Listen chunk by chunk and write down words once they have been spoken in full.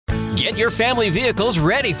Get your family vehicles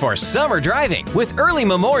ready for summer driving with early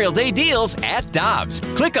Memorial Day deals at Dobbs.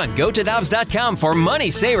 Click on GoToDobbs.com for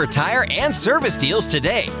money-saver tire and service deals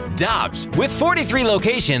today. Dobbs, with 43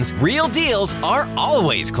 locations, real deals are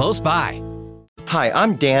always close by. Hi,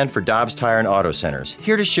 I'm Dan for Dobbs Tire and Auto Centers,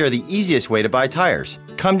 here to share the easiest way to buy tires.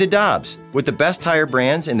 Come to Dobbs. With the best tire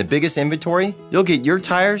brands and the biggest inventory, you'll get your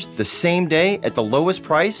tires the same day at the lowest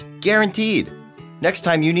price, guaranteed. Next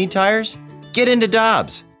time you need tires, get into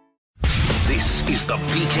Dobbs. This is the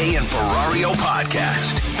BK and Ferrario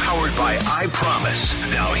podcast, powered by I Promise.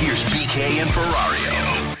 Now here's BK and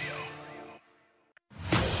Ferrario.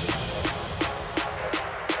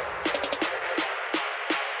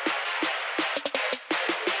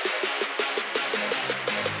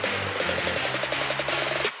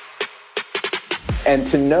 And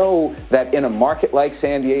to know that in a market like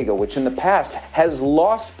San Diego, which in the past has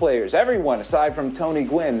lost players, everyone aside from Tony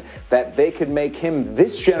Gwynn, that they could make him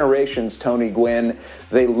this generation's Tony Gwynn,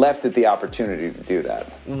 they left it the opportunity to do that.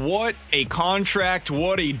 What a contract,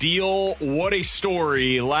 what a deal, what a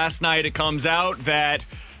story. Last night it comes out that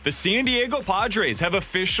the San Diego Padres have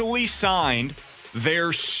officially signed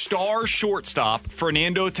their star shortstop,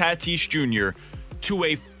 Fernando Tatis Jr., to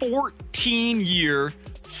a 14-year,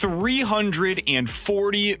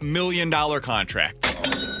 $340 million contract.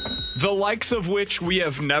 The likes of which we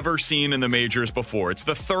have never seen in the majors before. It's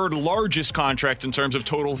the third largest contract in terms of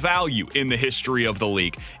total value in the history of the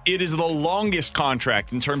league. It is the longest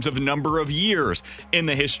contract in terms of number of years in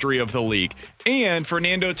the history of the league. And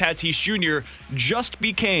Fernando Tatis Jr. just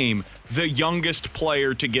became the youngest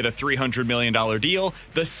player to get a $300 million deal.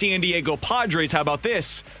 The San Diego Padres, how about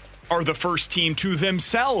this, are the first team to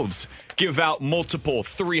themselves give out multiple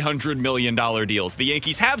 $300 million deals. The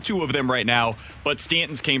Yankees have two of them right now, but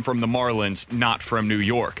Stanton's came from the Marlins, not from New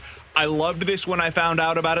York. I loved this when I found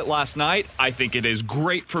out about it last night. I think it is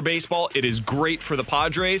great for baseball. It is great for the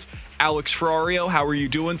Padres. Alex Ferrario, how are you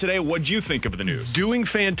doing today? What'd you think of the news? Doing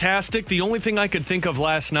fantastic. The only thing I could think of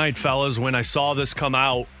last night, fellas, when I saw this come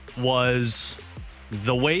out was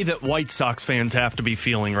the way that White Sox fans have to be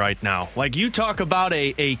feeling right now. Like, you talk about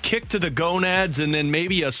a kick to the gonads and then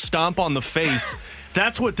maybe a stomp on the face.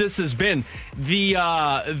 That's what this has been. The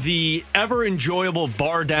ever enjoyable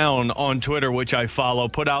Bar Down on Twitter, which I follow,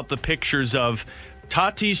 put out the pictures of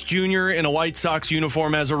Tatis Jr. in a White Sox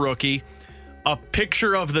uniform as a rookie, a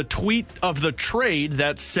picture of the tweet of the trade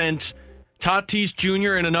that sent Tatis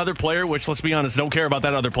Jr. and another player, which, let's be honest, don't care about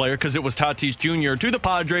that other player because it was Tatis Jr. to the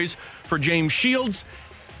Padres for James Shields,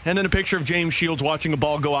 and then a picture of James Shields watching a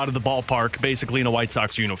ball go out of the ballpark, basically in a White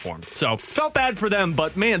Sox uniform. So, felt bad for them,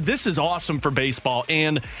 but man, this is awesome for baseball,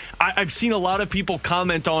 and I've seen a lot of people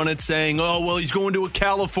comment on it saying, oh, well, he's going to a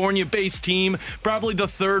California-based team, probably the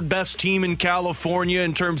third best team in California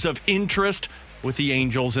in terms of interest with the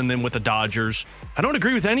Angels and then with the Dodgers. I don't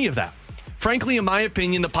agree with any of that. Frankly, in my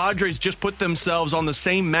opinion, the Padres just put themselves on the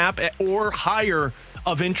same map or higher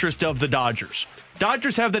of interest of the Dodgers.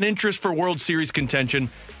 Dodgers have that interest for World Series contention.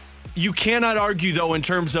 You cannot argue, though, in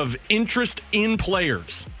terms of interest in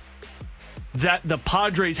players, that the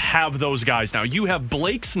Padres have those guys now. You have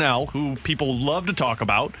Blake Snell, who people love to talk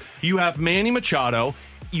about. You have Manny Machado.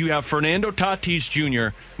 You have Fernando Tatis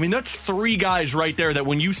Jr. I mean, that's three guys right there that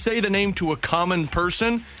when you say the name to a common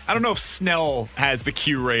person, I don't know if Snell has the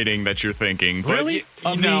Q rating that you're thinking. Really?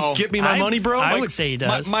 No. Get me my money, bro? I would say he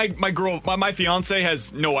does. My fiance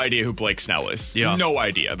has no idea who Blake Snell is. Yeah. No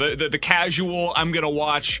idea. The casual, I'm going to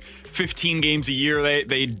watch 15 games a year,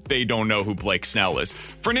 they don't know who Blake Snell is.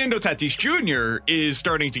 Fernando Tatis Jr. is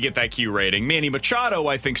starting to get that Q rating. Manny Machado,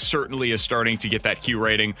 I think, certainly is starting to get that Q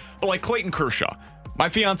rating. But like Clayton Kershaw, my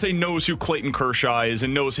fiance knows who Clayton Kershaw is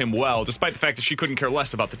and knows him well, despite the fact that she couldn't care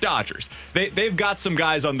less about the Dodgers. They've got some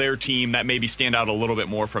guys on their team that maybe stand out a little bit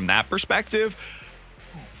more from that perspective.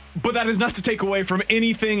 But that is not to take away from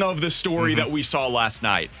anything of the story that we saw last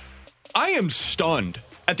night. I am stunned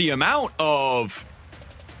at the amount of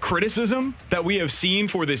criticism that we have seen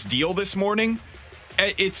for this deal this morning.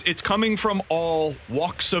 It's coming from all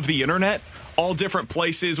walks of the internet, all different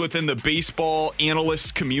places within the baseball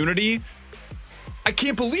analyst community. I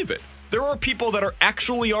can't believe it. There are people that are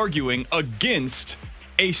actually arguing against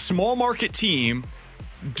a small market team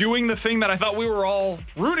doing the thing that I thought we were all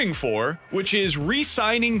rooting for, which is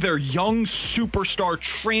re-signing their young superstar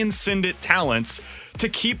transcendent talents to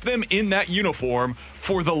keep them in that uniform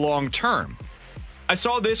for the long term. I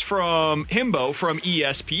saw this from Himbo from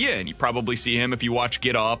ESPN. You probably see him if you watch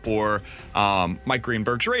Get Up or Mike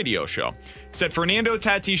Greenberg's radio show. Said Fernando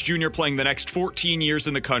Tatis Jr. playing the next 14 years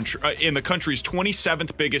in the country's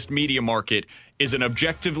 27th biggest media market is an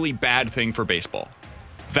objectively bad thing for baseball.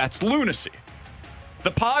 That's lunacy.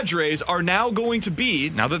 The Padres are now going to be,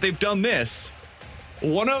 now that they've done this,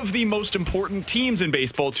 one of the most important teams in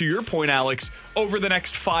baseball, to your point, Alex, over the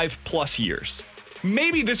next 5+ years.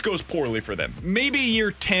 Maybe this goes poorly for them. Maybe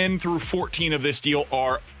year 10 through 14 of this deal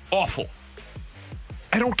are awful.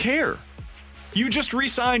 I don't care. You just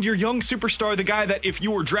re-signed your young superstar, the guy that if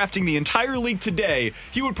you were drafting the entire league today,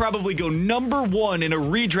 he would probably go number 1 in a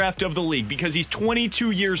redraft of the league because he's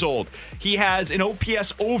 22 years old. He has an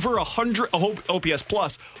OPS over 100, OPS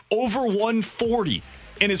plus over 140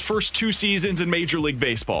 in his first 2 seasons in Major League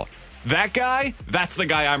Baseball. That guy, that's the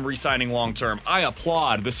guy I'm re-signing long-term. I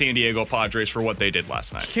applaud the San Diego Padres for what they did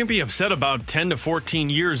last night. Can't be upset about 10 to 14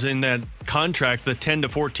 years in that contract, the 10 to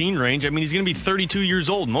 14 range. I mean, he's going to be 32 years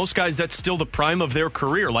old. Most guys, that's still the prime of their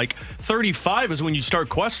career. Like, 35 is when you start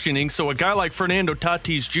questioning. So a guy like Fernando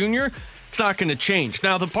Tatis Jr., it's not going to change.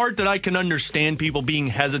 Now, the part that I can understand people being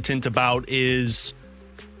hesitant about is,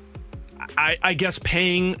 I guess,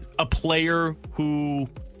 paying a player who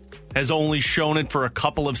has only shown it for a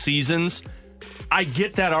couple of seasons. I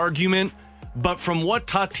get that argument, but from what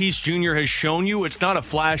Tatis Jr. has shown you, it's not a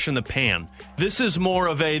flash in the pan. This is more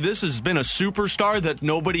of this has been a superstar that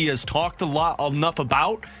nobody has talked enough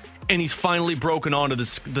about, and he's finally broken onto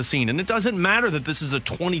the scene. And it doesn't matter that this is a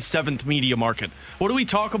 27th media market. What do we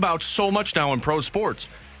talk about so much now in pro sports?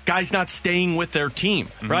 Guys not staying with their team,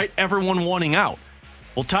 right? Everyone wanting out.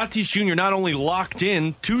 Well, Tatis Jr. not only locked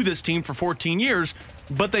in to this team for 14 years,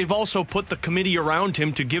 but they've also put the committee around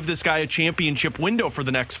him to give this guy a championship window for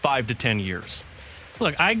the next 5 to 10 years.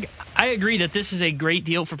 Look, I agree that this is a great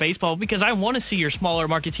deal for baseball because I want to see your smaller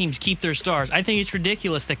market teams keep their stars. I think it's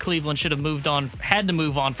ridiculous that Cleveland should have had to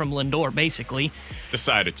move on from Lindor, basically.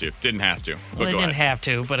 Decided to. Didn't have to. Well, they didn't have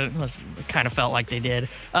to, but it kind of felt like they did.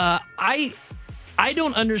 I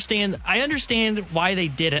don't understand. I understand why they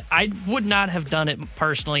did it. I would not have done it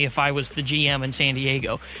personally if I was the GM in San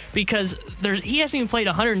Diego because he hasn't even played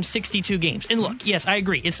 162 games. And look, yes, I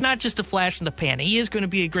agree. It's not just a flash in the pan. He is going to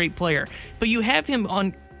be a great player. But you have him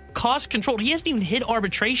on cost control. He hasn't even hit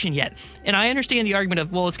arbitration yet. And I understand the argument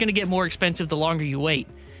of, well, it's going to get more expensive the longer you wait.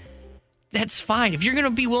 That's fine. If you're going to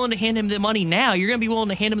be willing to hand him the money now, you're going to be willing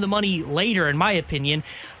to hand him the money later, in my opinion.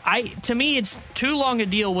 To me, it's too long a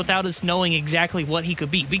deal without us knowing exactly what he could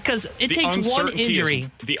be because it takes one injury.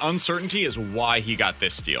 The uncertainty is why he got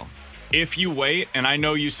this deal. If you wait, and I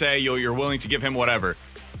know you say you're willing to give him whatever.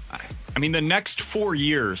 I mean, the next 4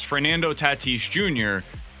 years, Fernando Tatis Jr.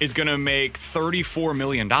 is going to make $34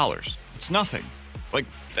 million. It's nothing. Like,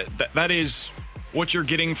 that is what you're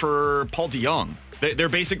getting for Paul DeJong. They're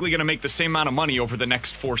basically going to make the same amount of money over the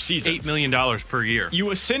next 4 seasons. $8 million per year.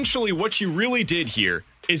 You essentially, what you really did here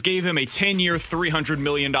is gave him a 10-year, $300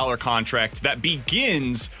 million contract that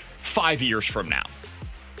begins 5 years from now.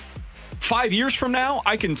 5 years from now,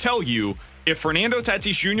 I can tell you, if Fernando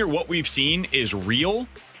Tatis Jr., what we've seen is real,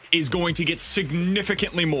 is going to get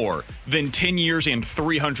significantly more than 10 years and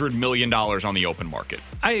 $300 million on the open market.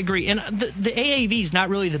 I agree. And the AAV is not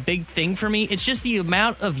really the big thing for me. It's just the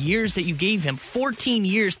amount of years that you gave him. 14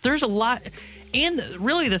 years. There's a lot. And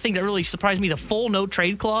really the thing that really surprised me, the full no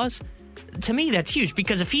trade clause, to me, that's huge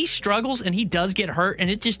because if he struggles and he does get hurt and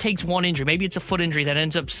it just takes one injury, maybe it's a foot injury that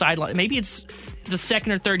ends up sideline, maybe it's the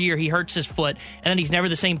second or third year he hurts his foot and then he's never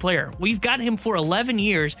the same player. We've got him for 11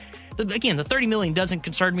 years. Again, the $30 million doesn't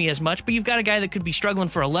concern me as much, but you've got a guy that could be struggling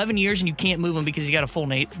for 11 years and you can't move him because he got a full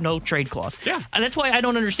no trade clause. Yeah. And that's why I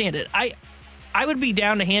don't understand it. I would be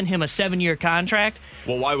down to hand him a 7-year contract.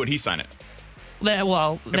 Well, why would he sign it? If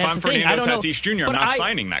I'm Fernando Tatis Jr., I'm not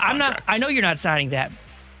signing that contract. I know you're not signing that.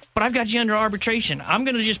 But I've got you under arbitration. I'm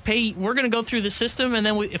going to just pay. We're going to go through the system, and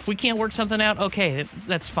then if we can't work something out, okay,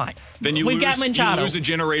 that's fine. Then you lose a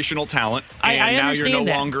generational talent, and now you're no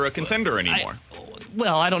longer a contender anymore.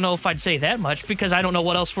 Well, I don't know if I'd say that much because I don't know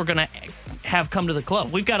what else we're going to have come to the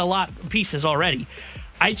club. We've got a lot of pieces already.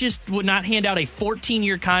 I just would not hand out a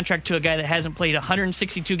 14-year contract to a guy that hasn't played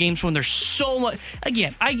 162 games when there's so much.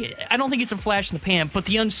 Again, I don't think it's a flash in the pan, but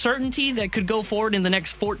the uncertainty that could go forward in the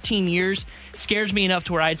next 14 years scares me enough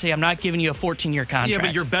to where I'd say I'm not giving you a 14-year contract. Yeah,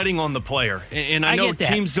 but you're betting on the player. And I know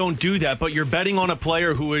teams don't do that, but you're betting on a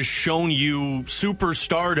player who has shown you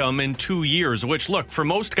superstardom in 2 years, which, look, for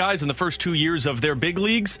most guys in the first 2 years of their big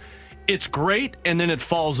leagues, it's great, and then it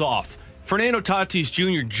falls off. Fernando Tatis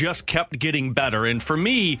Jr. just kept getting better. And for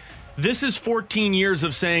me, this is 14 years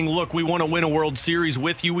of saying, look, we want to win a World Series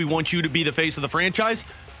with you. We want you to be the face of the franchise.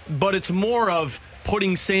 But it's more of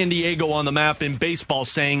putting San Diego on the map in baseball,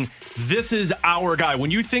 saying, this is our guy.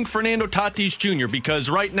 When you think Fernando Tatis Jr., because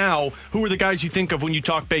right now, who are the guys you think of when you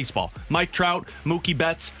talk baseball? Mike Trout, Mookie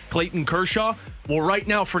Betts, Clayton Kershaw. Well, right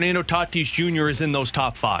now, Fernando Tatis Jr. is in those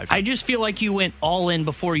top 5. I just feel like you went all in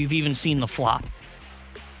before you've even seen the flop,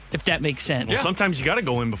 if that makes sense. Well, sometimes you got to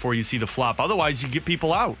go in before you see the flop. Otherwise, you get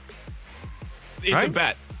people out. It's a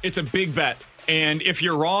bet. It's a big bet. And if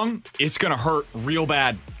you're wrong, it's going to hurt real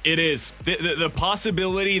bad. It is. The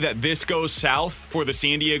possibility that this goes south for the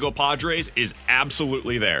San Diego Padres is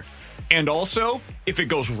absolutely there. And also, if it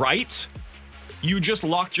goes right, you just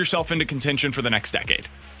locked yourself into contention for the next decade.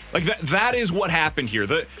 Like that is what happened here.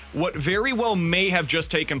 What very well may have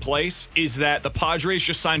just taken place is that the Padres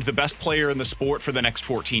just signed the best player in the sport for the next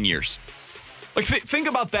 14 years. Like, think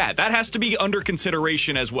about that. That has to be under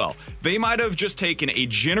consideration as well. They might have just taken a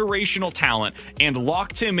generational talent and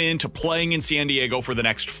locked him into playing in San Diego for the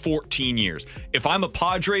next 14 years. If I'm a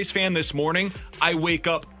Padres fan this morning, I wake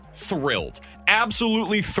up thrilled.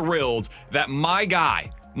 Absolutely thrilled that my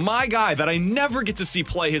guy that I never get to see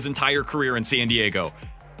play his entire career in San Diego,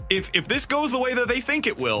 if this goes the way that they think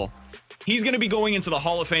it will, he's going to be going into the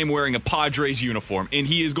Hall of Fame wearing a Padres uniform, and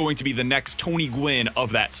he is going to be the next Tony Gwynn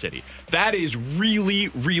of that city. That is really,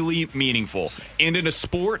 really meaningful. And in a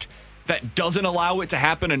sport that doesn't allow it to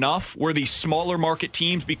happen enough, where these smaller market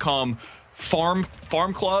teams become farm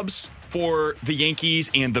clubs for the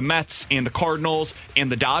Yankees and the Mets and the Cardinals and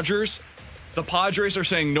the Dodgers, the Padres are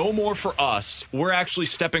saying no more for us. We're actually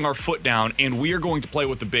stepping our foot down, and we are going to play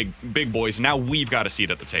with the big boys. Now we've got a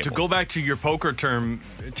seat at the table. To go back to your poker term,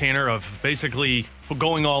 Tanner, of basically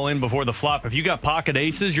going all in before the flop, if you got pocket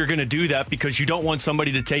aces, you're going to do that because you don't want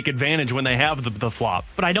somebody to take advantage when they have the flop.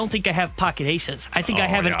 But I don't think I have pocket aces. I think I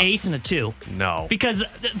have an ace and a 2. No. Because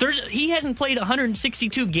he hasn't played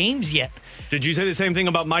 162 games yet. Did you say the same thing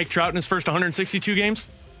about Mike Trout in his first 162 games?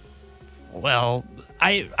 Well,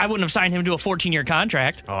 I wouldn't have signed him to a 14-year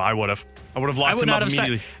contract. Oh, I would have. I would have locked him up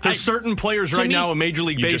immediately. There's certain players right now in Major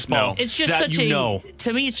League Baseball it's just that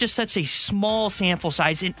to me, it's just such a small sample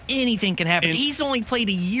size, and anything can happen. He's only played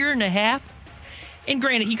a year and a half. And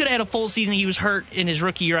granted, he could have had a full season. He was hurt in his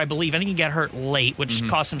rookie year, I believe. I think he got hurt late, which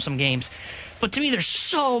cost him some games. But to me, there's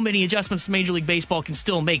so many adjustments Major League Baseball can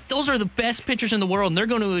still make. Those are the best pitchers in the world, and they're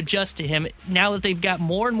going to adjust to him now that they've got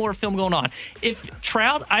more and more film going on. If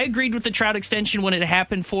Trout, I agreed with the Trout extension when it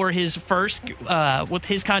happened for his first, with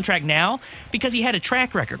his contract now, because he had a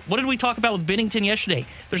track record. What did we talk about with Binnington yesterday?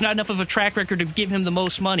 There's not enough of a track record to give him the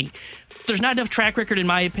most money. There's not enough track record, in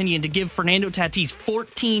my opinion, to give Fernando Tatis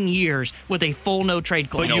 14 years with a full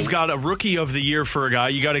no-trade clause. But you've got a rookie of the year for a guy.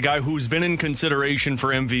 You got a guy who's been in consideration for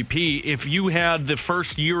MVP. If you had the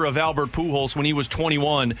first year of Albert Pujols when he was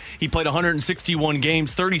 21, he played 161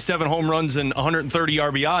 games, 37 home runs, and 130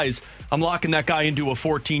 RBIs. I'm locking that guy into a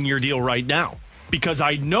 14-year deal right now because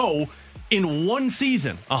I know in one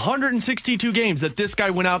season, 162 games, that this guy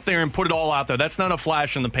went out there and put it all out there. That's not a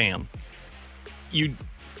flash in the pan.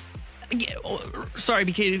 Sorry,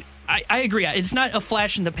 BK. I agree. It's not a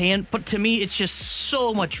flash in the pan, but to me, it's just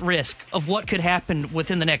so much risk of what could happen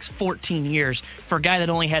within the next 14 years for a guy that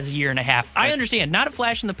only has a year and a half. I understand. Not a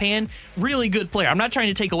flash in the pan. Really good player. I'm not trying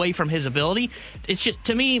to take away from his ability. It's just,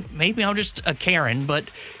 to me, maybe I'm just a Karen, but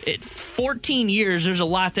 14 years, there's a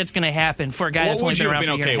lot that's going to happen for a guy that's only been around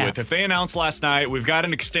for a year and a half. If they announced last night, we've got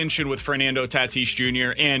an extension with Fernando Tatis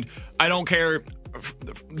Jr., and I don't care.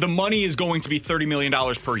 The money is going to be $30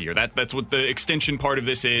 million per year. That's what the extension part of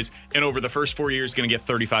this is. And over the first 4 years, going to get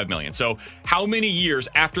 $35 million. So how many years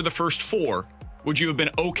after the first 4 would you have been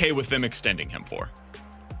okay with them extending him for?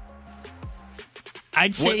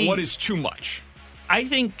 I'd say... What is too much? I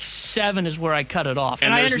think 7 is where I cut it off.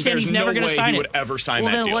 And I understand he's never going to sign it. He would ever sign that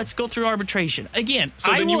deal. Well, then deal. let's go through arbitration. Again,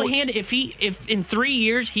 I will hand it, if in 3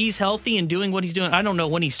 years he's healthy and doing what he's doing, I don't know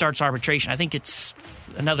when he starts arbitration. I think it's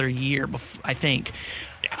another year, I think.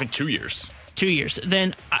 Yeah, I think 2 years. 2 years.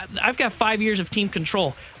 Then I've got 5 years of team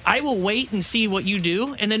control. I will wait and see what you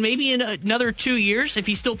do, and then maybe in another 2 years, if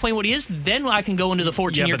he's still playing what he is, then I can go into the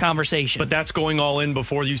 14-year conversation. But that's going all in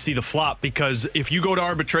before you see the flop, because if you go to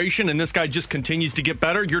arbitration and this guy just continues to get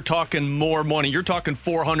better, you're talking more money. You're talking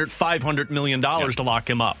 $400, $500 million to lock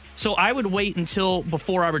him up. So I would wait until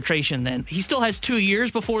before arbitration then. He still has 2 years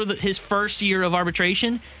before his first year of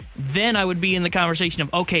arbitration. Then I would be in the conversation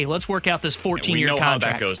of, okay, let's work out this 14-year contract. We know how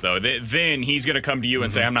that goes, though. Then he's going to come to you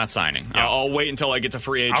and say, I'm not signing. Yeah. I'll wait until I get to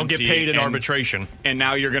free agency. I'll get paid in arbitration. And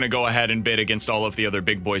now you're going to go ahead and bid against all of the other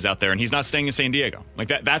big boys out there. And he's not staying in San Diego. Like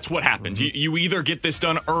that's what happens. Mm-hmm. You either get this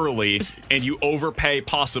done early and you overpay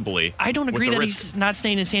possibly. I don't agree that he's not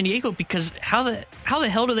staying in San Diego, because how the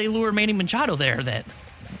hell do they lure Manny Machado there then?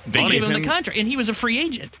 They give him the contract, and he was a free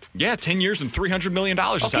agent. Yeah, 10 years and $300 million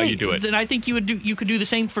is how you do it. Then I think you could do the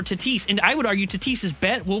same for Tatis, and I would argue Tatis's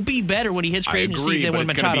bet will be better when he hits free agency than when Machado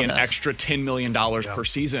does. It's going to be an extra $10 million per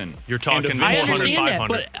season. You're talking I understand that,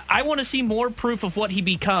 but I want to see more proof of what he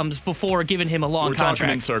becomes before giving him a long contract. We're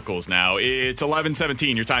talking in circles now. It's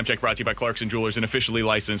 11:17. Your time check brought to you by Clarkson Jewelers, an officially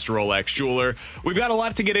licensed Rolex jeweler. We've got a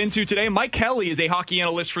lot to get into today. Mike Kelly is a hockey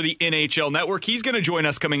analyst for the NHL Network. He's going to join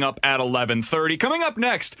us coming up at 11:30. Coming up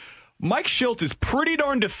next, Mike Shildt is pretty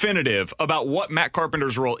darn definitive about what Matt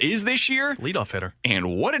Carpenter's role is this year. Leadoff hitter.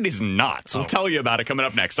 And what it is not. So we'll tell you about it coming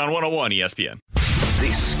up next on 101 ESPN.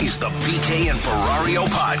 This is the BK and Ferrario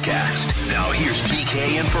podcast. Now here's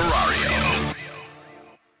BK and Ferrario.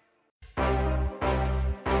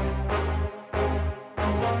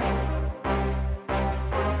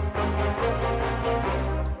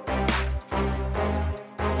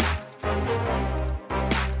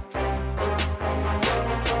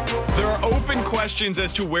 Questions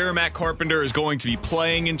as to where Matt Carpenter is going to be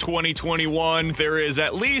playing in 2021. There is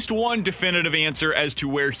at least one definitive answer as to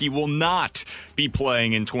where he will not be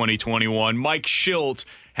playing in 2021. Mike Shildt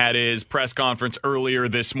had his press conference earlier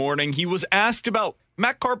this morning. He was asked about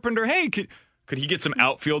Matt Carpenter. Hey, could he get some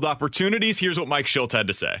outfield opportunities? Here's what Mike Shildt had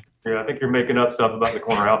to say. Yeah, I think you're making up stuff about the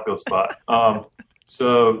corner outfield spot.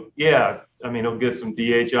 I mean, he'll get some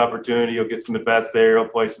DH opportunity. He'll get some at-bats there. He'll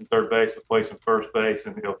play some third base. He'll play some first base.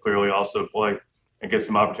 And he'll clearly also play and get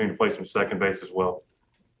some opportunity to play some second base as well.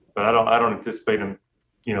 But I don't anticipate him,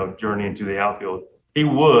 journeying to the outfield. He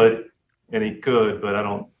would, and he could, but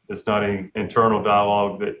it's not any internal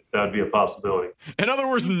dialogue that would be a possibility. In other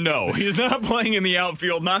words, no, he's not playing in the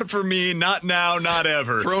outfield. Not for me, not now, not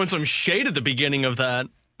ever. Throwing some shade at the beginning of that.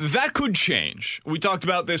 That could change. We talked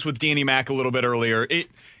about this with Danny Mac a little bit earlier.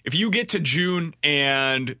 If you get to June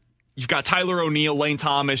and you've got Tyler O'Neill, Lane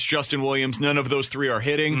Thomas, Justin Williams, none of those three are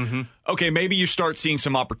hitting, okay, maybe you start seeing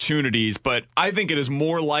some opportunities, but I think it is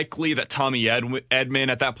more likely that Tommy Edman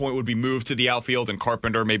at that point would be moved to the outfield and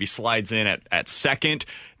Carpenter maybe slides in at second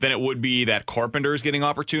than it would be that Carpenter is getting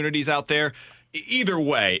opportunities out there. Either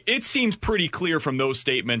way, it seems pretty clear from those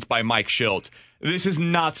statements by Mike Shildt. This is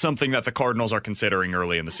not something that the Cardinals are considering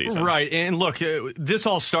early in the season. Right. And look, this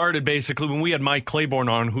all started basically when we had Mike Claiborne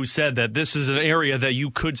on, who said that this is an area that you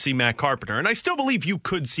could see Matt Carpenter. And I still believe you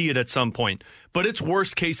could see it at some point. But it's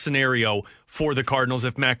worst case scenario for the Cardinals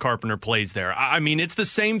if Matt Carpenter plays there. I mean, it's the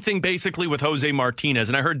same thing basically with Jose Martinez.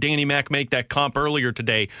 And I heard Danny Mac make that comp earlier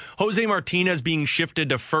today. Jose Martinez being shifted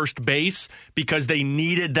to first base because they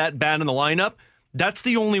needed that bat in the lineup. That's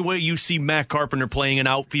the only way you see Matt Carpenter playing an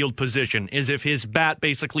outfield position, is if his bat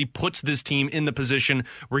basically puts this team in the position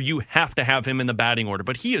where you have to have him in the batting order.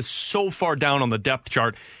 But he is so far down on the depth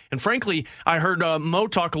chart. And frankly, I heard Mo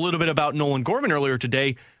talk a little bit about Nolan Gorman earlier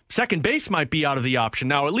today. Second base might be out of the option.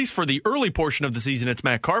 Now, at least for the early portion of the season, it's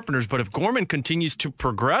Matt Carpenter's. But if Gorman continues to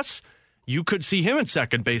progress, you could see him at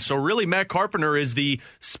second base. So really, Matt Carpenter is the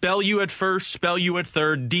spell you at first, spell you at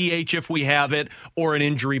third, DH if we have it, or an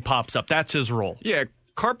injury pops up. That's his role. Yeah,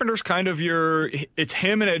 Carpenter's kind of it's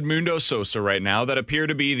him and Edmundo Sosa right now that appear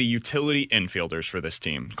to be the utility infielders for this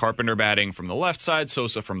team. Carpenter batting from the left side,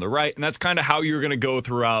 Sosa from the right, and that's kind of how you're going to go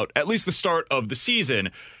throughout at least the start of the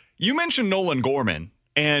season. You mentioned Nolan Gorman,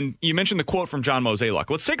 and you mentioned the quote from John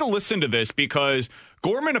Mozeliak. Let's take a listen to this because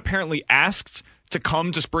Gorman apparently asked to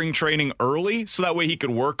come to spring training early so that way he could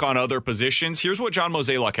work on other positions. Here's what John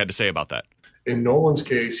Mozeliak had to say about that. In Nolan's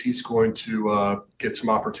case, he's going to get some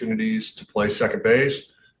opportunities to play second base,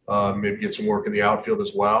 maybe get some work in the outfield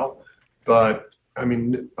as well. But, I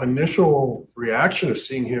mean, initial reaction of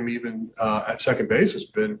seeing him even at second base has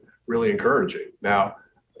been really encouraging. Now,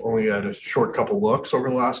 only had a short couple looks over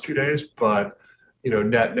the last 2 days, but,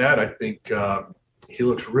 net, I think he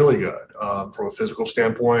looks really good from a physical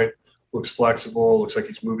standpoint. Looks flexible, looks like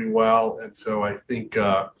he's moving well. And so I think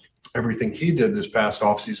everything he did this past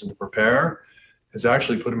offseason to prepare has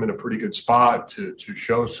actually put him in a pretty good spot to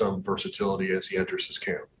show some versatility as he enters his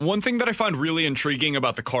camp. One thing that I find really intriguing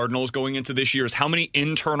about the Cardinals going into this year is how many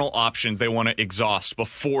internal options they want to exhaust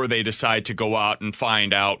before they decide to go out and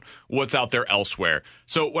find out what's out there elsewhere.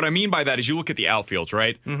 So what I mean by that is you look at the outfields,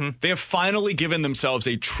 right? They have finally given themselves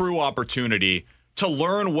a true opportunity to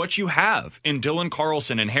learn what you have in Dylan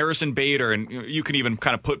Carlson and Harrison Bader, and you can even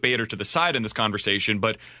kind of put Bader to the side in this conversation,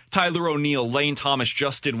 but Tyler O'Neill, Lane Thomas,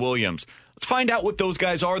 Justin Williams. Let's find out what those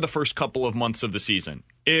guys are the first couple of months of the season.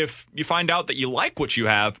 If you find out that you like what you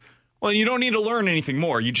have, well, you don't need to learn anything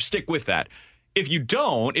more. You just stick with that. If you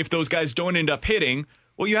don't, if those guys don't end up hitting,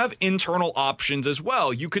 well, you have internal options as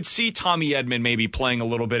well. You could see Tommy Edman maybe playing a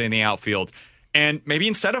little bit in the outfield, and maybe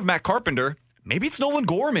instead of Matt Carpenter, maybe it's Nolan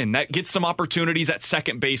Gorman that gets some opportunities at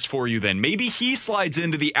second base for you then. Maybe he slides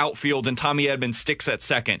into the outfield and Tommy Edman sticks at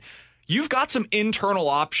second. You've got some internal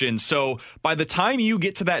options. So by the time you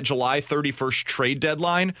get to that July 31st trade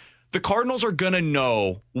deadline, the Cardinals are going to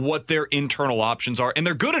know what their internal options are. And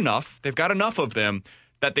they're good enough. They've got enough of them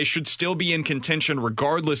that they should still be in contention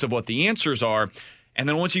regardless of what the answers are. And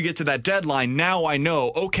then once you get to that deadline, now I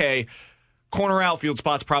know, okay, corner outfield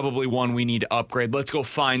spot's probably one we need to upgrade. Let's go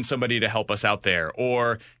find somebody to help us out there.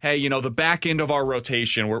 Or, hey, the back end of our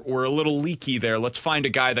rotation, we're a little leaky there. Let's find a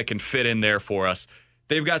guy that can fit in there for us.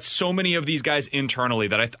 They've got so many of these guys internally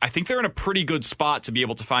that I think they're in a pretty good spot to be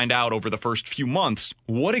able to find out over the first few months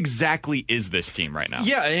what exactly is this team right now.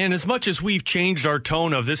 Yeah, and as much as we've changed our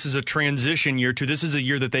tone of this is a transition year to this is a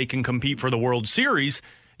year that they can compete for the World Series,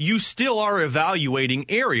 you still are evaluating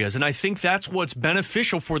areas. And I think that's what's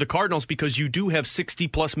beneficial for the Cardinals because you do have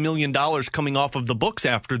 $60+ million coming off of the books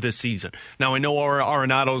after this season. Now, I know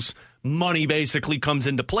Arenado's money basically comes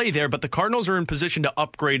into play there, but the Cardinals are in position to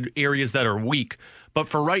upgrade areas that are weak. But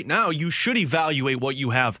for right now, you should evaluate what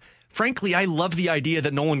you have. Frankly, I love the idea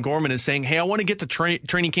that Nolan Gorman is saying, hey, I want to get to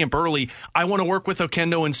training camp early. I want to work with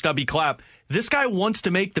Oquendo and Stubby Clapp. This guy wants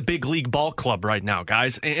to make the big league ball club right now,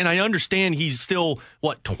 guys. And I understand he's still,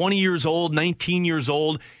 20 years old, 19 years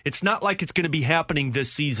old. It's not like it's going to be happening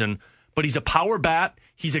this season, but he's a power bat.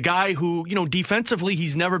 He's a guy who, defensively,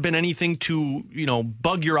 he's never been anything to,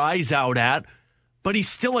 bug your eyes out at. But he's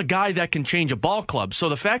still a guy that can change a ball club. So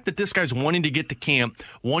the fact that this guy's wanting to get to camp,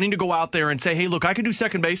 wanting to go out there and say, hey, look, I can do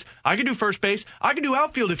second base, I can do first base, I can do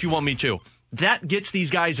outfield if you want me to. That gets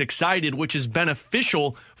these guys excited, which is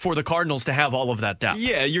beneficial for the Cardinals to have all of that depth.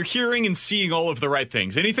 Yeah, you're hearing and seeing all of the right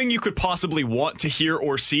things. Anything you could possibly want to hear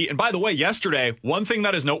or see. And by the way, yesterday, one thing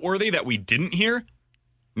that is noteworthy that we didn't hear,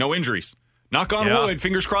 no injuries. Knock on wood,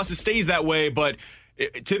 fingers crossed it stays that way, but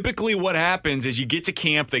typically what happens is you get to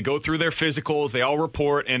camp, they go through their physicals, they all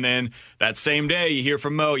report, and then that same day you hear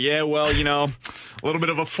from Mo, a little bit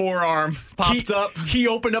of a forearm popped up. He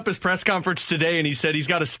opened up his press conference today and he said he's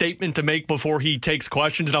got a statement to make before he takes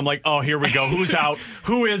questions, and I'm like, oh, here we go. Who's out?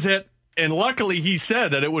 Who is it? And luckily, he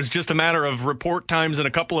said that it was just a matter of report times and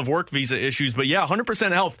a couple of work visa issues. But yeah,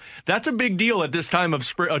 100% health. That's a big deal at this time of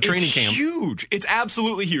training camp. It's huge. It's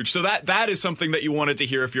absolutely huge. So that is something that you wanted to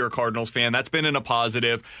hear if you're a Cardinals fan. That's been in a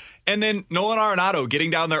positive. And then Nolan Arenado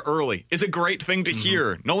getting down there early is a great thing to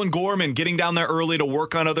hear. Nolan Gorman getting down there early to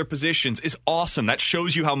work on other positions is awesome. That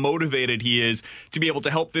shows you how motivated he is to be able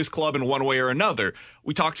to help this club in one way or another.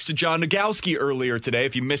 We talked to John Nagowski earlier today.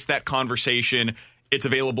 If you missed that conversation, it's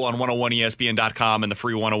available on 101ESPN.com and the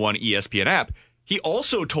free 101 ESPN app. He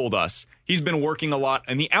also told us he's been working a lot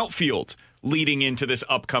in the outfield leading into this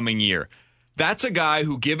upcoming year. That's a guy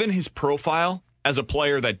who, given his profile as a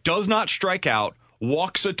player that does not strike out,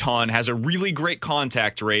 walks a ton, has a really great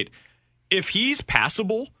contact rate, if he's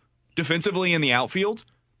passable defensively in the outfield,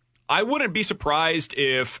 I wouldn't be surprised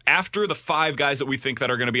if after the 5 guys that we think that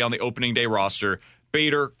are going to be on the opening day roster,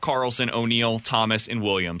 Bader, Carlson, O'Neill, Thomas, and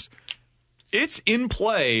Williams, it's in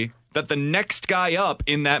play that the next guy up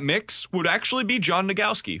in that mix would actually be John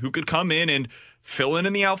Nagowski, who could come in and fill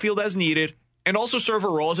in the outfield as needed and also serve a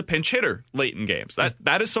role as a pinch hitter late in games.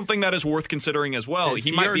 That is something that is worth considering as well.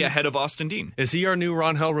 He might be ahead of Austin Dean. Is he our new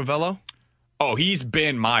Rangel Ravello? Oh, he's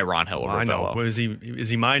been my Rangel Ravello. I know. Is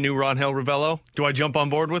he my new Rangel Ravello? Do I jump on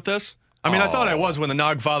board with this? I mean, I thought I was when the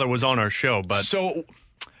Nogfather was on our show, but... So,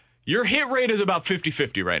 your hit rate is about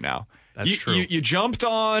 50-50 right now. That's true. You jumped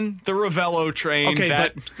on the Ravello train.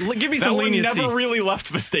 Okay, but give me some leniency. Never really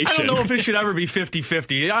left the station. I don't know if it should ever be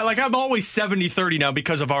 50-50. I'm always 70-30 now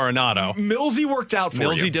because of Arenado. Millsy worked out for you.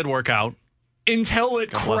 Millsy did work out. Until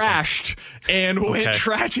it crashed and went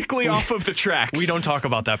tragically off of the tracks. We don't talk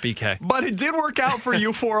about that, BK. But it did work out for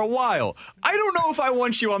you for a while. I don't know if I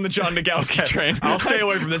want you on the John Nagowski train. I'll stay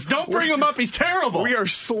away from this. Don't bring him up. He's terrible. We are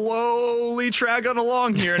slowly dragging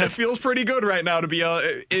along here, and it feels pretty good right now to be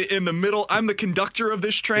in the middle. I'm the conductor of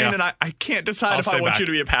this train, and I can't decide if I want you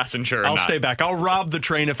to be a passenger or I'll not. stay back. I'll rob the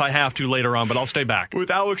train if I have to later on, but I'll stay back.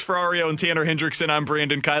 With Alex Ferrario and Tanner Hendrickson, I'm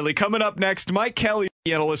Brandon Kiley. Coming up next, Mike Kelly,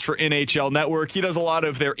 analyst for NHL Network. He does a lot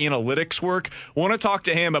of their analytics work. Want to talk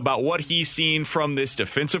to him about what he's seen from this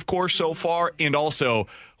defensive core so far, and also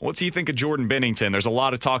what's he think of Jordan Binnington. There's a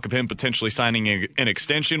lot of talk of him potentially signing an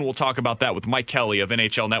extension. We'll talk about that with Mike Kelly of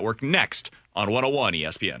NHL Network next on 101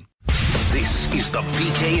 ESPN. This is the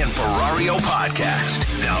BK and Ferrario podcast.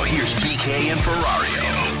 Now here's BK and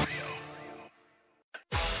Ferrario.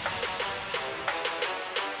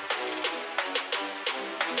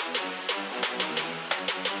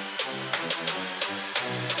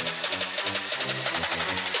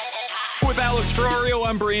 Alex Ferrario,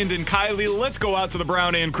 I'm Brandon Kiley. Let's go out to the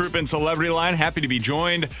Brown and Crouppen Celebrity Line. Happy to be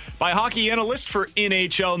joined by hockey analyst for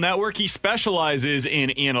NHL Network. He specializes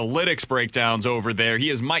in analytics breakdowns over there.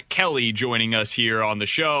 He is Mike Kelly joining us here on the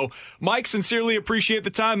show. Mike, sincerely appreciate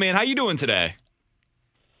the time, man. How you doing today?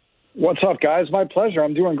 What's up, guys? My pleasure.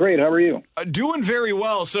 I'm doing great. How are you? Doing very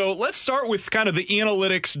well. So let's start with kind of the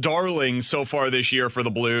analytics darling so far this year for the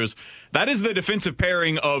Blues. That is the defensive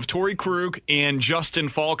pairing of Torey Krug and Justin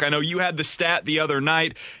Falk. I know you had the stat the other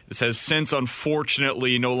night. This has since,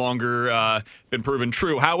 unfortunately, no longer been proven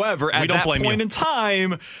true. However, at that point in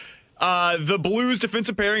time, the Blues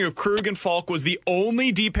defensive pairing of Krug and Falk was the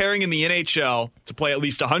only D pairing in the NHL to play at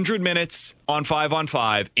least 100 minutes on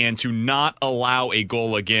 5-on-5 and to not allow a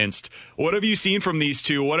goal against. What have you seen from these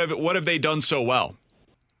two? What have they done so well?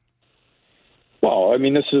 Well, I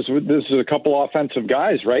mean, this is a couple offensive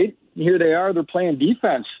guys, right? Here they are. They're playing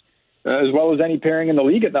defense as well as any pairing in the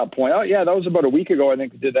league at that point. Oh, yeah, that was about a week ago, I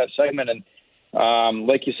think, we did that segment. And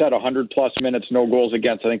like you said, 100-plus minutes, no goals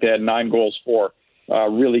against. I think they had 9 goals for.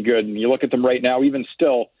 Really good. And you look at them right now, even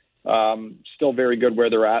still very good where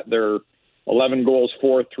they're at. They're 11 goals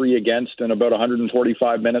for, 3 against, in about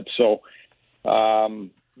 145 minutes. So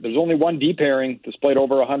there's only one D pairing that's played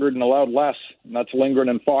over 100 and allowed less, and that's Lindgren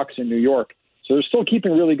and Fox in New York. So they're still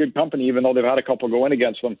keeping really good company, even though they've had a couple go in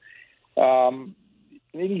against them.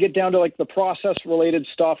 You can get down to like the process-related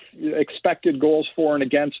stuff, expected goals for and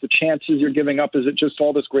against, the chances you're giving up. Is it just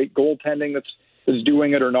all this great goaltending that's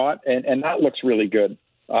doing it or not? And that looks really good.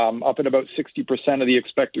 Up at about 60% of the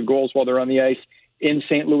expected goals while they're on the ice in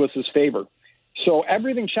St. Louis's favor. So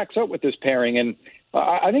everything checks out with this pairing. And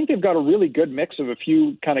I think they've got a really good mix of a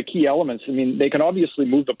few kind of key elements. I mean, they can obviously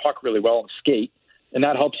move the puck really well and skate, and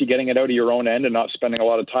that helps you getting it out of your own end and not spending a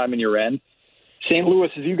lot of time in your end. St. Louis,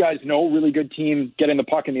 as you guys know, really good team getting the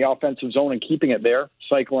puck in the offensive zone and keeping it there,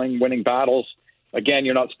 cycling, winning battles. Again,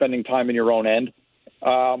 you're not spending time in your own end.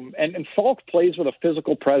 And Falk plays with a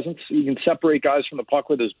physical presence. He can separate guys from the puck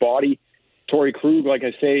with his body. Torey Krug, like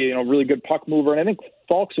I say, really good puck mover. And I think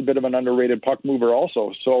Falk's a bit of an underrated puck mover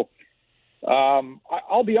also. So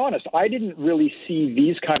I'll be honest, I didn't really see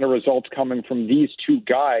these kind of results coming from these two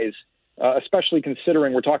guys, especially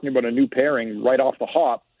considering we're talking about a new pairing right off the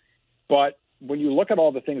hop. But when you look at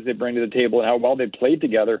all the things they bring to the table and how well they played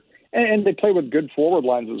together, and they play with good forward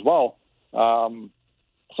lines as well,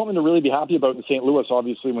 something to really be happy about in St. Louis,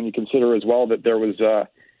 obviously, when you consider as well that there was a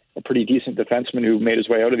pretty decent defenseman who made his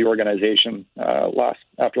way out of the organization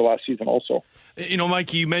after last season also.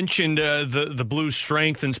 Mike, you mentioned the Blues'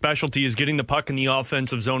 strength and specialty is getting the puck in the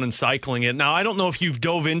offensive zone and cycling it. Now, I don't know if you've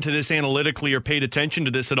dove into this analytically or paid attention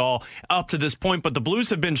to this at all up to this point, but the Blues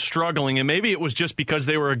have been struggling, and maybe it was just because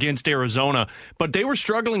they were against Arizona, but they were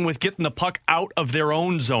struggling with getting the puck out of their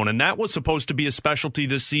own zone, and that was supposed to be a specialty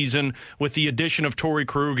this season with the addition of Torey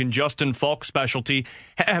Krug and Justin Falk's specialty.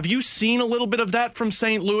 Have you seen a little bit of that from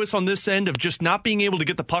St. Louis on this end of just not being able to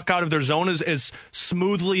get the puck out of their zone as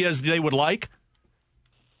smoothly as they would like?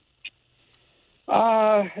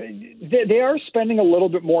 They are spending a little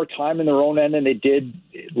bit more time in their own end than they did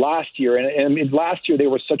last year. And last year they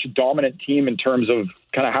were such a dominant team in terms of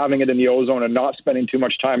kind of having it in the ozone and not spending too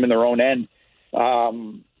much time in their own end.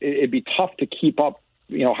 It'd be tough to keep up,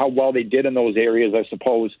 how well they did in those areas, I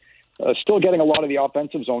suppose. Still getting a lot of the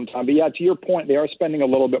offensive zone time. But yeah, to your point, they are spending a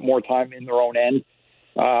little bit more time in their own end.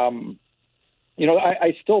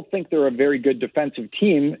 I still think they're a very good defensive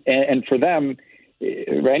team. And for them,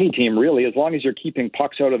 any team really, as long as you're keeping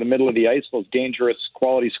pucks out of the middle of the ice, those dangerous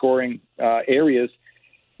quality scoring areas,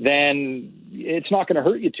 then it's not going to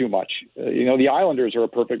hurt you too much. The Islanders are a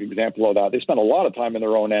perfect example of that. They spend a lot of time in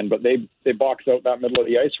their own end, but they box out that middle of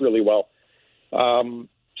the ice really well.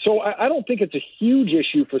 So I don't think it's a huge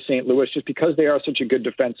issue for St. Louis just because they are such a good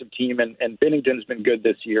defensive team, and Binnington's been good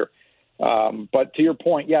this year. But to your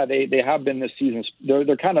point, yeah, they have been this season.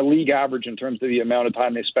 They're kind of league average in terms of the amount of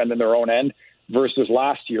time they spend in their own end versus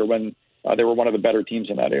last year when they were one of the better teams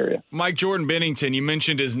in that area. Mike, Jordan Binnington, you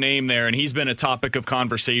mentioned his name there, and he's been a topic of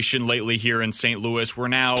conversation lately here in St. Louis. We're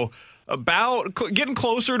now about getting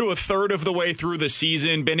closer to a third of the way through the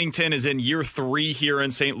season. Binnington is in year 3 here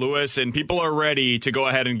in St. Louis, and people are ready to go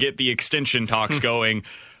ahead and get the extension talks going.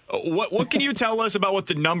 What can you tell us about what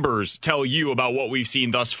the numbers tell you about what we've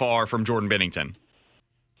seen thus far from Jordan Binnington?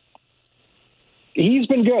 He's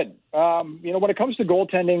been good. When it comes to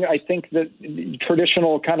goaltending, I think that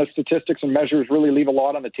traditional kind of statistics and measures really leave a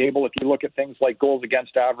lot on the table. If you look at things like goals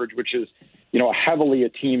against average, which is, heavily a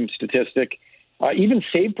team statistic, even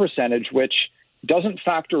save percentage, which doesn't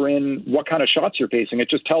factor in what kind of shots you're facing. It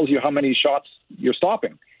just tells you how many shots you're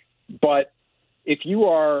stopping. But if you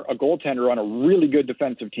are a goaltender on a really good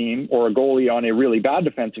defensive team or a goalie on a really bad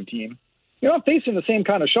defensive team, you're not facing the same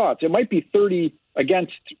kind of shots. It might be 30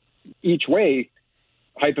 against each way,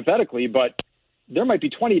 hypothetically, but there might be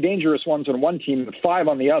 20 dangerous ones on one team and 5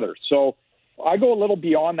 on the other. So I go a little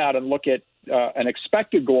beyond that and look at an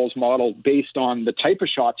expected goals model based on the type of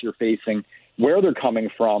shots you're facing, where they're coming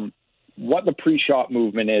from, what the pre-shot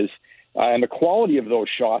movement is, and the quality of those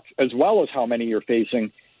shots, as well as how many you're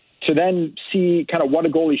facing, to then see kind of what a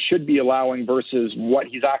goalie should be allowing versus what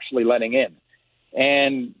he's actually letting in.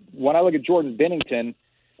 And when I look at Jordan Binnington,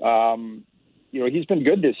 he's been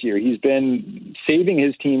good this year. He's been saving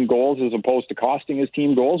his team goals as opposed to costing his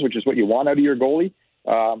team goals, which is what you want out of your goalie.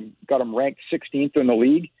 Got him ranked 16th in the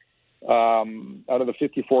league out of the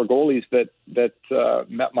 54 goalies that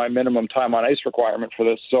met my minimum time on ice requirement for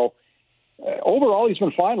this. So overall, he's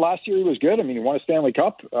been fine. Last year he was good. I mean, he won a Stanley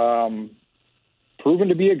Cup. Proven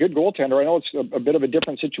to be a good goaltender. I know it's a bit of a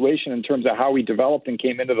different situation in terms of how he developed and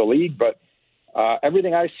came into the league, but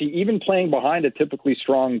everything I see, even playing behind a typically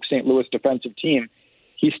strong St. Louis defensive team,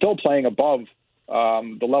 he's still playing above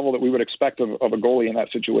the level that we would expect of a goalie in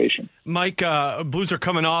that situation. Mike, Blues are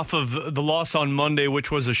coming off of the loss on Monday,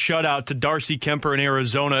 which was a shutout to Darcy Kemper in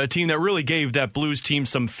Arizona, a team that really gave that Blues team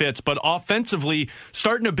some fits, but offensively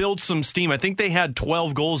starting to build some steam. I think they had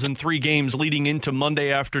 12 goals in 3 games leading into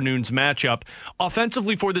Monday afternoon's matchup.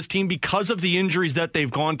 Offensively for this team, because of the injuries that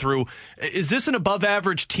they've gone through, is this an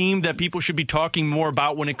above-average team that people should be talking more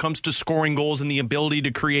about when it comes to scoring goals and the ability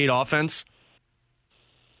to create offense?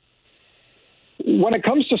 When it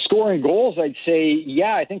comes to scoring goals, I'd say,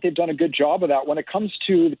 yeah, I think they've done a good job of that. When it comes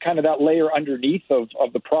to kind of that layer underneath of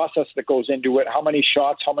the process that goes into it, how many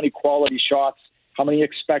shots, how many quality shots, how many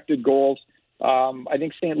expected goals, I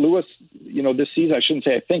think St. Louis, this season, I shouldn't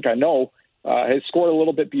say I think, I know, has scored a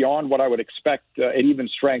little bit beyond what I would expect at even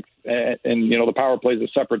strength. And the power play is a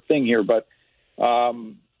separate thing here. But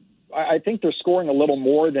I think they're scoring a little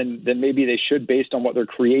more than maybe they should based on what they're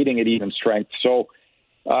creating at even strength. So,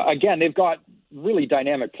 again, they've got really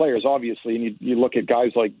dynamic players, obviously, and you look at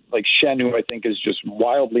guys like Shen, who I think is just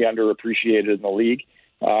wildly underappreciated in the league.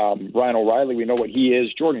 Ryan O'Reilly, we know what he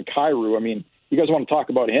is. Jordan Kyrou, I mean, you guys want to talk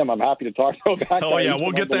about him? I'm happy to talk about that. Oh, yeah,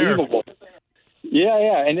 we'll get there.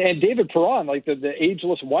 Yeah. And David Perron, like the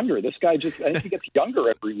ageless wonder. This guy I think he gets younger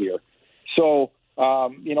every year. So,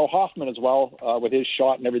 Hoffman as well, with his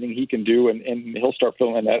shot and everything he can do, and he'll start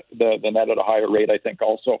filling the net at a higher rate, I think,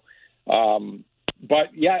 also.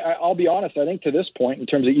 But, yeah, I'll be honest. I think to this point, in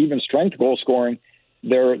terms of even strength goal scoring,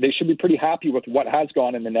 they should be pretty happy with what has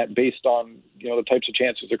gone in the net based on the types of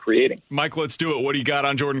chances they're creating. Mike, let's do it. What do you got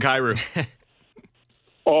on Jordan Kyrou?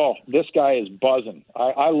 Oh, this guy is buzzing.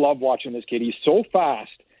 I love watching this kid. He's so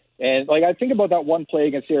fast. And, I think about that one play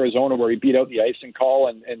against Arizona where he beat out the icing call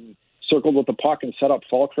and circled with the puck and set up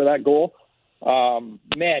Falk for that goal.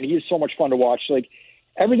 Man, he's so much fun to watch.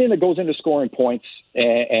 Everything that goes into scoring points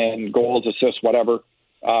and goals, assists, whatever.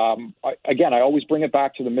 I always bring it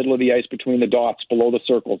back to the middle of the ice between the dots, below the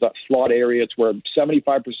circles, that slot area. It's where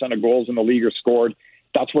 75% of goals in the league are scored.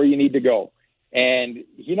 That's where you need to go. And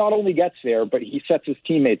he not only gets there, but he sets his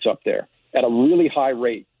teammates up there at a really high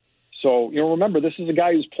rate. So, remember, this is a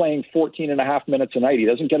guy who's playing 14 and a half minutes a night. He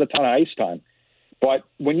doesn't get a ton of ice time. But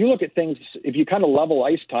when you look at things, if you kind of level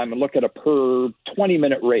ice time and look at a per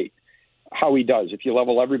 20-minute rate, how he does, if you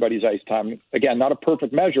level everybody's ice time, again, not a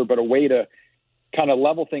perfect measure, but a way to kind of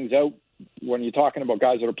level things out when you're talking about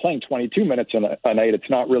guys that are playing 22 minutes a night, it's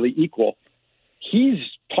not really equal. He's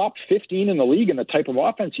top 15 in the league in the type of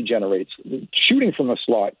offense he generates, shooting from the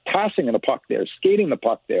slot, passing the puck there, skating the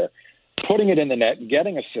puck there, putting it in the net,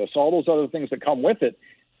 getting assists, all those other things that come with it.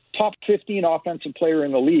 Top 15 offensive player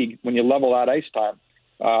in the league when you level that ice time,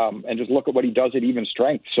 and just look at what he does at even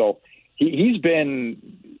strength. So he's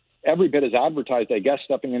been every bit as advertised, I guess,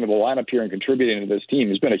 stepping into the lineup here and contributing to this team.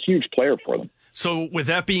 He's been a huge player for them. So with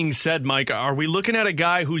that being said, Mike, are we looking at a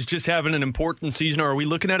guy who's just having an important season, or are we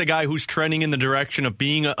looking at a guy who's trending in the direction of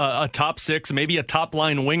being a top 6, maybe a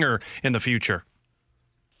top-line winger in the future?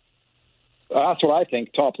 That's what I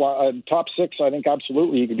think. Top 6, I think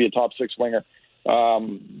absolutely he could be a top 6 winger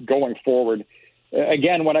going forward.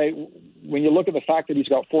 Again, when you look at the fact that he's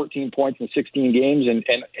got 14 points in 16 games and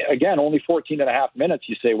again, only 14 and a half minutes,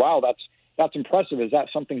 you say, wow, that's impressive. Is that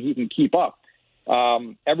something he can keep up?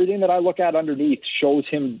 Everything that I look at underneath shows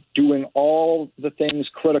him doing all the things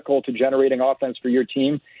critical to generating offense for your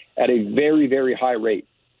team at a very, very high rate.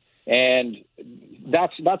 And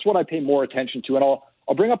that's what I pay more attention to. And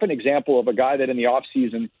I'll bring up an example of a guy that in the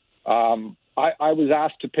offseason, I was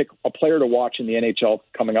asked to pick a player to watch in the NHL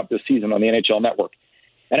coming up this season on the NHL Network.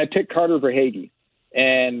 And I picked Carter Verhaeghe.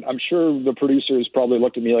 And I'm sure the producers probably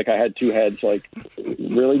looked at me like I had two heads. Like,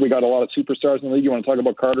 really? We got a lot of superstars in the league. You want to talk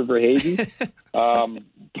about Carter Verhaeghe?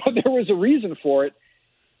 But there was a reason for it.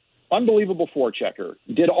 Unbelievable forechecker.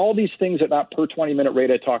 Did all these things at that per 20-minute rate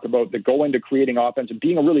I talk about that go into creating offense and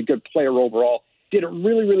being a really good player overall. Did it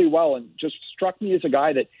really, really well, and just struck me as a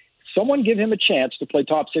guy that someone give him a chance to play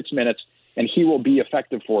top 6 minutes, and he will be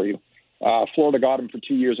effective for you. Florida got him for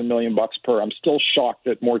 2 years, $1 million per. I'm still shocked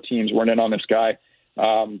that more teams weren't in on this guy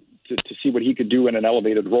to see what he could do in an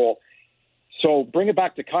elevated role. So bring it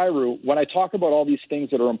back to Kyrou. When I talk about all these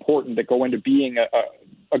things that are important that go into being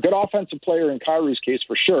a good offensive player in Kyrou's case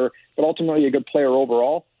for sure, but ultimately a good player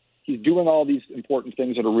overall, he's doing all these important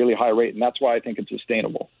things at a really high rate, and that's why I think it's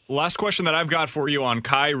sustainable. Last question that I've got for you on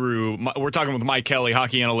Kyrou. We're talking with Mike Kelly,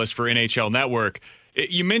 hockey analyst for NHL Network.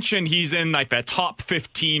 You mentioned he's in like that top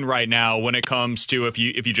 15 right now when it comes to if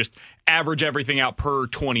you just average everything out per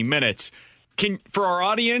 20 minutes. For our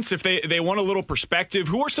audience, if they want a little perspective,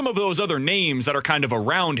 who are some of those other names that are kind of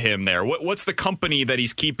around him there? What's the company that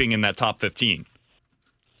he's keeping in that top 15?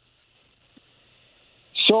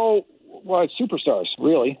 So, well, it's superstars,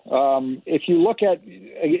 really. If you look at,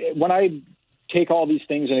 when I take all these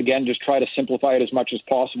things and, again, just try to simplify it as much as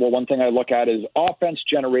possible, one thing I look at is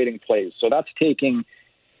offense-generating plays. So that's taking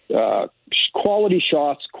quality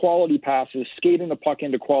shots, quality passes, skating the puck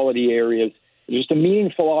into quality areas, just a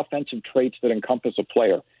meaningful offensive traits that encompass a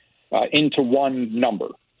player into one number.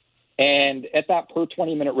 And at that per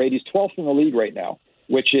 20-minute rate, he's 12th in the league right now,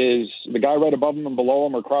 which is the guy right above him and below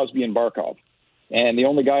him are Crosby and Barkov. And the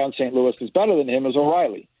only guy on St. Louis that's better than him is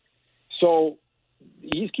O'Reilly. So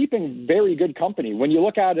he's keeping very good company. When you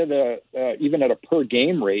look at it, even at a per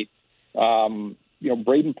game rate,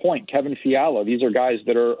 Braden Point, Kevin Fiala, these are guys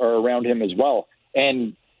that are around him as well.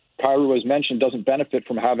 And Kyrou, as mentioned, doesn't benefit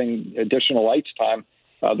from having additional ice time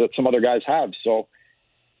that some other guys have. So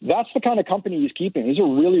that's the kind of company he's keeping. These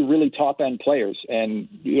are really, really top-end players. And,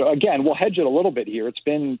 again, we'll hedge it a little bit here. It's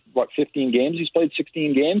been, 15 games? He's played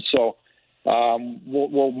 16 games. So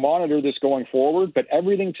we'll monitor this going forward. But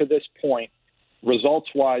everything to this point,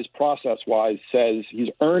 results-wise, process-wise, says he's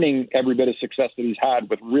earning every bit of success that he's had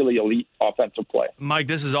with really elite offensive play. Mike,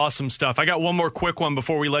 this is awesome stuff. I got one more quick one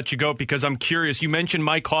before we let you go because I'm curious. You mentioned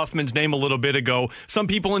Mike Hoffman's name a little bit ago. Some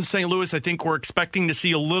people in St. Louis, I think, were expecting to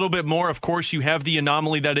see a little bit more. Of course, you have the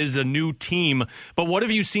anomaly that is a new team. But what have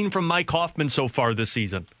you seen from Mike Hoffman so far this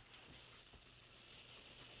season?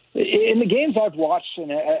 In the games I've watched,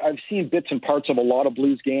 and I've seen bits and parts of a lot of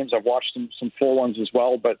Blues games. I've watched some full ones as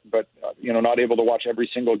well, but not able to watch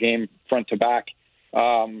every single game front to back.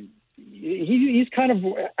 He's kind of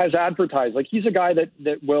as advertised. Like, he's a guy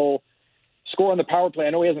that will score on the power play. I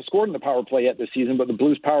know he hasn't scored in the power play yet this season, but the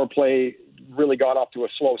Blues power play really got off to a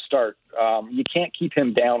slow start. You can't keep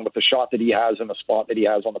him down with the shot that he has and the spot that he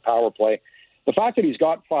has on the power play. The fact that he's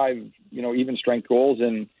got 5, even strength goals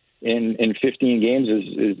in 15 games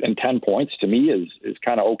is and 10 points to me is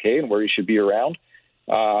kind of okay and where he should be around.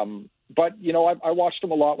 But I watched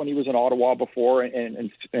him a lot when he was in Ottawa before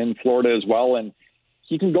and in Florida as well, and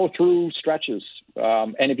he can go through stretches.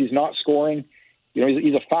 And if he's not scoring,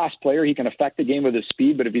 he's a fast player. He can affect the game with his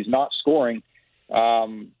speed. But if he's not scoring,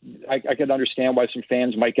 I could understand why some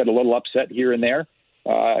fans might get a little upset here and there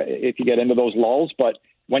if you get into those lulls. But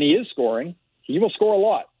when he is scoring, he will score a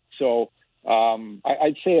lot. So.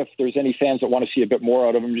 I'd say if there's any fans that want to see a bit more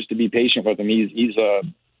out of him, just to be patient with him. He's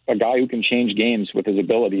a guy who can change games with his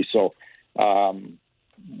ability. So when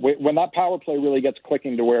that power play really gets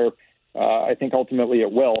clicking to where I think ultimately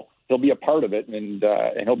it will, he'll be a part of it, and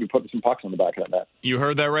he'll be putting some pucks on the back of that net. You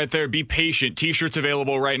heard that right there. Be patient. T-shirts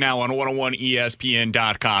available right now on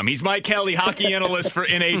 101ESPN.com. He's Mike Kelly, hockey analyst for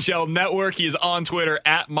NHL Network. He is on Twitter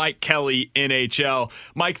at Mike Kelly NHL.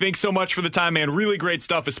 Mike, thanks so much for the time, man. Really great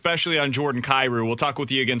stuff, especially on Jordan Kyrou. We'll talk with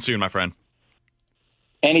you again soon, my friend.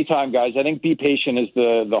 Anytime, guys. I think be patient is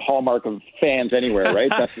the hallmark of fans anywhere, right?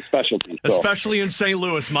 That's the specialty. So. Especially in St.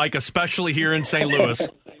 Louis, Mike, especially here in St. Louis.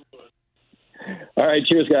 All right,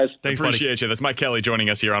 cheers, guys. Thanks, Appreciate you. That's Mike Kelly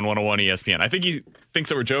joining us here on 101 ESPN. I think he thinks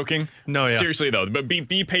that we're joking. No, yeah. Seriously, though. But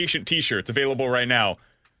be patient T-shirts available right now.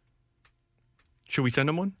 Should we send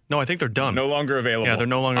them one? No, I think they're done. No longer available. Yeah, they're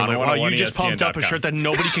no longer available. Oh, you just pumped up a shirt that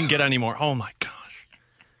nobody can get anymore. Oh, my gosh.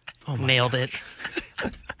 Nailed it.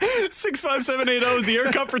 65780 is the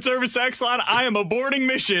Air Comfort Service text line. I am aborting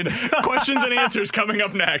mission. Questions and answers coming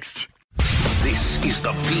up next. This is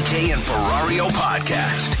the BK and Ferrario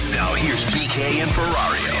podcast. Now here's BK and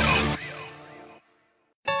Ferrario.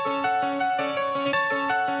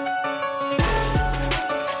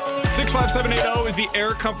 65780 is the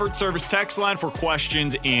Air Comfort Service text line for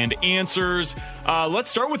questions and answers. Let's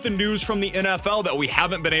start with the news from the NFL that we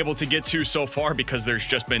haven't been able to get to so far because there's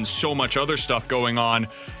just been so much other stuff going on.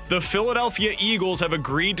 The Philadelphia Eagles have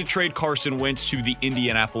agreed to trade Carson Wentz to the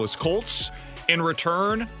Indianapolis Colts. In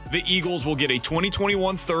return, the Eagles will get a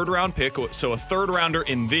 2021 third-round pick, so a third-rounder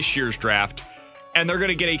in this year's draft, and they're going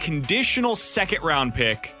to get a conditional second-round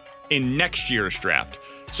pick in next year's draft.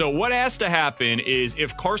 So what has to happen is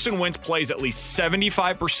if Carson Wentz plays at least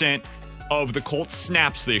 75% of the Colts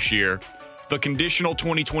snaps this year, the conditional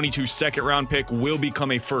 2022 second-round pick will become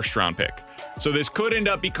a first-round pick. So this could end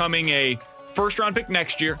up becoming a first-round pick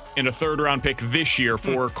next year and a third-round pick this year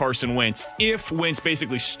for Carson Wentz if Wentz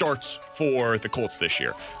basically starts for the Colts this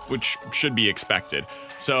year, which should be expected.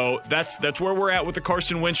 So that's where we're at with the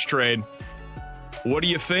Carson Wentz trade. What do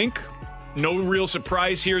you think? No real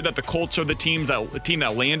surprise here that the Colts are the team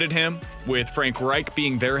that landed him, with Frank Reich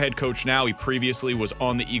being their head coach now. He previously was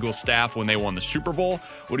on the Eagles staff when they won the Super Bowl.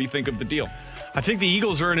 What do you think of the deal? I think the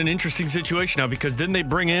Eagles are in an interesting situation now because didn't they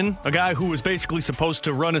bring in a guy who was basically supposed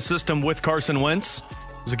to run a system with Carson Wentz?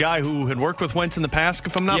 It was a guy who had worked with Wentz in the past,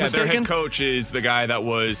 if I'm not mistaken. Their head coach is the guy that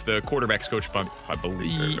was the quarterback's coach, I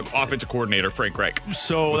believe, offensive coordinator, Frank Reich.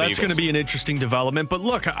 So that's going to be an interesting development. But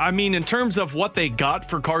look, I mean, in terms of what they got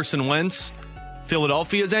for Carson Wentz,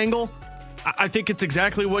 Philadelphia's angle, I think it's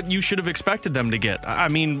exactly what you should have expected them to get. I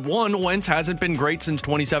mean, Wentz hasn't been great since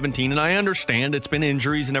 2017, and I understand it's been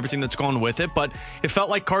injuries and everything that's gone with it, but it felt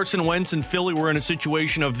like Carson Wentz and Philly were in a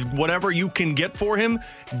situation of whatever you can get for him,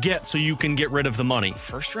 get so you can get rid of the money.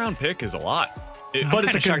 First-round pick is a lot. But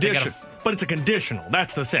it's a condition. But it's a conditional.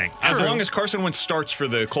 That's the thing. As long as Carson Wentz starts for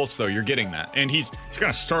the Colts, though, you're getting that. And he's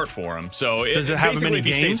going to start for him. So does it have many if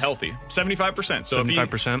he games? Stays healthy, 75%. So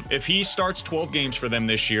 75%. If he starts 12 games for them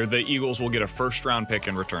this year, the Eagles will get a first-round pick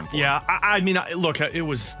in return for him. Yeah, I mean, look, it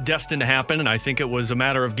was destined to happen, and I think it was a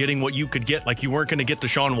matter of getting what you could get. Like, you weren't going to get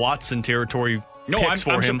Deshaun Watson territory. No, I'm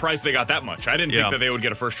surprised they got that much. I didn't think that they would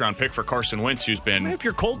get a first-round pick for Carson Wentz, who's been if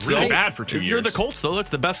you're Colts, really bad for 2 years. If you're the Colts, though,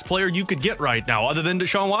 that's the best player you could get right now, other than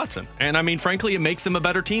Deshaun Watson. And, I mean, frankly, it makes them a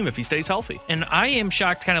better team if he stays healthy. And I am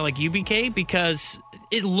shocked, kind of like UBK, because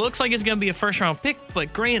it looks like it's going to be a first-round pick,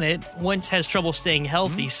 but granted, Wentz has trouble staying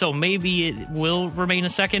healthy, so maybe it will remain a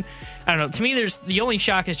second. I don't know. To me, the only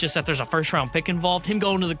shock is just that there's a first-round pick involved. Him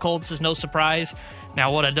going to the Colts is no surprise.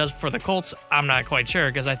 Now, what it does for the Colts, I'm not quite sure,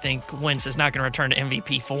 because I think Wentz is not going to return to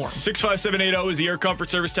MVP form. 65780 is the Air Comfort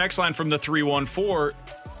Service text line from the 314.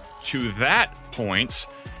 To that point,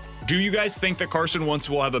 do you guys think that Carson Wentz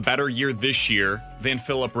will have a better year this year than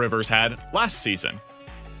Phillip Rivers had last season?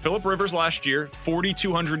 Phillip Rivers last year,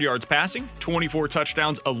 4,200 yards passing, 24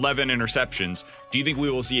 touchdowns, 11 interceptions. Do you think we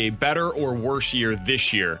will see a better or worse year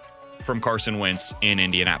this year from Carson Wentz in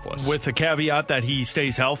Indianapolis? With the caveat that he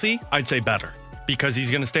stays healthy, I'd say better, because he's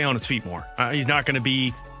going to stay on his feet more. He's not going to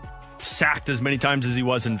be sacked as many times as he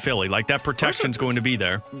was in Philly. Like, that protection's going to be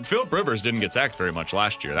there. Phillip Rivers didn't get sacked very much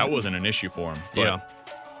last year. That wasn't an issue for him. Yeah.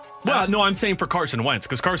 Well, no, I'm saying for Carson Wentz,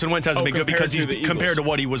 because Carson Wentz hasn't been good because he's compared to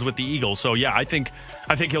what he was with the Eagles. So, yeah, I think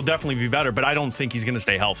he'll definitely be better, but I don't think he's going to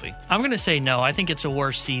stay healthy. I'm going to say no. I think it's a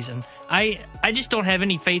worse season. I just don't have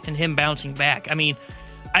any faith in him bouncing back. I mean,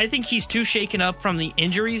 I think he's too shaken up from the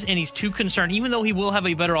injuries, and he's too concerned, even though he will have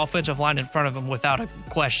a better offensive line in front of him without a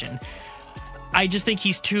question. I just think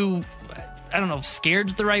he's too, I don't know if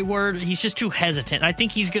scared's the right word. He's just too hesitant. I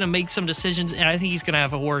think he's going to make some decisions, and I think he's going to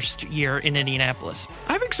have a worse year in Indianapolis.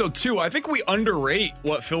 I think so, too. I think we underrate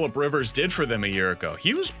what Phillip Rivers did for them a year ago.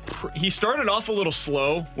 He started off a little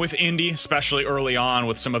slow with Indy, especially early on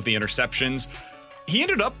with some of the interceptions. He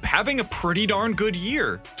ended up having a pretty darn good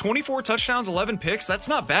year. 24 touchdowns, 11 picks. That's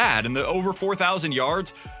not bad. And the over 4,000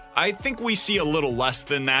 yards, I think we see a little less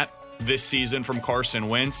than that this season from Carson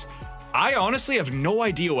Wentz. I honestly have no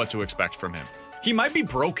idea what to expect from him. He might be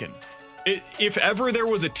broken. If ever there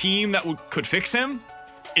was a team that could fix him,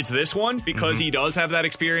 it's this one, because he does have that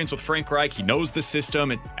experience with Frank Reich. He knows the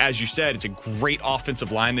system. As you said, it's a great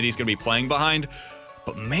offensive line that he's going to be playing behind.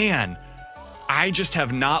 But man, I just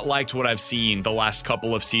have not liked what I've seen the last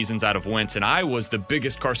couple of seasons out of Wentz, and I was the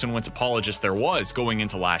biggest Carson Wentz apologist there was going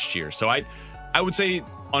into last year. So I would say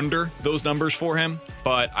under those numbers for him,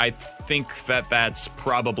 but I think that that's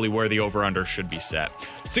probably where the over-under should be set.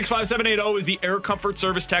 65780 is the Air Comfort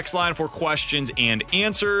Service text line for questions and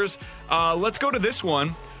answers. Let's go to this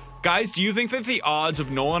one. Guys, do you think that the odds of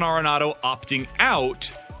Nolan Arenado opting out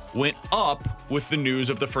went up with the news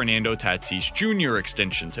of the Fernando Tatis Jr.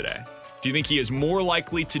 extension today? Do you think he is more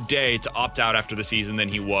likely today to opt out after the season than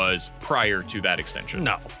he was prior to that extension?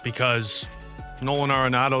 No, because Nolan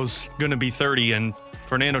Arenado's going to be 30, and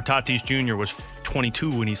Fernando Tatis Jr. was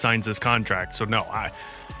 22 when he signs this contract. So, no,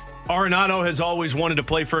 Arenado has always wanted to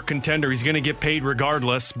play for a contender. He's going to get paid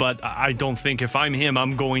regardless, but I don't think if I'm him,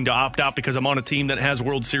 I'm going to opt out because I'm on a team that has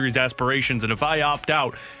World Series aspirations. And if I opt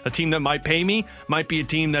out, a team that might pay me might be a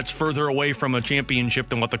team that's further away from a championship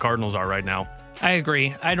than what the Cardinals are right now. I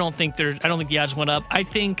agree. I don't think the odds went up. I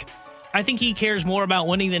think he cares more about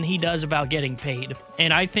winning than he does about getting paid.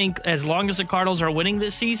 And I think as long as the Cardinals are winning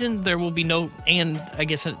this season, there will be and I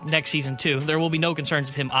guess next season too, there will be no concerns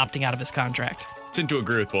of him opting out of his contract. I tend to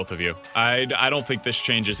agree with both of you. I don't think this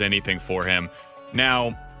changes anything for him. Now,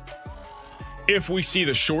 if we see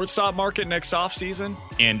the shortstop market next offseason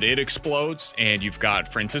and it explodes, and you've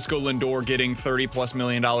got Francisco Lindor getting $30+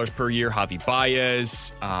 million per year, Javi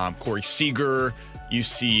Baez, Corey Seager, you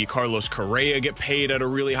see Carlos Correa get paid at a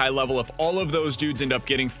really high level. If all of those dudes end up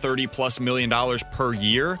getting $30+ million per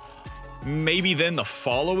year, maybe then the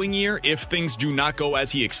following year, if things do not go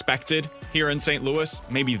as he expected here in St. Louis,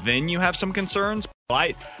 maybe then you have some concerns.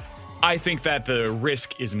 But I think that the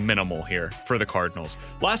risk is minimal here for the Cardinals.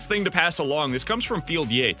 Last thing to pass along, this comes from Field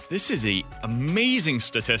Yates. This is an amazing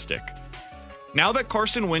statistic. Now that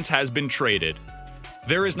Carson Wentz has been traded,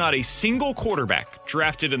 there is not a single quarterback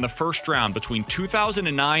drafted in the first round between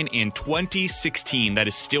 2009 and 2016 that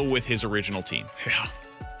is still with his original team. Yeah.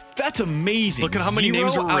 That's amazing. Look at how many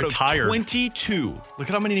names are retired. 22. Look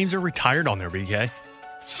at how many names are retired on there, BK.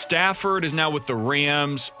 Stafford is now with the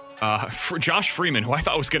Rams. Josh Freeman, who I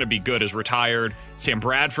thought was going to be good, is retired. Sam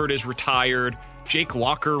Bradford is retired. Jake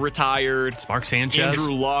Locker retired. It's Mark Sanchez.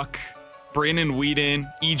 Andrew Luck. Brandon Whedon.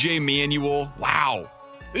 E.J. Manuel. Wow.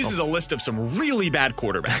 This is a list of some really bad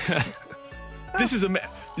quarterbacks. This is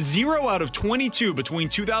 0 out of 22 between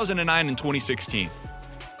 2009 and 2016.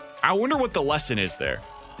 I wonder what the lesson is there.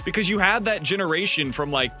 Because you had that generation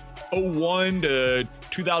from like 2001 to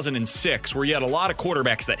 2006 where you had a lot of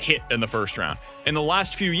quarterbacks that hit in the first round. In the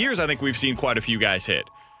last few years, I think we've seen quite a few guys hit.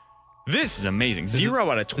 This is amazing. 0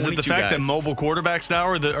 out of 22 Is it the fact guys. that mobile quarterbacks now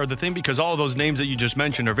are the thing? Because all of those names that you just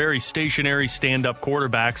mentioned are very stationary, stand-up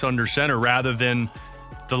quarterbacks under center rather than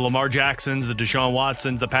the Lamar Jacksons, the Deshaun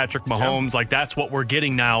Watsons, the Patrick Mahomes. Yeah. Like, that's what we're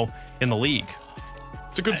getting now in the league.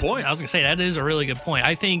 It's a good point. I was going to say, that is a really good point.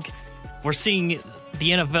 I think we're seeing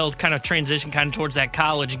the NFL kind of transition kind of towards that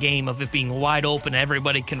college game of it being wide open.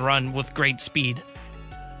 Everybody can run with great speed.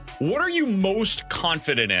 What are you most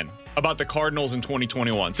confident in about the Cardinals in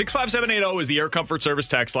 2021? 65780 is the Air Comfort Service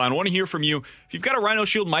text line. I want to hear from you. If you've got a Rhino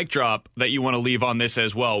Shield mic drop that you want to leave on this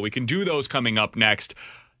as well, we can do those coming up next.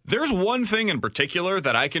 There's one thing in particular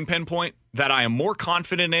that I can pinpoint that I am more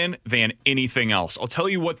confident in than anything else. I'll tell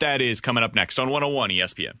you what that is coming up next on 101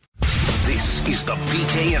 ESPN. This is the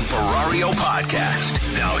BK and Ferrario podcast.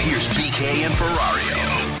 Now here's BK and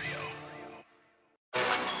Ferrario.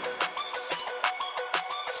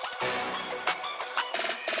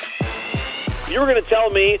 You were going to tell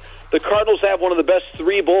me the Cardinals have one of the best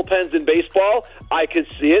 3 bullpens in baseball. I could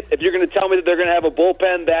see it. If you're going to tell me that they're going to have a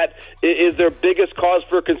bullpen that is their biggest cause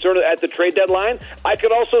for concern at the trade deadline, I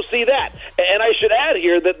could also see that. And I should add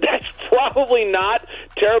here that that's probably not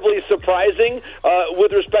terribly surprising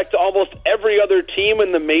with respect to almost every other team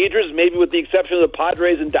in the majors, maybe with the exception of the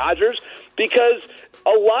Padres and Dodgers, because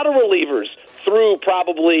a lot of relievers threw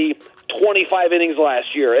probably 25 innings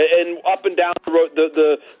last year, and up and down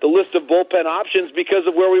the list of bullpen options because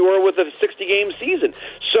of where we were with a 60-game season.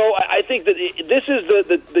 So I think that this is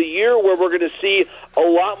the year where we're going to see a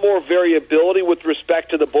lot more variability with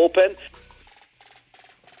respect to the bullpen.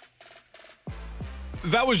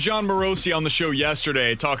 That was John Morosi on the show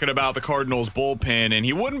yesterday talking about the Cardinals bullpen, and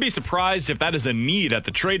he wouldn't be surprised if that is a need at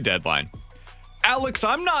the trade deadline. Alex,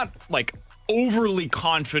 I'm not overly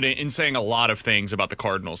confident in saying a lot of things about the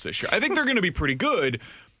Cardinals this year. I think they're going to be pretty good,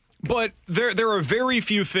 but there are very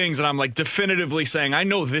few things that I'm definitively saying, I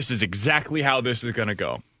know this is exactly how this is going to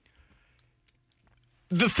go.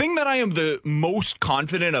 The thing that I am the most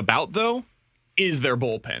confident about, though, is their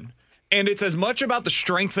bullpen. And it's as much about the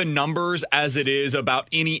strength in numbers as it is about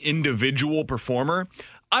any individual performer.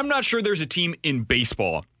 I'm not sure there's a team in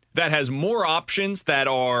baseball that has more options that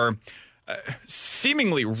are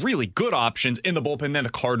seemingly really good options in the bullpen than the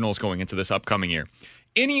Cardinals going into this upcoming year.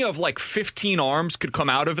 Any of 15 arms could come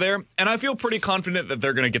out of there, and I feel pretty confident that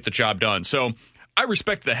they're going to get the job done. So I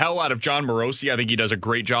respect the hell out of John Morosi. I think he does a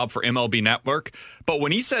great job for MLB Network. But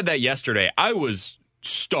when he said that yesterday, I was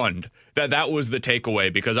stunned that was the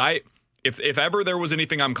takeaway, because If ever there was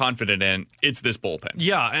anything I'm confident in, it's this bullpen.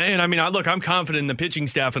 Yeah, and I mean, I'm confident in the pitching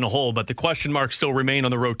staff in a whole, but the question marks still remain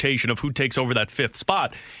on the rotation of who takes over that fifth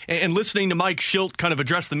spot. And listening to Mike Shildt kind of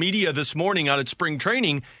address the media this morning out at spring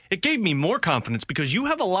training, it gave me more confidence because you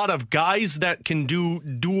have a lot of guys that can do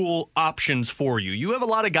dual options for you. You have a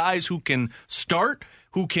lot of guys who can start,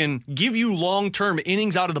 who can give you long-term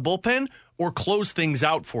innings out of the bullpen or close things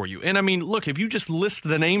out for you. And I mean, look, if you just list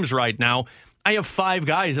the names right now, I have 5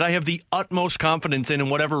 guys that I have the utmost confidence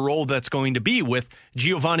in whatever role that's going to be, with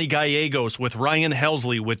Giovanni Gallegos, with Ryan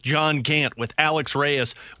Helsley, with John Gant, with Alex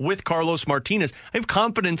Reyes, with Carlos Martinez. I have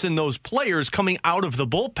confidence in those players coming out of the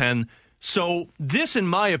bullpen. So this, in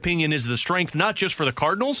my opinion, is the strength, not just for the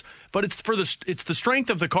Cardinals, but it's the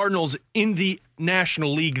strength of the Cardinals in the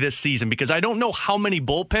National League this season, because I don't know how many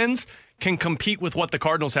bullpens can compete with what the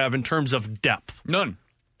Cardinals have in terms of depth. None.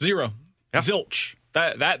 0. Yep. Zilch.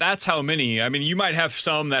 That's how many. I mean, you might have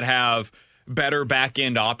some that have better back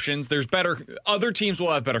end options. Other teams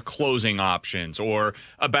will have better closing options or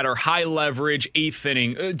a better high leverage 8th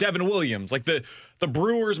inning. Devin Williams, like the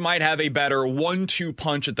Brewers might have a better 1-2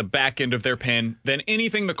 punch at the back end of their pen than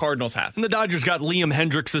anything the Cardinals have. And the Dodgers got Liam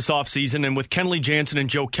Hendricks this offseason, and with Kenley Jansen and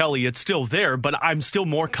Joe Kelly, it's still there, but I'm still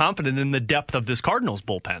more confident in the depth of this Cardinals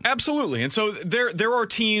bullpen. Absolutely. And so there are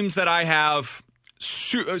teams that I have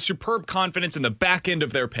superb confidence in the back end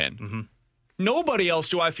of their pen. Mm-hmm. Nobody else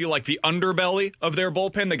do I feel like the underbelly of their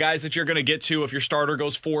bullpen, the guys that you're going to get to if your starter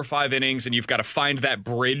goes 4 or 5 innings and you've got to find that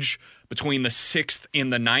bridge between the 6th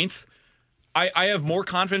and the 9th. I have more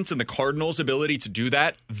confidence in the Cardinals' ability to do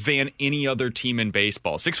that than any other team in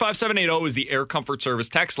baseball. 65780 is the Air Comfort Service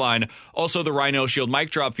text line. Also, the Rhino Shield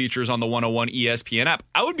mic drop features on the 101 ESPN app.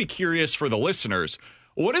 I would be curious for the listeners,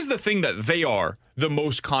 what is the thing that they are the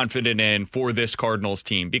most confident in for this Cardinals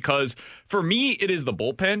team? Because for me, it is the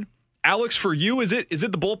bullpen. Alex, for you, is it the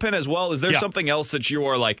bullpen as well? Is there something else that you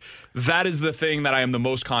are like, that is the thing that I am the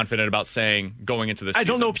most confident about saying going into this season?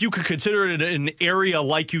 I don't know if you could consider it an area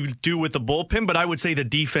like you do with the bullpen, but I would say the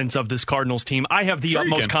defense of this Cardinals team. I have the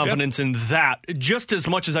utmost confidence in that just as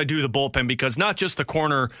much as I do the bullpen, because not just the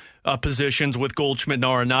corner positions with Goldschmidt and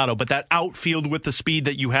Arenado, but that outfield with the speed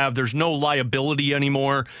that you have, there's no liability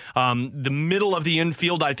anymore. The middle of the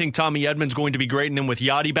infield, I think Tommy Edman's going to be great, and then with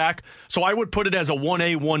Yachty back. So I would put it as a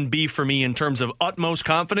 1A, 1B for me in terms of utmost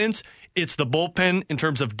confidence. It's the bullpen in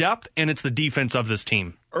terms of depth, and it's the defense of this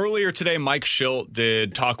team. Earlier today, Mike Shildt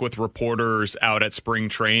did talk with reporters out at spring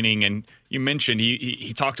training, and you mentioned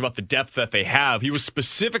he talked about the depth that they have. He was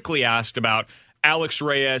specifically asked about Alex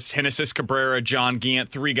Reyes, Genesis Cabrera, John Gant,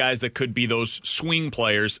 3 guys that could be those swing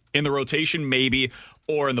players in the rotation maybe,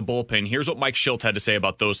 or in the bullpen. Here's what Mike Shildt had to say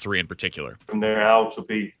about those 3 in particular. From there, Alex will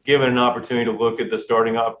be given an opportunity to look at the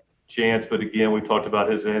starting up chance, but again, we talked about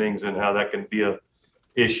his innings and how that can be a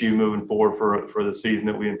issue moving forward for the season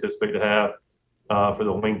that we anticipate to have for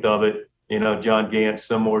the length of it. You know, John Gant,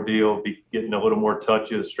 similar deal, be getting a little more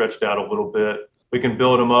touches, stretched out a little bit. We can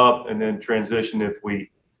build them up and then transition if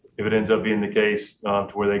it ends up being the case to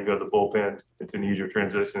where they go to the bullpen. It's an easier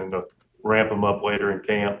transition and to ramp them up later in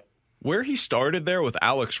camp. Where he started there with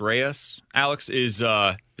Alex Reyes, Alex, is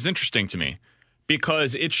interesting to me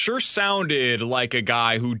because it sure sounded like a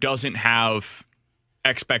guy who doesn't have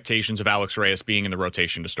expectations of Alex Reyes being in the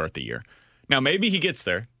rotation to start the year. Now, maybe he gets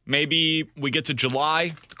there. Maybe we get to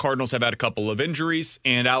July, the Cardinals have had a couple of injuries,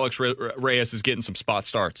 and Alex Reyes is getting some spot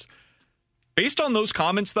starts. Based on those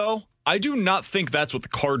comments, though, I do not think that's what the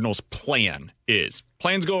Cardinals' plan is.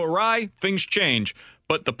 Plans go awry, things change.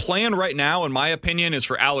 But the plan right now, in my opinion, is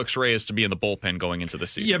for Alex Reyes to be in the bullpen going into the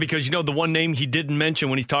season. Yeah, because, you know, the one name he didn't mention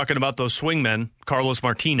when he's talking about those swingmen, Carlos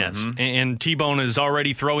Martinez. Mm-hmm. And T-Bone is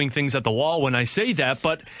already throwing things at the wall when I say that.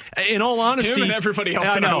 But in all honesty... Him and everybody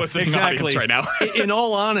else in our listening audience right now. In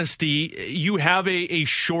all honesty, you have a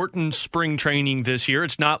shortened spring training this year.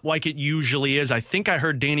 It's not like it usually is. I think I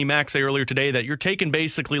heard Danny Mack say earlier today that you're taking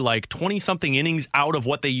basically like 20-something innings out of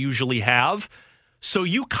what they usually have. So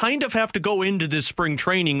you kind of have to go into this spring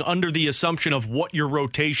training under the assumption of what your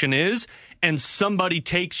rotation is, and somebody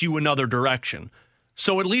takes you another direction.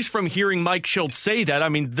 So at least from hearing Mike Shildt say that, I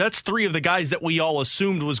mean, that's 3 of the guys that we all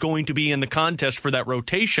assumed was going to be in the contest for that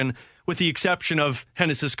rotation, with the exception of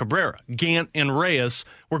Genesis Cabrera. Gant and Reyes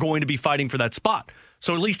were going to be fighting for that spot.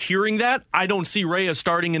 So at least hearing that, I don't see Reyes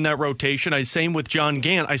starting in that rotation. Same with John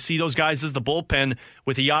Gant. I see those guys as the bullpen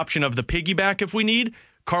with the option of the piggyback if we need.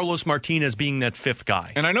 Carlos Martinez being that fifth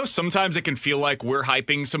guy. And I know sometimes it can feel like we're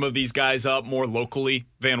hyping some of these guys up more locally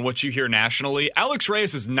than what you hear nationally. Alex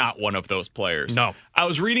Reyes is not one of those players. No. I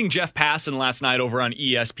was reading Jeff Passan last night over on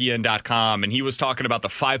ESPN.com, and he was talking about the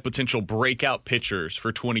 5 potential breakout pitchers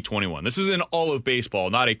for 2021. This is in all of baseball,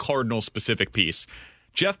 not a Cardinals-specific piece.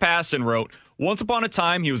 Jeff Passan wrote, "Once upon a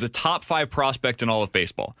time, he was a top 5 prospect in all of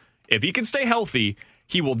baseball. If he can stay healthy,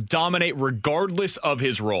 he will dominate regardless of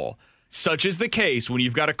his role. Such is the case when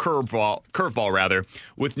you've got a curveball,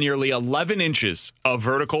 with nearly 11 inches of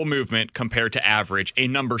vertical movement compared to average, a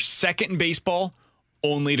number second in baseball,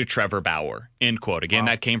 only to Trevor Bauer." End quote. Again,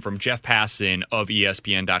 That came from Jeff Passan of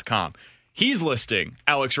ESPN.com. He's listing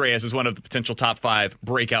Alex Reyes as one of the potential top 5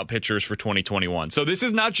 breakout pitchers for 2021. So this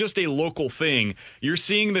is not just a local thing. You're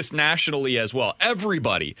seeing this nationally as well.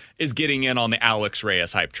 Everybody is getting in on the Alex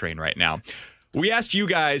Reyes hype train right now. We asked you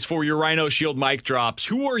guys for your Rhino Shield mic drops.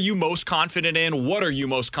 Who are you most confident in? What are you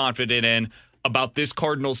most confident in about this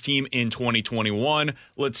Cardinals team in 2021?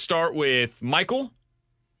 Let's start with Michael.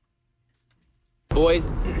 Boys,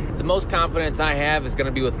 the most confidence I have is going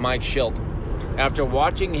to be with Mike Shildt. After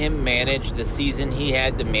watching him manage the season he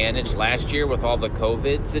had to manage last year with all the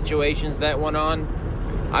COVID situations that went on,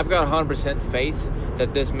 I've got 100% faith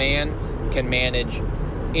that this man can manage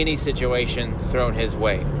any situation thrown his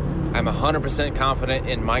way. I'm 100% confident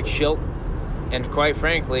in Mike Shildt and, quite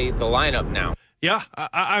frankly, the lineup now. Yeah,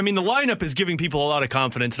 I mean, the lineup is giving people a lot of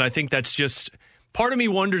confidence, and I think that's just part of me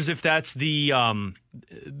wonders if that's the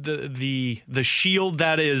shield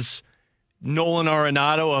that is Nolan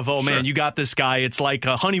Arenado of, oh, man, you got this guy. It's like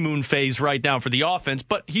a honeymoon phase right now for the offense.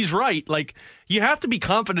 But he's right. Like, you have to be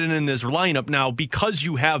confident in this lineup now because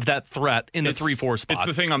you have that threat in the 3-4 spot. It's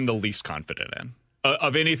the thing I'm the least confident in.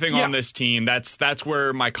 Of anything on this team, that's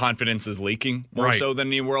where my confidence is leaking more so than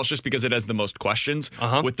anywhere else, just because it has the most questions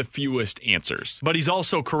with the fewest answers. But he's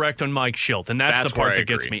also correct on Mike Shildt, and that's the part that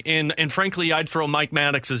gets me. And frankly, I'd throw Mike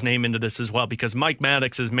Maddox's name into this as well, because Mike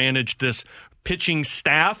Maddox has managed this pitching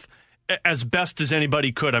staff as best as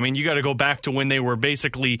anybody could. I mean, you got to go back to when they were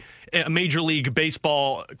basically a Major League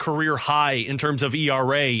Baseball career high in terms of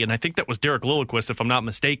ERA, and I think that was Derek Lilliquist, if I'm not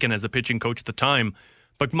mistaken, as the pitching coach at the time.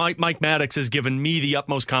 But Mike Maddox has given me the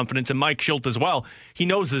utmost confidence, and Mike Shildt as well. He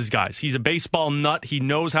knows these guys. He's a baseball nut. He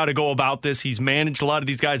knows how to go about this. He's managed a lot of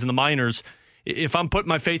these guys in the minors. If I'm putting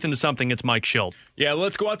my faith into something, it's Mike Shildt. Yeah,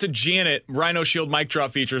 let's go out to Janet. Rhino Shield mic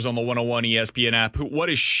drop features on the 101 ESPN app.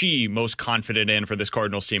 What is she most confident in for this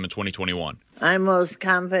Cardinals team in 2021? I'm most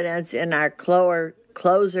confident in our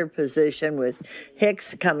closer position with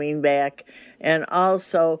Hicks coming back, and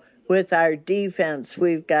also with our defense.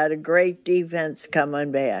 We've got a great defense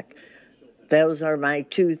coming back. Those are my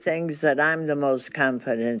 2 things that I'm the most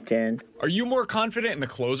confident in. Are you more confident in the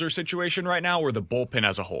closer situation right now or the bullpen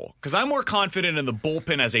as a whole? Because I'm more confident in the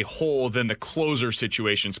bullpen as a whole than the closer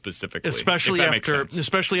situation specifically. Especially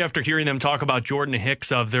after hearing them talk about Jordan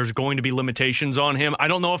Hicks of there's going to be limitations on him. I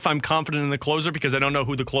don't know if I'm confident in the closer because I don't know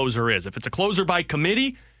who the closer is. If it's a closer by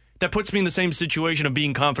committee, that puts me in the same situation of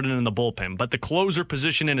being confident in the bullpen. But the closer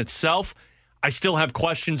position in itself, I still have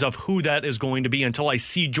questions of who that is going to be until I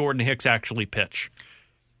see Jordan Hicks actually pitch.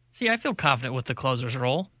 See, I feel confident with the closer's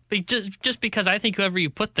role. Just because I think whoever you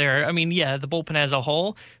put there, I mean, yeah, the bullpen as a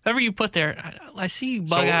whole, whoever you put there, I see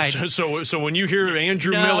bug-eyed. So when you hear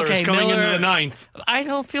Andrew Miller is coming into the 9th. I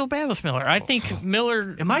don't feel bad with Miller. I think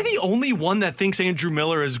Miller... Am I the only one that thinks Andrew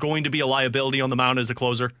Miller is going to be a liability on the mound as a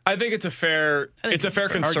closer? I think it's a fair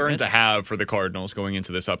concern argument to have for the Cardinals going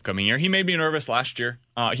into this upcoming year. He made me nervous last year.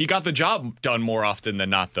 He got the job done more often than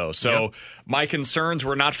not, though. So my concerns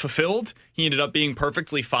were not fulfilled. He ended up being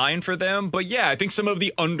perfectly fine for them. But yeah, I think some of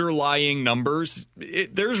the underlying numbers,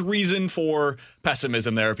 there's reason for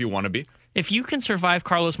pessimism there if you want to be. If you can survive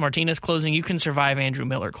Carlos Martinez closing, you can survive Andrew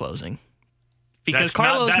Miller closing. Because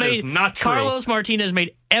is not true. Carlos Martinez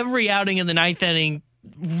made every outing in the 9th inning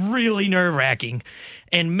really nerve-wracking.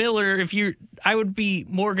 And Miller, I would be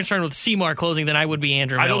more concerned with Seymour closing than I would be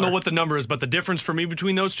Andrew Miller. I don't know what the number is, but the difference for me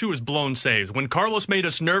between those two is blown saves. When Carlos made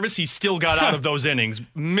us nervous, he still got out of those innings.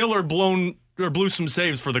 Miller blew some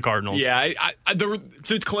saves for the Cardinals. Yeah,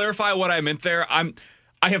 to clarify what I meant there,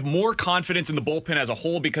 I have more confidence in the bullpen as a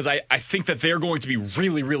whole because I think that they're going to be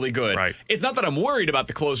really, really good. Right. It's not that I'm worried about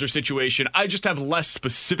the closer situation. I just have less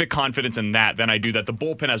specific confidence in that than I do that the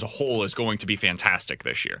bullpen as a whole is going to be fantastic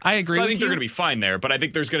this year. I agree with you. I think they're going to be fine there, but I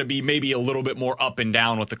think there's going to be maybe a little bit more up and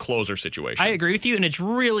down with the closer situation. I agree with you, and it's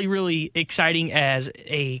really, really exciting as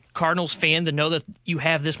a Cardinals fan to know that you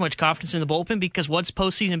have this much confidence in the bullpen because what's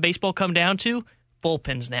postseason baseball come down to?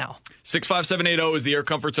 bullpens now. 65780 is the Air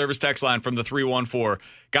Comfort Service text line from the 314.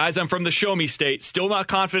 Guys, I'm from the Show Me State. Still not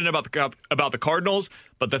confident about the Cardinals,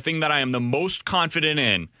 but the thing that I am the most confident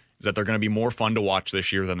in is that they're going to be more fun to watch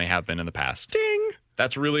this year than they have been in the past. Ding!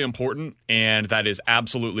 That's really important, and that is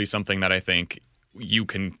absolutely something that I think you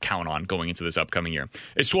can count on going into this upcoming year.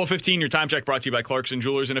 It's 12:15. Your time check brought to you by Clarkson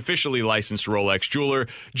Jewelers, an officially licensed Rolex jeweler.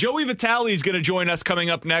 Joey Vitale is going to join us coming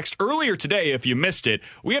up next. Earlier today, if you missed it,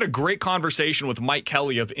 we had a great conversation with Mike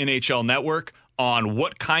Kelly of NHL Network on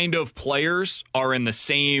what kind of players are in the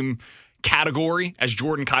same category as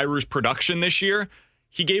Jordan Kyrou's production this year.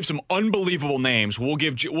 He gave some unbelievable names. We'll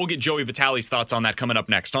get Joey Vitale's thoughts on that coming up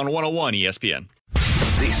next on 101 ESPN.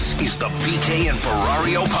 This is the BK and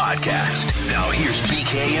Ferrario podcast. Now here's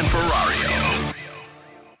BK and Ferrario.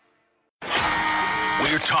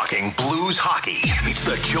 We're talking Blues hockey. It's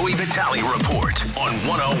the Joey Vitale Report on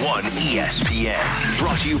 101 ESPN.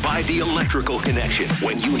 Brought to you by The Electrical Connection.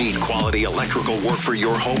 When you need quality electrical work for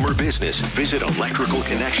your home or business, visit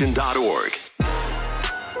electricalconnection.org.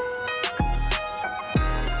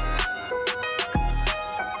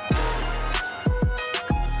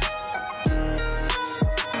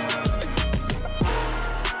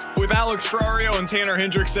 With Alex Ferrario and Tanner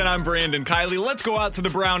Hendrickson, I'm Brandon Kiley. Let's go out to the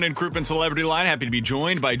Brown and Crouppen Celebrity Line. Happy to be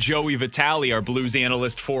joined by Joey Vitale, our Blues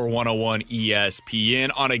analyst for 101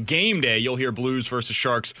 ESPN. On a game day, you'll hear Blues versus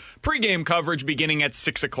Sharks pregame coverage beginning at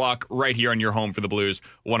 6 o'clock right here on your home for the Blues,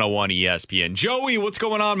 101 ESPN. Joey, what's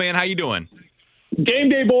going on, man? How you doing? Game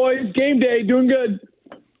day, boys. Game day. Doing good.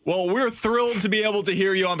 Well, we're thrilled to be able to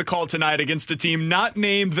hear you on the call tonight against a team not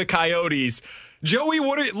named the Coyotes. Joey,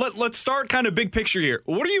 let's start kind of big picture here.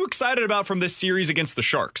 What are you excited about from this series against the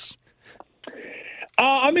Sharks?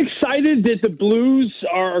 I'm excited that the Blues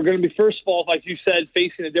are going to be, first of all, like you said,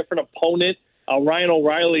 facing a different opponent. Ryan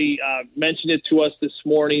O'Reilly mentioned it to us this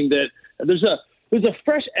morning that there's a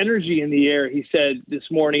fresh energy in the air, he said this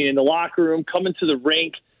morning, in the locker room, coming to the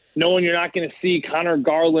rink, knowing you're not going to see Connor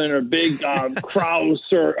Garland or Big Krause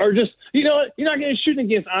or just, you're not going to shoot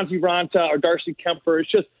against Antti Raanta or Darcy Kemper. It's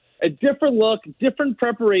just a different look, different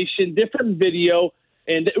preparation, different video,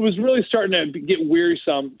 and it was really starting to get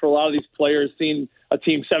wearisome for a lot of these players, seeing a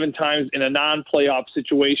team 7 times in a non-playoff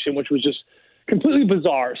situation, which was just completely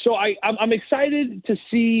bizarre. So I'm excited to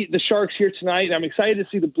see the Sharks here tonight, and I'm excited to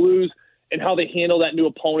see the Blues and how they handle that new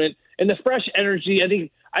opponent. And the fresh energy,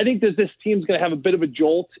 I think that this team's going to have a bit of a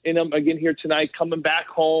jolt in them again here tonight, coming back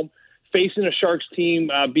home, facing a Sharks team,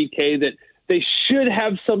 BK, that they should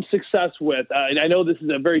have some success with. And I know this is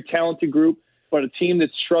a very talented group, but a team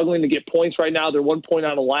that's struggling to get points right now. They're 1 point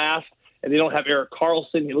out of last, and they don't have Erik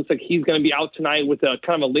Karlsson. It looks like he's going to be out tonight with a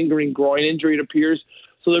kind of a lingering groin injury, it appears.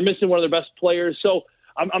 So they're missing one of their best players. So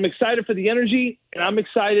I'm excited for the energy, and I'm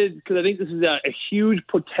excited because I think this is a huge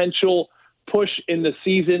potential push in the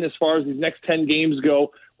season as far as these next 10 games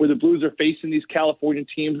go, where the Blues are facing these California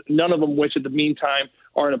teams, none of them which at the meantime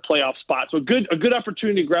are in a playoff spot. So a good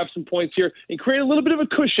opportunity to grab some points here and create a little bit of a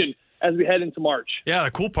cushion as we head into March. Yeah,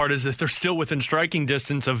 the cool part is that they're still within striking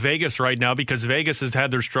distance of Vegas right now because Vegas has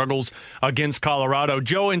had their struggles against Colorado.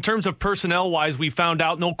 Joe, in terms of personnel-wise, we found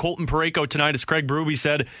out no Colton Parayko tonight. As Craig Berube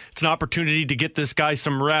said, it's an opportunity to get this guy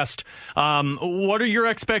some rest. What are your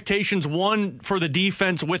expectations, one, for the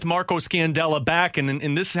defense with Marco Scandella back?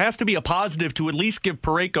 And this has to be a positive to at least give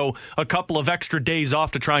Parayko a couple of extra days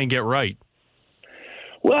off to try and get right.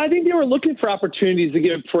 Well, I think they were looking for opportunities to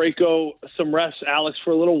give Parayko some rest, Alex,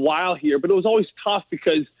 for a little while here. But it was always tough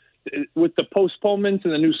because with the postponements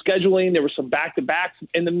and the new scheduling, there were some back-to-backs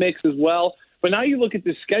in the mix as well. But now you look at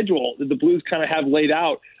the schedule that the Blues kind of have laid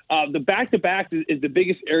out. The back-to-back is the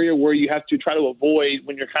biggest area where you have to try to avoid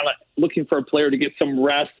when you're kind of looking for a player to get some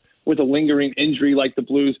rest with a lingering injury like the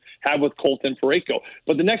Blues have with Colton Parayko.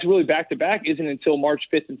 But the next really back-to-back isn't until March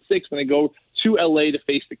 5th and 6th when they go to L.A. to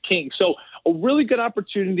face the Kings. So a really good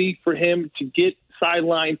opportunity for him to get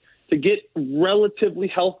sidelined, to get relatively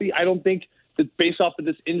healthy. I don't think that based off of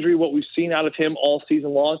this injury, what we've seen out of him all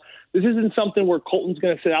season long, this isn't something where Colton's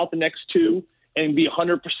going to sit out the next 2 and be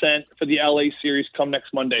 100% for the L.A. series come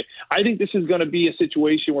next Monday. I think this is going to be a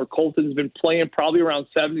situation where Colton's been playing probably around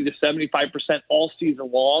 70 to 75% all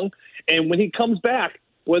season long. And when he comes back,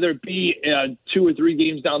 whether it be 2 or 3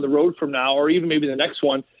 games down the road from now, or even maybe the next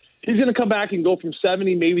one, he's going to come back and go from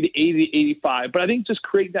 70 maybe to 80 to 85. But I think just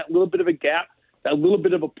creating that little bit of a gap, that little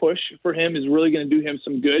bit of a push for him is really going to do him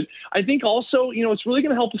some good. I think also, it's really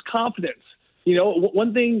going to help his confidence.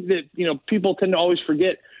 One thing that, people tend to always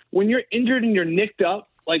forget, when you're injured and you're nicked up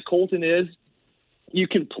like Colton is, you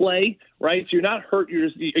can play, right? So you're not hurt.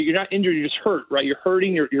 You're not injured. You're just hurt, right? You're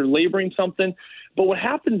hurting. You're laboring something. But what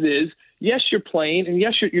happens is yes, you're playing, and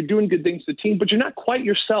yes, you're doing good things to the team, but you're not quite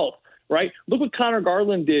yourself, right? Look what Connor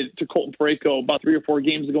Garland did to Colton Parayko about 3 or 4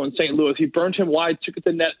 games ago in St. Louis. He burned him wide, took it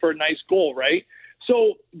to the net for a nice goal, right?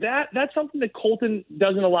 So that's something that Colton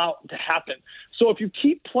doesn't allow to happen. So if you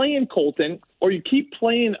keep playing Colton or you keep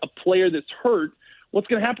playing a player that's hurt, what's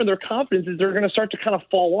going to happen to their confidence is they're going to start to kind of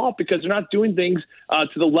fall off because they're not doing things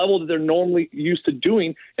to the level that they're normally used to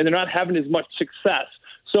doing, and they're not having as much success.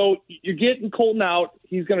 So you're getting Colton out.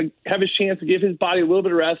 He's going to have his chance to give his body a little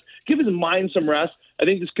bit of rest, give his mind some rest. I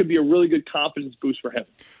think this could be a really good confidence boost for him.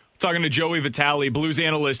 Talking to Joey Vitale, Blues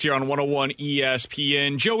analyst here on 101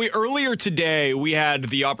 ESPN. Joey, earlier today, we had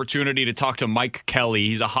the opportunity to talk to Mike Kelly.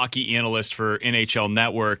 He's a hockey analyst for NHL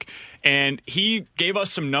Network, and he gave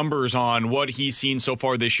us some numbers on what he's seen so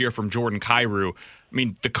far this year from Jordan Kyrou. I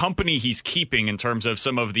mean, the company he's keeping in terms of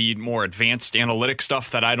some of the more advanced analytic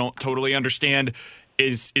stuff that I don't totally understand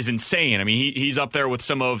is insane. I mean, he's up there with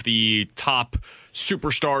some of the top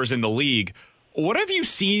superstars in the league. What have you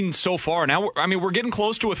seen so far? Now, I mean, we're getting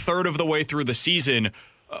close to a third of the way through the season.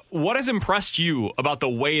 What has impressed you about the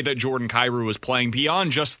way that Jordan Kyrou is playing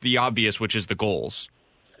beyond just the obvious, which is the goals?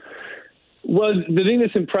 Well, the thing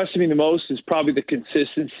that's impressed me the most is probably the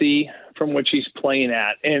consistency from which he's playing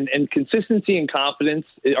at. And consistency and confidence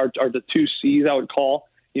are the 2 C's I would call,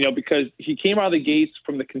 because he came out of the gates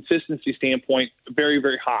from the consistency standpoint very,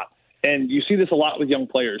 very hot. And you see this a lot with young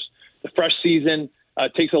players. The fresh season,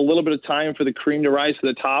 takes a little bit of time for the cream to rise to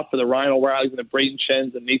the top, for the Ryan O'Reillys and the Braden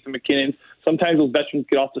Shens and Nathan McKinnon. Sometimes those veterans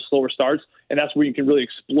get off to slower starts, and that's where you can really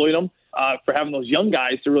exploit them for having those young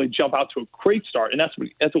guys to really jump out to a great start, and that's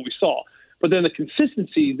what we saw. But then the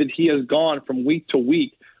consistency that he has gone from week to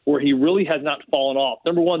week, where he really has not fallen off.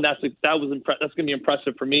 Number one, that's going to be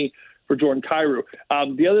impressive for me for Jordan Kyrou.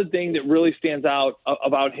 The other thing that really stands out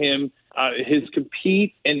about him, his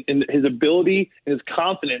compete and his ability and his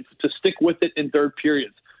confidence to stick with it in third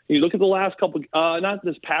periods. You look at the last couple, not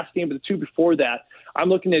this past game, but the 2 before that. I'm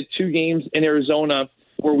looking at 2 games in Arizona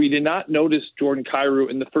where we did not notice Jordan Kyrou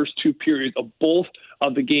in the first 2 periods of both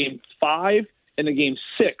of the game 5 and the game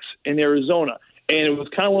 6 in Arizona. And it was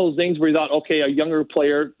kind of one of those things where you thought, okay, a younger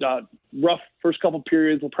player, rough first couple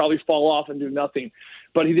periods will probably fall off and do nothing.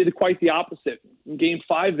 But he did quite the opposite. In game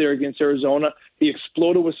 5 there against Arizona, he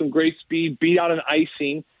exploded with some great speed, beat out an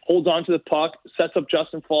icing, holds on to the puck, sets up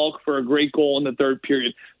Justin Falk for a great goal in the third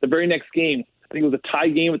period. The very next game, I think it was a tie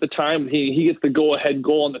game at the time, he gets the go-ahead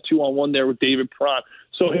goal on the 2-on-1 there with David Perron.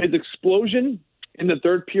 So his explosion in the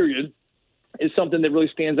third period is something that really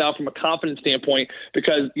stands out from a confidence standpoint,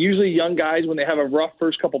 because usually young guys, when they have a rough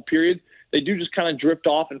first couple periods, they do just kind of drift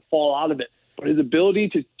off and fall out of it. But his ability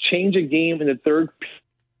to change a game in the third,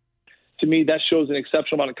 to me, that shows an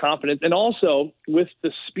exceptional amount of confidence. And also with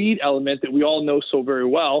the speed element that we all know so very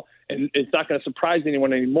well, and it's not going to surprise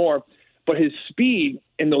anyone anymore, but his speed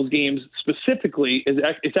in those games specifically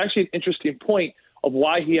it's actually an interesting point of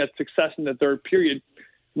why he had success in the third period.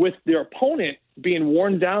 With their opponent being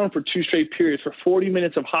worn down for 2 straight periods for 40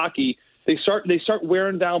 minutes of hockey, they start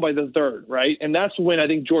wearing down by the third, right? And that's when I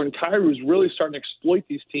think Jordan Kyrou is really starting to exploit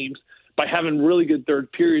these teams by having really good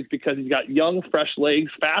third periods, because he's got young, fresh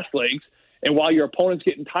legs, fast legs, and while your opponent's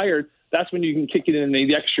getting tired, that's when you can kick it in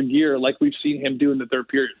the extra gear like we've seen him do in the third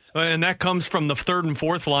period. And that comes from the third and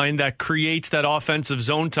fourth line that creates that offensive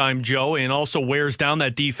zone time, Joe, and also wears down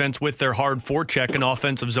that defense with their hard forecheck and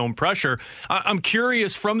offensive zone pressure. I'm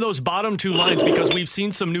curious from those bottom 2 lines, because we've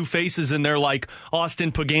seen some new faces in there like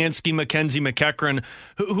Austin Poganski, Mackenzie McEachran.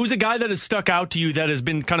 Who's a guy that has stuck out to you that has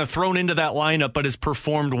been kind of thrown into that lineup but has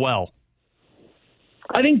performed well?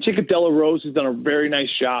 I think Jacob de la Rose has done a very nice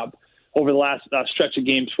job over the last stretch of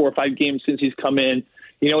games, 4 or 5 games since he's come in.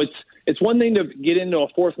 It's one thing to get into a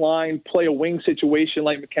fourth line, play a wing situation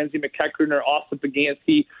like Mackenzie McEachran or Austin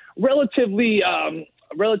Poganski, relatively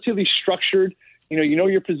structured. You know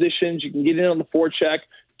your positions. You can get in on the forecheck,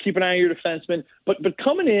 keep an eye on your defenseman. But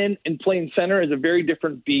coming in and playing center is a very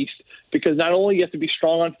different beast, because not only you have to be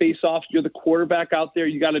strong on faceoffs, you're the quarterback out there.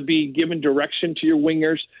 You got to be giving direction to your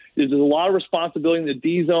wingers. There's a lot of responsibility in the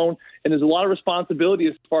D zone, and there's a lot of responsibility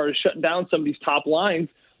as far as shutting down some of these top lines,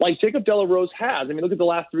 like Jacob de la Rose has. I mean, look at the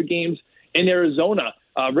last 3 games in Arizona.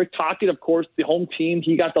 Rick Tocchet, of course, the home team,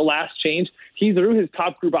 he got the last change. He threw his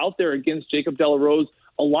top group out there against Jacob de la Rose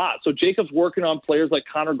a lot. So Jacob's working on players like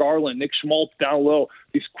Connor Garland, Nick Schmaltz down low,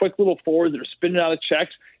 these quick little forwards that are spinning out of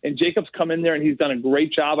checks, and Jacob's come in there and he's done a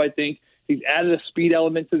great job, I think. He's added a speed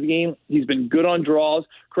element to the game. He's been good on draws.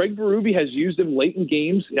 Craig Berube has used him late in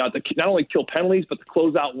games to not only kill penalties, but to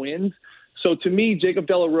close out wins. So to me, Jacob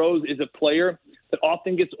de la Rose is a player that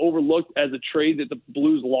often gets overlooked as a trade that the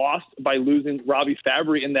Blues lost by losing Robbie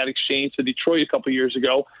Fabry in that exchange to Detroit a couple years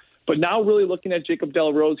ago. But now really looking at Jacob De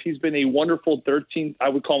La Rose, he's been a wonderful 13th, I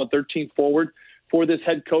would call him a 13th forward for this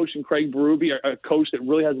head coach, and Craig Berube, a coach that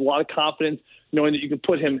really has a lot of confidence, knowing that you can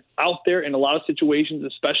put him out there in a lot of situations,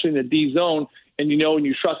 especially in the D zone, and and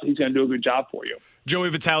you trust that he's going to do a good job for you. Joey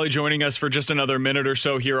Vitale joining us for just another minute or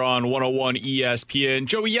so here on 101 ESPN.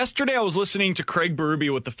 Joey, yesterday I was listening to Craig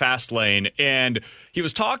Berube with the Fast Lane, and he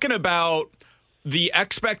was talking about the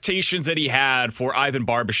expectations that he had for Ivan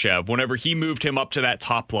Barbashev whenever he moved him up to that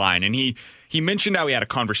top line. And he mentioned how he had a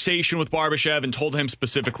conversation with Barbashev and told him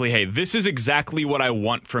specifically, hey, this is exactly what I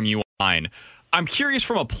want from you on. I'm curious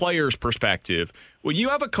from a player's perspective, when you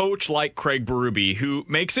have a coach like Craig Berube who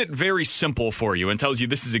makes it very simple for you and tells you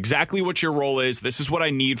this is exactly what your role is, this is what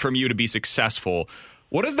I need from you to be successful,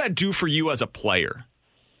 what does that do for you as a player?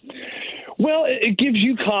 Well, it gives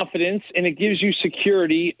you confidence and it gives you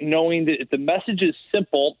security, knowing that if the message is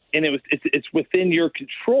simple and it's within your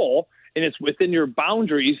control and it's within your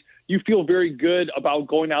boundaries, you feel very good about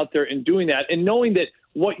going out there and doing that, and knowing that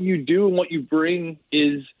what you do and what you bring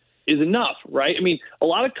is enough, right? I mean, a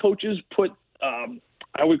lot of coaches put,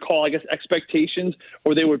 I would call, expectations,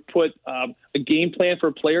 or they would put a game plan for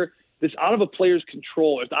a player that's out of a player's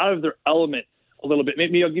control. It's out of their element a little bit.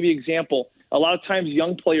 Maybe I'll give you an example. A lot of times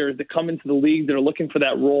young players that come into the league that are looking for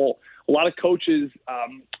that role, a lot of coaches,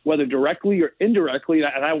 whether directly or indirectly,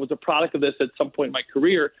 and I was a product of this at some point in my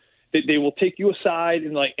career, they will take you aside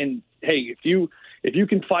and hey, if you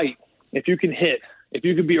can fight, if you can hit, if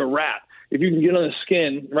you can be a rat, if you can get on the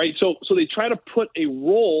skin, right? So they try to put a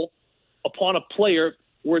role upon a player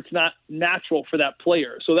where it's not natural for that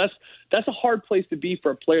player. So that's a hard place to be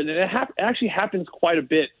for a player. And it actually happens quite a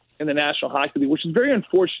bit in the National Hockey League, which is very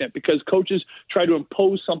unfortunate because coaches try to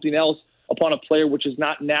impose something else upon a player which is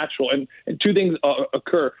not natural. And two things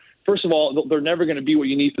occur. First of all, they're never going to be what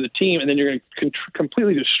you need for the team, and then you're going to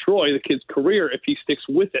completely destroy the kid's career if he sticks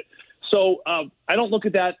with it. So I don't look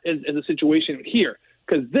at that as a situation here,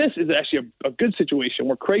 because this is actually a good situation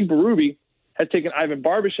where Craig Berube has taken Ivan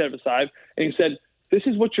Barbashev aside and he said, this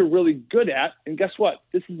is what you're really good at, and guess what?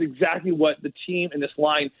 This is exactly what the team in this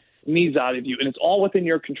line needs out of you, and it's all within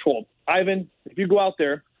your control. Ivan, if you go out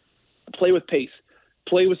there, play with pace,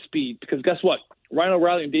 play with speed, because guess what? Ryan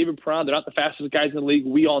O'Reilly and David Perron, they're not the fastest guys in the league.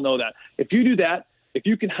 We all know that. If you do that, if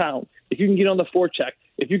you can hound, if you can get on the forecheck,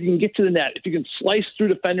 if you can get to the net, if you can slice through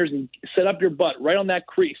defenders and set up your butt right on that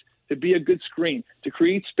crease to be a good screen, to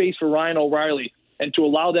create space for Ryan O'Reilly, and to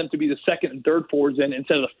allow them to be the second and third forwards in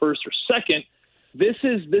instead of the first or second, this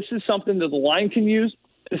is something that the line can use.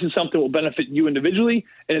 This is something that will benefit you individually,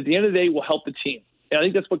 and at the end of the day, will help the team. And I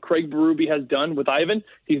think that's what Craig Berube has done with Ivan.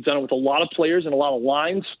 He's done it with a lot of players and a lot of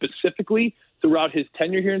lines specifically throughout his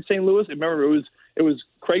tenure here in St. Louis. And remember, it was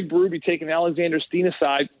Craig Berube taking Alexander Steen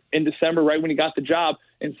aside in December, right when he got the job,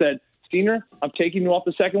 and said, Steener, I'm taking you off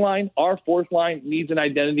the second line. Our fourth line needs an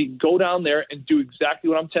identity. Go down there and do exactly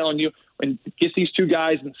what I'm telling you and get these two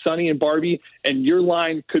guys, and Sonny and Barbie, and your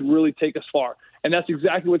line could really take us far. And that's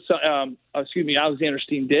exactly what Alexander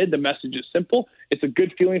Steen did. The message is simple. It's a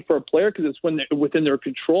good feeling for a player because it's when they're within their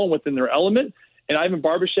control and within their element. And Ivan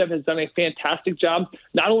Barbashev has done a fantastic job,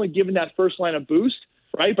 not only giving that first line a boost,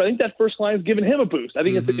 right, but I think that first line has given him a boost. I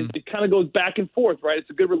think it kind of goes back and forth, right? It's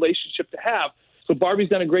a good relationship to have. So Barbie's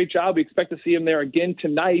done a great job. We expect to see him there again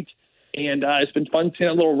tonight. And it's been fun seeing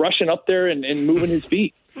a little rushing up there and moving his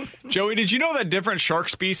feet. Joey, did you know that different shark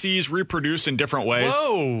species reproduce in different ways?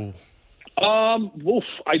 Whoa.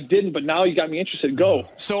 I didn't, but now you got me interested. Go.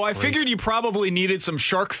 So I figured you probably needed some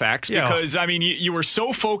shark facts because, I mean, you were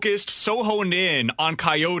so focused, so honed in on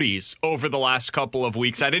coyotes over the last couple of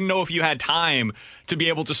weeks. I didn't know if you had time to be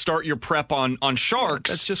able to start your prep on sharks.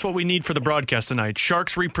 That's just what we need for the broadcast tonight.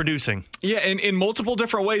 Sharks reproducing. Yeah, and in multiple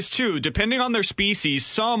different ways, too. Depending on their species,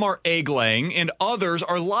 some are egg-laying and others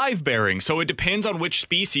are live-bearing. So it depends on which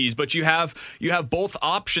species, but you have both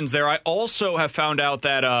options there. I also have found out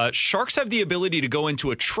that sharks have the ability to go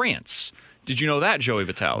into a trance. Did you know that, Joey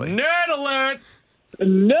Vitale? Nerd alert!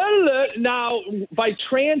 Nerd alert! Now, by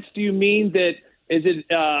trance, do you mean that is it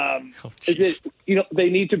they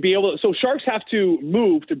need to be able to, so sharks have to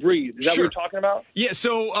move to breathe. Is that what you're talking about? Yeah,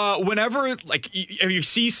 so whenever, you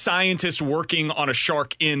see scientists working on a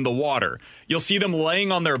shark in the water, you'll see them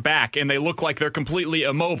laying on their back and they look like they're completely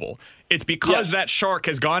immobile. It's because that shark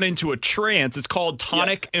has gone into a trance. It's called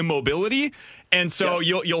tonic immobility. And so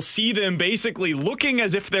you'll see them basically looking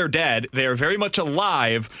as if they're dead. They are very much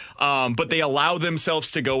alive, but they allow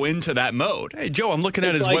themselves to go into that mode. Hey Joe, I'm looking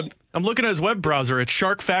at his web browser. It's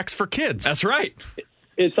Shark Facts for Kids. That's right.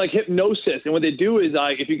 It's like hypnosis, and what they do is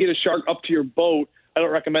if you get a shark up to your boat, I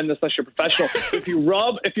don't recommend this unless you're professional. if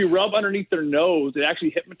you rub underneath their nose, it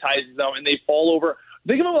actually hypnotizes them, and they fall over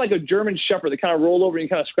Think of them like a German Shepherd. They kind of roll over and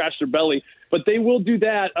kind of scratch their belly. But they will do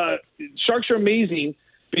that. Sharks are amazing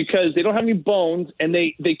because they don't have any bones, and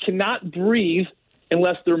they cannot breathe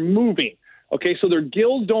unless they're moving. Okay, so their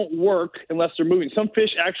gills don't work unless they're moving. Some fish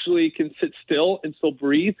actually can sit still and still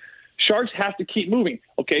breathe. Sharks have to keep moving.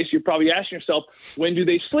 Okay, so you're probably asking yourself, when do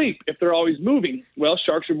they sleep if they're always moving? Well,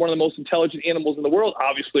 sharks are one of the most intelligent animals in the world,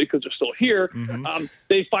 obviously, because they're still here. Mm-hmm.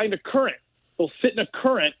 They find a current. They'll sit in a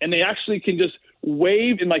current, and they actually can just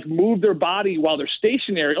wave and like move their body while they're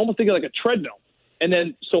stationary, almost think of like a treadmill. And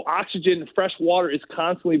then so oxygen and fresh water is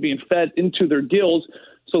constantly being fed into their gills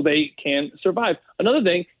so they can survive. Another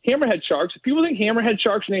thing, hammerhead sharks. People think hammerhead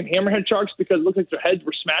sharks are named hammerhead sharks because it looks like their heads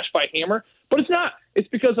were smashed by a hammer, but it's not. It's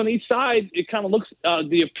because on each side, it kind of looks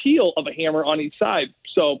the appeal of a hammer on each side.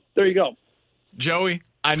 So there you go. Joey,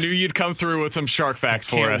 I knew you'd come through with some shark facts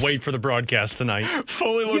for us. Can't wait for the broadcast tonight.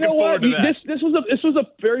 Fully looking forward to that. This was a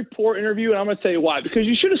very poor interview, and I'm going to tell you why. Because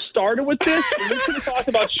you should have started with this, and we could have talked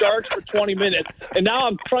about sharks for 20 minutes. And now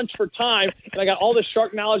I'm crunched for time, and I got all the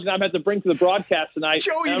shark knowledge that I'm going to have to bring to the broadcast tonight.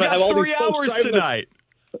 Joey, you got 3 hours tonight.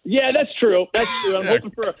 Yeah, that's true. That's true.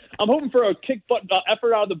 I'm hoping for a kick butt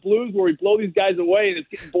effort out of the Blues where we blow these guys away, and it's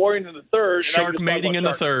getting boring in the third. Shark mating in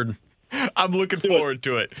the third. I'm looking forward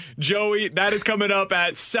to it. Joey, that is coming up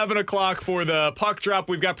at 7 o'clock for the puck drop.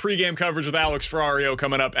 We've got pregame coverage with Alex Ferrario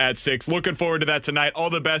coming up at 6. Looking forward to that tonight. All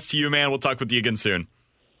the best to you, man. We'll talk with you again soon.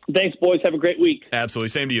 Thanks, boys. Have a great week. Absolutely.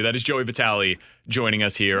 Same to you. That is Joey Vitale joining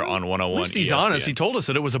us here on 101 At least he's ESPN. honest. He told us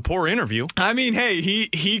that it was a poor interview. I mean, hey,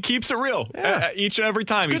 he keeps it real each and every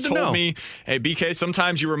time. He's told me, hey, BK,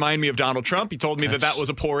 sometimes you remind me of Donald Trump. He told me that was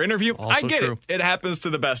a poor interview. I get it. It happens to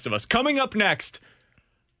the best of us. Coming up next,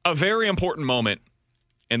 a very important moment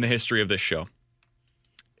in the history of this show.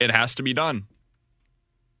 It has to be done.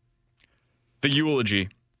 The eulogy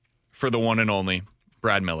for the one and only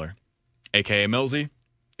Brad Miller, a.k.a. Millsy,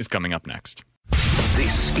 is coming up next.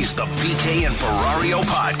 This is the BK and Ferrario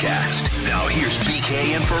podcast. Now here's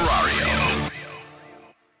BK and Ferrario.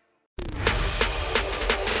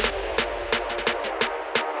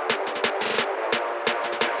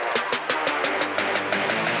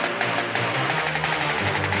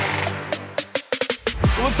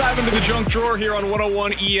 Let's dive into the junk drawer here on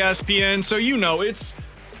 101 ESPN. So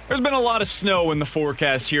there's been a lot of snow in the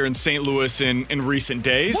forecast here in St. Louis in recent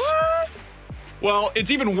days. What? Well, it's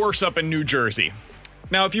even worse up in New Jersey.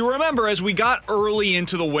 Now, if you remember, as we got early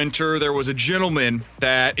into the winter, there was a gentleman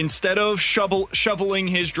that instead of shoveling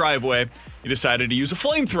his driveway, he decided to use a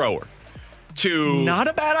flamethrower to not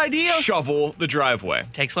a bad idea. Shovel the driveway.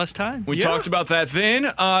 Takes less time. We talked about that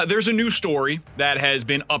then. There's a new story that has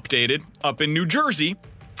been updated up in New Jersey.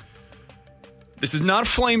 This is not a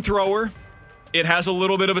flamethrower. It has a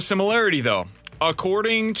little bit of a similarity, though.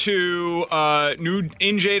 According to new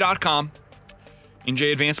NJ.com,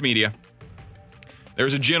 NJ Advanced Media,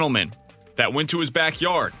 there's a gentleman that went to his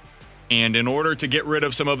backyard, and in order to get rid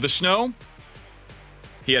of some of the snow,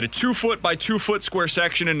 he had a 2-foot by 2-foot square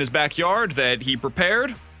section in his backyard that he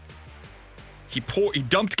prepared. He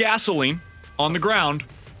dumped gasoline on the ground.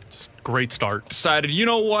 Great start. Decided, you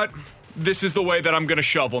know what? This is the way that I'm going to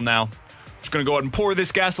shovel now. Just going to go ahead and pour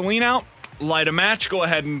this gasoline out, light a match, go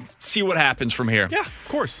ahead and see what happens from here. Yeah, of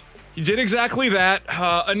course. He did exactly that.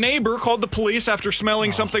 A neighbor called the police after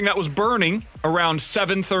smelling something that was burning around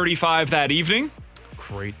 7:35 that evening.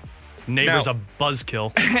 Great. Neighbor's a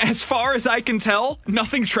buzzkill. As far as I can tell,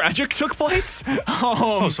 nothing tragic took place.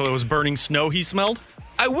 So it was burning snow he smelled?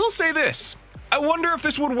 I will say this. I wonder if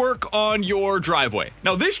this would work on your driveway.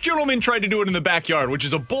 Now, this gentleman tried to do it in the backyard, which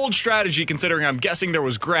is a bold strategy considering I'm guessing there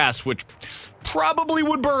was grass, which probably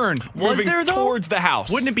would burn moving towards the house.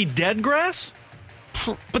 Wouldn't it be dead grass?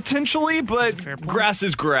 Potentially, but grass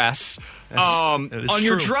is grass. On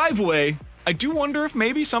your driveway, I do wonder if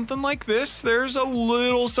maybe something like this, there's a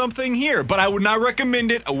little something here. But I would not recommend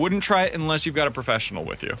it. I wouldn't try it unless you've got a professional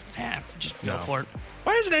with you. Yeah, just go for it.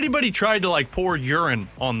 Why hasn't anybody tried to, pour urine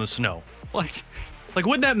on the snow? What?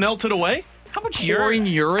 Wouldn't that melt it away? How much urine?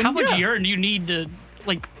 How much urine do you need to,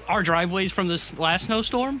 our driveways from this last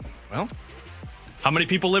snowstorm? Well, how many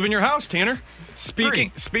people live in your house, Tanner?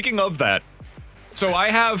 Speaking of that, so I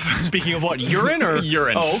have... Speaking of what, urine or?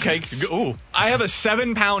 Urine. Oh, okay. Ooh. I have a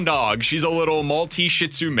 7-pound dog. She's a little Maltese Shih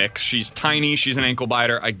Tzu mix. She's tiny. She's an ankle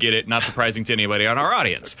biter. I get it. Not surprising to anybody on our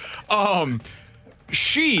audience.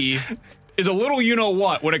 She is a little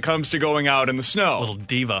you-know-what when it comes to going out in the snow. Little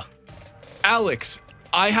diva. Alex,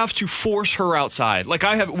 I have to force her outside.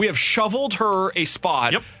 We have shoveled her a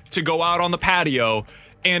spot to go out on the patio,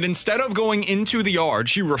 and instead of going into the yard,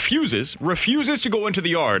 she refuses to go into the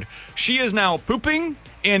yard. She is now pooping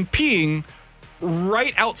and peeing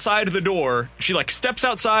right outside of the door. She like steps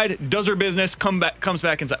outside, does her business, comes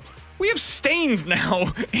back inside. We have stains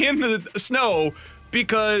now in the snow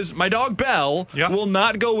because my dog Belle will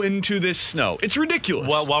not go into this snow. It's ridiculous.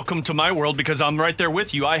 Well, welcome to my world because I'm right there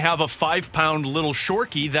with you. I have a 5-pound little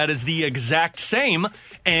Shorkie that is the exact same,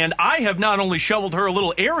 and I have not only shoveled her a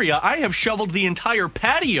little area, I have shoveled the entire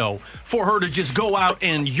patio for her to just go out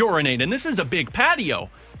and urinate. And this is a big patio.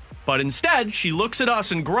 But instead, she looks at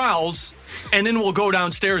us and growls, and then we'll go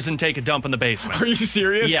downstairs and take a dump in the basement. Are you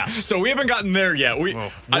serious? Yes. So we haven't gotten there yet.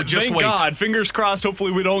 Thank God. Fingers crossed.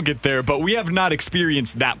 Hopefully we don't get there. But we have not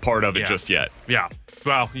experienced that part of it just yet. Yeah.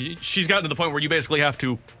 Well, she's gotten to the point where you basically have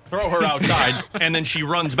to throw her outside, and then she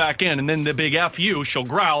runs back in, and then the big F you, she'll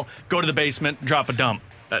growl, go to the basement, drop a dump.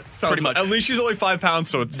 That pretty much. At least she's only 5 pounds,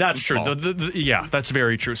 so that's true. Yeah, that's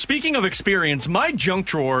very true. Speaking of experience, my junk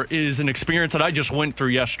drawer is an experience that I just went through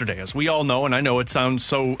yesterday. As we all know, and I know it sounds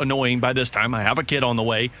so annoying by this time, I have a kid on the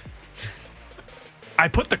way. I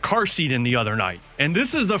put the car seat in the other night, and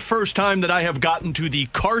this is the first time that I have gotten to the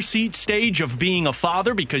car seat stage of being a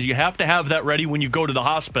father because you have to have that ready when you go to the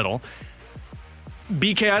hospital.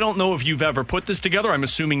 BK, I don't know if you've ever put this together. I'm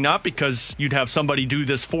assuming not because you'd have somebody do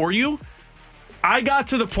this for you. I got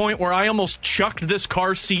to the point where I almost chucked this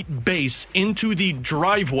car seat base into the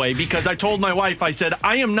driveway because I told my wife, I said,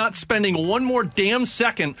 I am not spending one more damn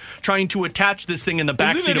second trying to attach this thing in the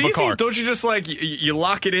backseat of a car. Don't you just you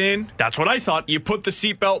lock it in? That's what I thought. You put the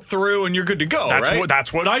seatbelt through and you're good to go, right?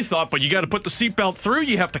 That's what I thought, but you got to put the seatbelt through,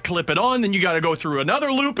 you have to clip it on, then you got to go through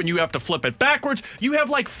another loop and you have to flip it backwards. You have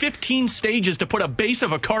like 15 stages to put a base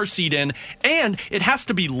of a car seat in, and it has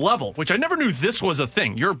to be level, which I never knew this was a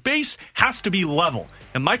thing. Your base has to be level.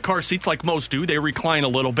 And my car seats, like most do, they recline a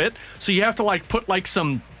little bit. So you have to put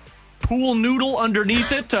some pool noodle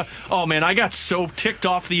underneath it. Oh man, I got so ticked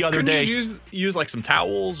off the other day. You use like some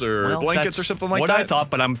towels or blankets or something like that? What I thought,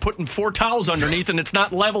 but I'm putting 4 towels underneath and it's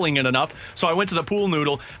not leveling it enough. So I went to the pool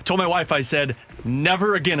noodle, told my wife, I said,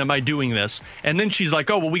 never again am I doing this. And then she's like,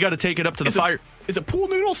 oh, well, we got to take it up to the fire. Is a pool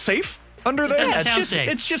noodle safe under there?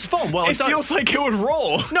 It's just foam. Well, it feels like it would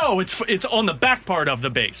roll. No, it's on the back part of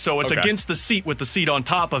the base, so it's against the seat with the seat on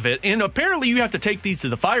top of it. And apparently, you have to take these to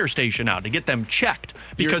the fire station now to get them checked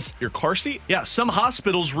because your car seat. Yeah, some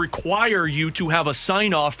hospitals require you to have a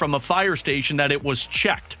sign off from a fire station that it was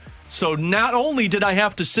checked. So not only did I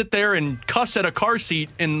have to sit there and cuss at a car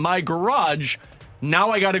seat in my garage,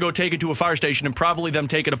 now I got to go take it to a fire station and probably them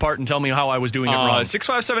take it apart and tell me how I was doing it wrong.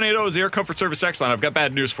 65780 is the Air Comfort Service X line. I've got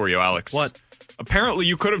bad news for you, Alex. What? Apparently,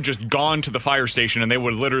 you could have just gone to the fire station and they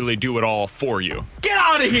would literally do it all for you. Get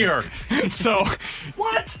out of here! So,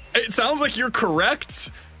 what? It sounds like you're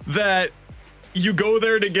correct that you go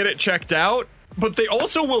there to get it checked out, but they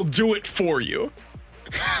also will do it for you.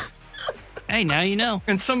 Hey, now you know.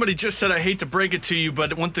 And somebody just said, I hate to break it to you,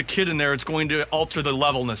 but with the kid in there, it's going to alter the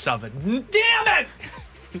levelness of it. Damn it!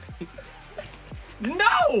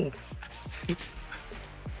 No!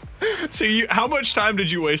 So how much time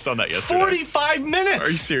did you waste on that yesterday? 45 minutes.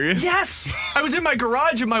 Are you serious? Yes. I was in my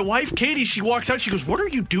garage and my wife, Katie, she walks out. She goes, what are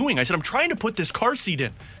you doing? I said, I'm trying to put this car seat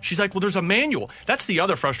in. She's like, well, there's a manual. That's the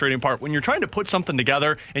other frustrating part. When you're trying to put something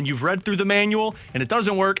together and you've read through the manual and it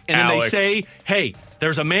doesn't work. And then they say, hey,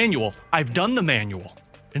 there's a manual. I've done the manual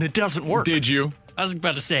and it doesn't work. Did you? I was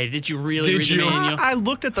about to say, did you really read the manual? I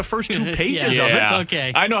looked at the first 2 pages of it.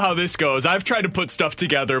 Okay. I know how this goes. I've tried to put stuff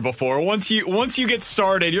together before. Once you get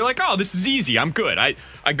started, you're like, oh, this is easy. I'm good. I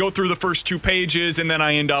go through the first 2 pages, and then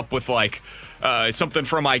I end up with something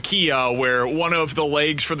from IKEA where one of the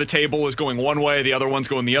legs for the table is going one way, the other one's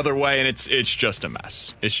going the other way, and it's just a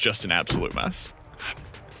mess. It's just an absolute mess.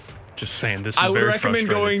 Just saying, this is I would very recommend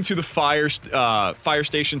frustrating. going to the fire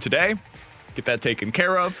station today. Get that taken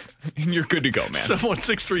care of, and you're good to go, man.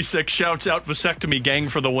 71636 shouts out vasectomy gang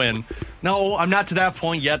for the win. No, I'm not to that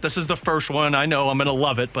point yet. This is the first one. I know I'm going to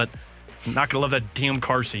love it, but I'm not going to love that damn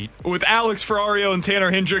car seat. With Alex Ferrario and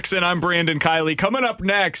Tanner Hendrickson, I'm Brandon Kiley. Coming up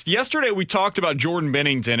next, yesterday we talked about Jordan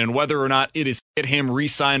Binnington and whether or not it is to get him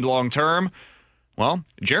re-signed long-term. Well,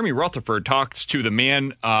 Jeremy Rutherford talked to the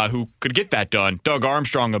man who could get that done, Doug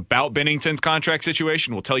Armstrong, about Binnington's contract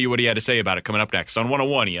situation. We'll tell you what he had to say about it coming up next on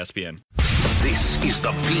 101 ESPN. This is the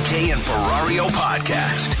BK and Ferrario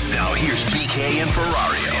podcast. Now here's BK and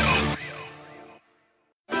Ferrario.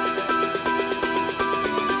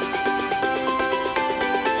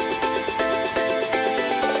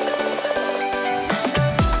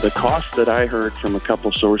 The cost that I heard from a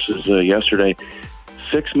couple sources yesterday,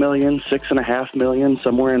 $6 million, $6.5 million,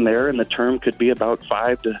 somewhere in there, and the term could be about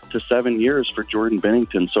 5 to 7 years for Jordan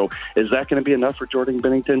Binnington. So is that going to be enough for Jordan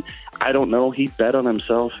Binnington? I don't know. He bet on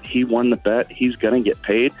himself. He won the bet. He's going to get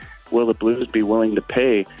paid. will the Blues be willing to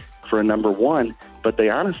pay for a number one? But they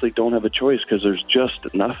honestly don't have a choice because there's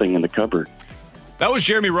just nothing in the cupboard. That was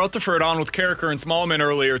Jeremy Rutherford on with Carricker and Smallman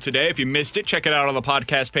earlier today. If you missed it, check it out on the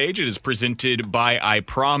podcast page. It is presented by I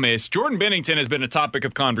Promise. Jordan Binnington has been a topic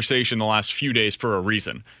of conversation the last few days for a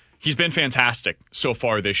reason. He's been fantastic so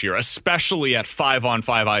far this year, especially at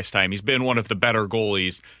 5-on-5 ice time. He's been one of the better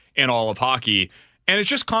goalies in all of hockey. And it's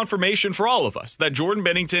just confirmation for all of us that Jordan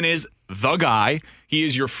Binnington is the guy. He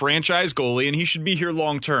is your franchise goalie, and he should be here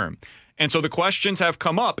long term. And so the questions have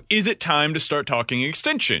come up. Is it time to start talking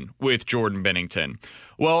extension with Jordan Binnington?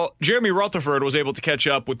 Well, Jeremy Rutherford was able to catch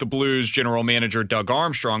up with the Blues general manager Doug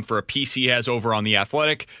Armstrong for a piece he has over on The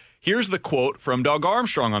Athletic. Here's the quote from Doug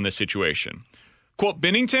Armstrong on this situation. Quote,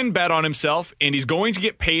 Binnington bet on himself, and he's going to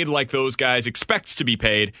get paid like those guys expect to be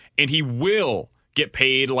paid, and he will get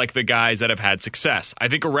paid like the guys that have had success. I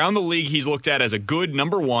think around the league he's looked at as a good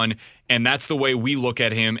number one, and that's the way we look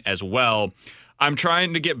at him as well. I'm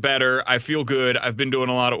trying to get better. I feel good. I've been doing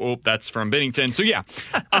a lot of, that's from Binnington. So yeah,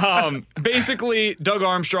 basically Doug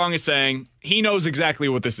Armstrong is saying he knows exactly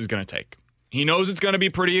what this is going to take. He knows it's going to be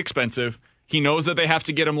pretty expensive. He knows that they have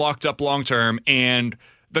to get him locked up long term, and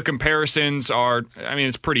the comparisons are, I mean,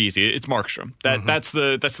 it's pretty easy. It's Markstrom. That's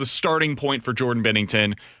the starting point for Jordan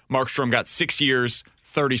Binnington. Markstrom got 6 years,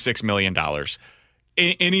 $36 million.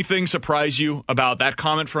 Anything surprise you about that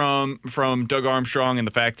comment from Doug Armstrong and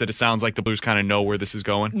the fact that it sounds like the Blues kind of know where this is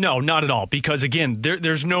going? No, not at all. Because, again,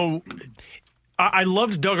 there's no... I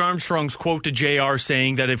loved Doug Armstrong's quote to JR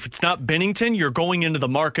saying that if it's not Binnington, you're going into the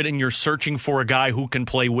market and you're searching for a guy who can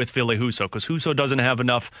play with Ville Husso, because Husso doesn't have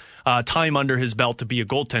enough time under his belt to be a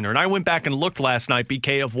goaltender. And I went back and looked last night,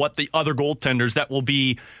 BK, of what the other goaltenders that will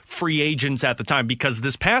be free agents at the time, because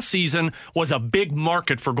this past season was a big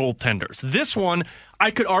market for goaltenders. This one, I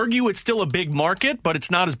could argue it's still a big market, but it's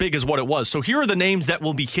not as big as what it was. So here are the names that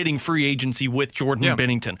will be hitting free agency with Jordan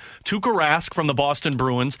Binnington. Tuukka Rask from the Boston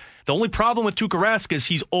Bruins. The only problem with Tuukka Rask is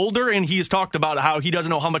he's older, and he has talked about how he doesn't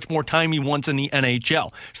know how much more time he wants in the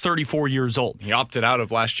NHL. He's 34 years old. He opted out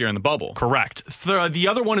of last year in the bubble. Correct. The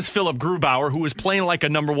other one is Philip Grubauer, who is playing like a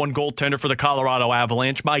number one goaltender for the Colorado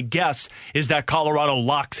Avalanche. My guess is that Colorado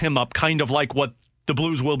locks him up, kind of like what the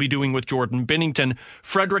Blues will be doing with Jordan Binnington.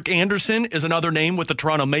 Frederik Andersen is another name with the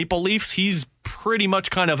Toronto Maple Leafs. He's pretty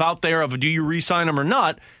much kind of out there of do you re-sign him or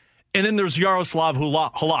not? And then there's Yaroslav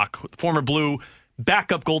Halak, former Blue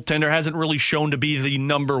backup goaltender, hasn't really shown to be the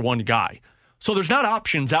number one guy. So there's not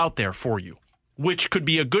options out there for you, which could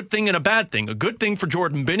be a good thing and a bad thing. A good thing for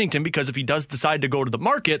Jordan Binnington, because if he does decide to go to the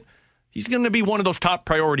market, he's going to be one of those top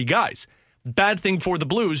priority guys. Bad thing for the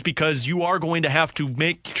Blues, because you are going to have to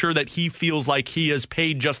make sure that he feels like he is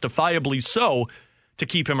paid justifiably so to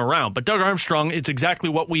keep him around. But Doug Armstrong, it's exactly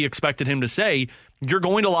what we expected him to say. You're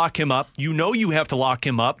going to lock him up. You know you have to lock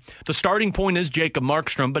him up. The starting point is Jacob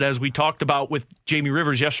Markstrom, but as we talked about with Jamie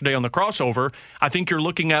Rivers yesterday on the crossover, I think you're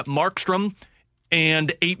looking at Markstrom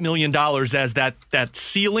and $8 million as that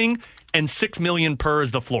ceiling, and $6 million per as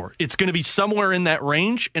the floor. It's going to be somewhere in that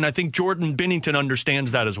range, and I think Jordan Binnington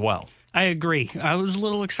understands that as well. I agree. I was a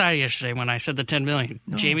little excited yesterday when I said the $10 million.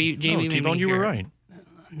 Jamie, T-Bone, you were right.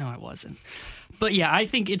 No, I wasn't. But yeah, I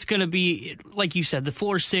think it's going to be, like you said, the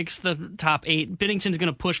floor 6, the top 8. Binnington's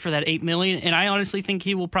going to push for that $8 million, and I honestly think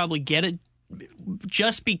he will probably get it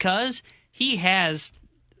just because he has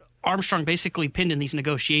Armstrong basically pinned in these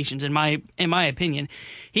negotiations. In my opinion,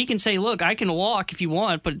 he can say, "Look, I can walk if you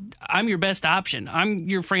want, but I'm your best option. I'm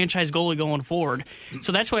your franchise goalie going forward."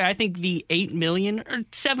 So that's why I think the $8 million or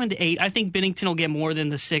 7 to 8. I think Binnington will get more than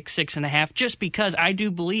the 6.5, just because I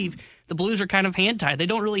do believe the Blues are kind of hand tied. They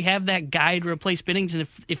don't really have that guy to replace Binnington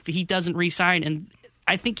if he doesn't re-sign, and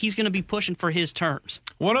I think he's going to be pushing for his terms.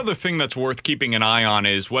 One other thing that's worth keeping an eye on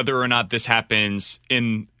is whether or not this happens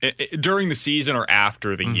during the season or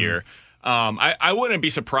after the year. I wouldn't be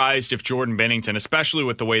surprised if Jordan Binnington, especially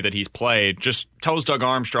with the way that he's played, just tells Doug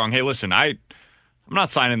Armstrong, "Hey, listen, I'm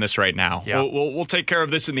not signing this right now. Yeah. We'll take care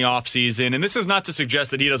of this in the offseason." And this is not to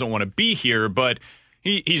suggest that he doesn't want to be here, but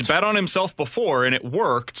he's bet on himself before, and it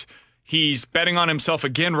worked. He's betting on himself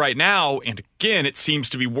again right now, and again, it seems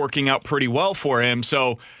to be working out pretty well for him.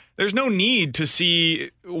 So there's no need to see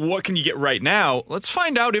what can you get right now. Let's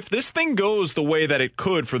find out if this thing goes the way that it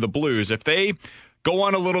could for the Blues. If they go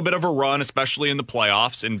on a little bit of a run, especially in the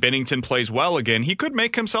playoffs, and Binnington plays well again, he could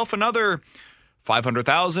make himself another $500,000,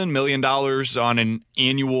 $1 million on an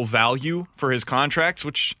annual value for his contracts,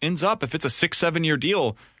 which ends up, if it's a 6-7 year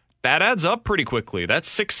deal, that adds up pretty quickly. That's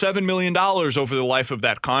 $6-7 million over the life of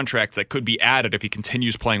that contract that could be added if he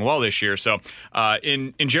continues playing well this year. So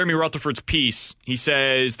in Jeremy Rutherford's piece, he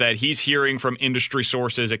says that he's hearing from industry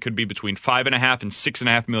sources it could be between $5.5 and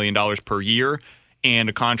 $6.5 million per year, and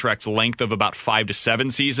a contract's length of about 5 to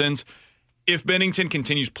 7 seasons. If Binnington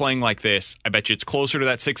continues playing like this, I bet you it's closer to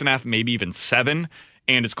that 6.5, maybe even 7,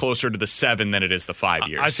 and it's closer to the 7 than it is the 5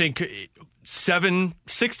 years. I think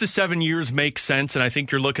 6 to 7 years makes sense, and I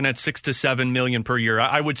think you're looking at $6 to $7 million per year.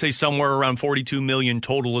 I would say somewhere around $42 million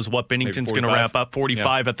total is what Binnington's going to wrap up.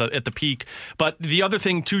 45 at the peak. But the other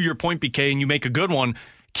thing, to your point, BK, and you make a good one.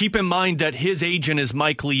 Keep in mind that his agent is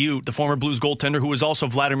Mike Liut, the former Blues goaltender, who is also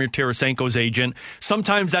Vladimir Tarasenko's agent.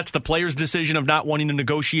 Sometimes that's the player's decision of not wanting to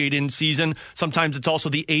negotiate in season. Sometimes it's also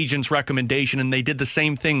the agent's recommendation, and they did the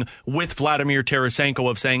same thing with Vladimir Tarasenko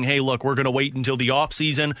of saying, hey, look, we're going to wait until the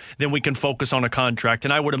offseason, then we can focus on a contract.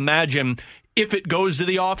 And I would imagine if it goes to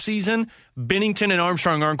the offseason, Binnington and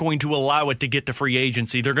Armstrong aren't going to allow it to get to free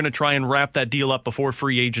agency. They're going to try and wrap that deal up before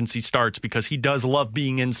free agency starts because he does love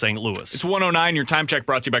being in St. Louis. It's 1:09. Your time check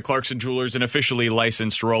brought to you by Clarkson Jewelers, an officially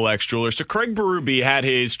licensed Rolex jeweler. So Craig Berube had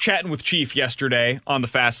his Chatting with Chief yesterday on the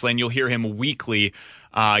Fast Lane. You'll hear him weekly.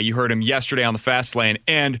 You heard him yesterday on the Fast Lane.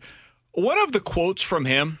 And one of the quotes from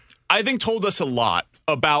him, I think, told us a lot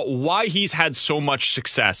about why he's had so much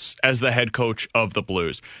success as the head coach of the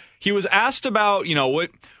Blues. He was asked about,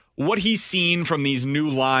 what he's seen from these new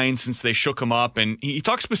lines since they shook him up, and he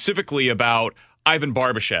talked specifically about Ivan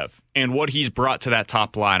Barbashev and what he's brought to that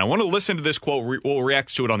top line. I want to listen to this quote. We'll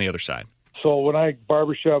react to it on the other side. So when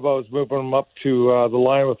Barbashev, I was moving him up to the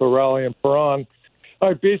line with O'Reilly and Perron,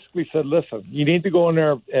 I basically said, listen, you need to go in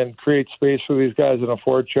there and create space for these guys in a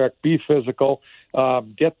forecheck, be physical,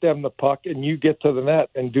 get them the puck, and you get to the net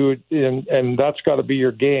and do it. And that's got to be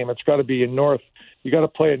your game. It's got to be a north. You got to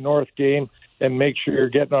play a north game and make sure you're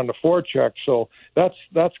getting on the forecheck. So that's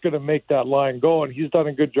going to make that line go, and he's done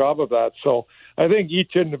a good job of that. So I think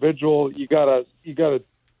each individual, you gotta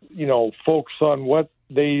focus on what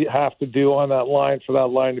they have to do on that line for that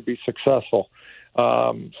line to be successful.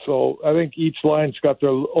 So I think each line's got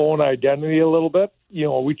their own identity a little bit.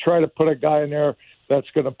 We try to put a guy in there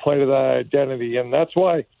that's going to play to that identity, and that's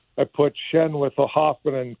why I put Schenn with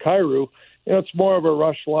Hoffman and Kyrou. It's more of a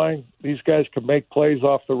rush line. These guys can make plays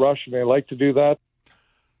off the rush, and they like to do that.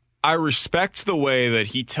 I respect the way that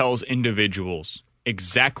he tells individuals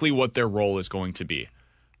exactly what their role is going to be.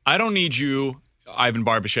 I don't need you, Ivan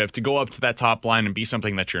Barbashev, to go up to that top line and be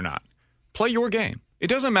something that you're not. Play your game. It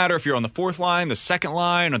doesn't matter if you're on the fourth line, the second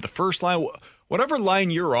line, or the first line. Whatever line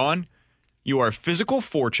you're on, you are a physical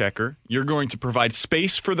forechecker. You're going to provide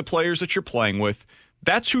space for the players that you're playing with.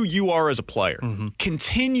 That's who you are as a player. Mm-hmm.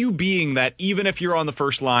 Continue being that even if you're on the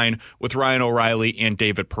first line with Ryan O'Reilly and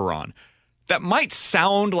David Perron. That might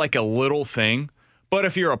sound like a little thing, but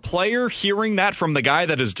if you're a player hearing that from the guy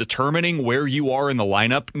that is determining where you are in the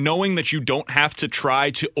lineup, knowing that you don't have to try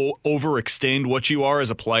to overextend what you are as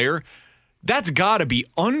a player, that's got to be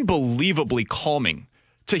unbelievably calming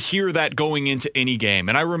to hear that going into any game.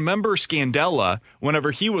 And I remember Scandella, whenever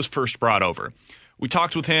he was first brought over, we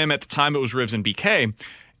talked with him at the time it was Rivs and BK,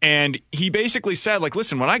 and he basically said,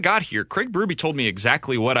 listen, when I got here, Craig Berube told me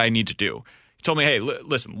exactly what I need to do. He told me, hey,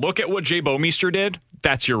 listen, look at what Jay Bouwmeester did.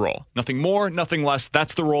 That's your role. Nothing more, nothing less.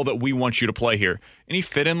 That's the role that we want you to play here. And he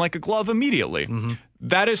fit in like a glove immediately. Mm-hmm.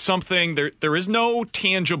 That is something, there is no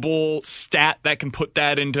tangible stat that can put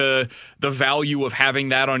that into the value of having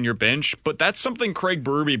that on your bench, but that's something Craig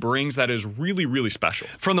Berube brings that is really, really special.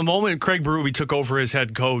 From the moment Craig Berube took over as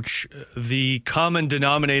head coach, the common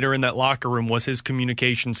denominator in that locker room was his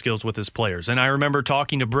communication skills with his players. And I remember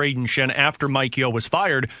talking to Braden Schenn after Mike Yeo was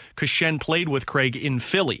fired, because Schenn played with Craig in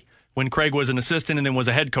Philly when Craig was an assistant and then was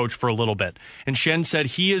a head coach for a little bit. And Schenn said,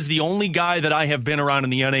 he is the only guy that I have been around in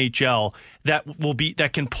the NHL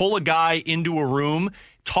that can pull a guy into a room,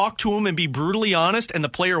 talk to him and be brutally honest, and the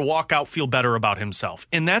player walk out feel better about himself.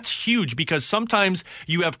 And that's huge, because sometimes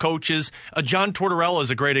you have coaches, John Tortorella is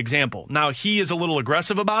a great example. Now, he is a little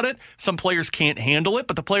aggressive about it. Some players can't handle it,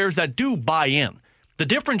 but the players that do buy in. The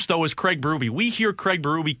difference, though, is Craig Berube. We hear Craig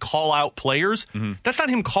Berube call out players. Mm-hmm. That's not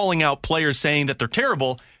him calling out players saying that they're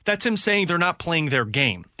terrible. That's him saying they're not playing their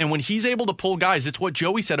game. And when he's able to pull guys, it's what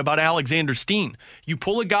Joey said about Alexander Steen. You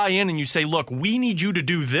pull a guy in and you say, look, we need you to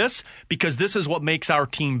do this because this is what makes our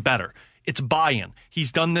team better. It's buy-in.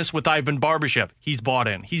 He's done this with Ivan Barbashev. He's bought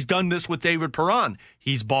in. He's done this with David Perron.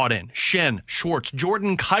 He's bought in. Shen, Schwartz,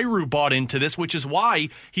 Jordan Kyrou bought into this, which is why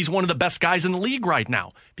he's one of the best guys in the league right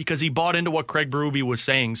now, because he bought into what Craig Berube was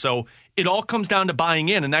saying. So it all comes down to buying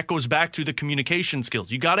in, and that goes back to the communication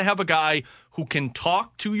skills. You got to have a guy who can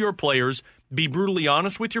talk to your players, be brutally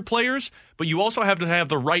honest with your players, but you also have to have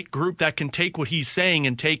the right group that can take what he's saying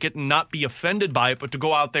and take it and not be offended by it, but to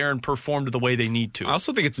go out there and perform to the way they need to. I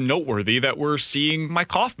also think it's noteworthy that we're seeing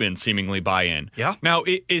Mike Hoffman seemingly buy in. Yeah. Now,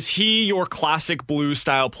 is he your classic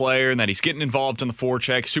Blues-style player and that he's getting involved in the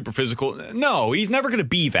forecheck, super physical? No, he's never going to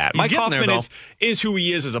be that. Mike Hoffman is who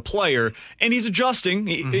he is as a player, and he's adjusting.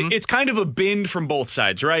 It's kind of a bend from both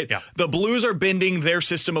sides, right? Yeah. The Blues are bending their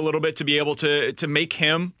system a little bit to be able to make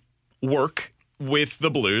him work with the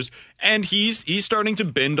Blues, and he's starting to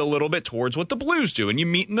bend a little bit towards what the Blues do, and you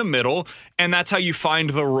meet in the middle, and that's how you find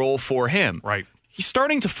the role for him. Right. He's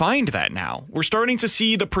starting to find that now. We're starting to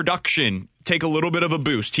see the production take a little bit of a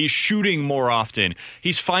boost. He's shooting more often.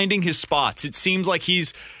 He's finding his spots. It seems like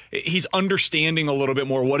he's understanding a little bit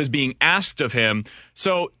more what is being asked of him.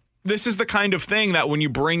 So this is the kind of thing that when you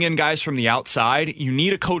bring in guys from the outside, you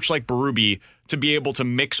need a coach like Berube to be able to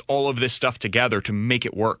mix all of this stuff together to make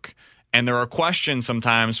it work. And there are questions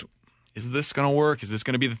sometimes, is this going to work? Is this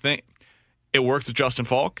going to be the thing? It worked with Justin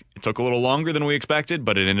Falk. It took a little longer than we expected,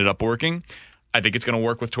 but it ended up working. I think it's going to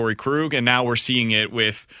work with Torrey Krug, and now we're seeing it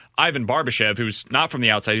with Ivan Barbashev, who's not from the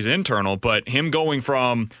outside, he's internal, but him going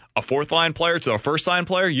from a fourth-line player to a first-line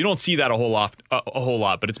player, you don't see that a whole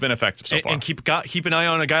lot, but it's been effective so far. And keep an eye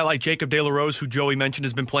on a guy like Jacob De La Rose, who Joey mentioned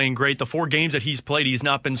has been playing great. The 4 games that he's played, he's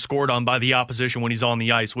not been scored on by the opposition when he's on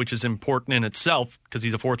the ice, which is important in itself because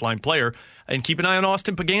he's a fourth-line player. And keep an eye on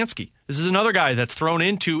Austin Pagansky. This is another guy that's thrown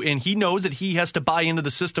into, and he knows that he has to buy into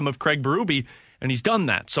the system of Craig Berube, and he's done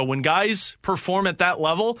that. So when guys perform at that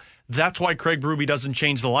level, that's why Craig Berube doesn't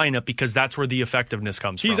change the lineup, because that's where the effectiveness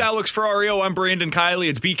comes from. He's Alex Ferrario. I'm Brandon Kiley.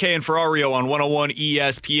 It's BK and Ferrario on 101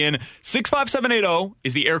 ESPN. 65780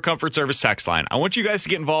 is the Air Comfort Service text line. I want you guys to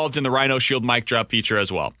get involved in the Rhino Shield mic drop feature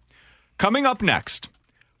as well. Coming up next,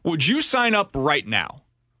 would you sign up right now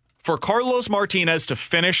for Carlos Martinez to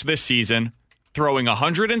finish this season throwing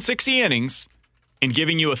 160 innings and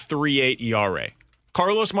giving you a 3.8 ERA?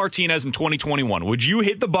 Carlos Martinez in 2021. Would you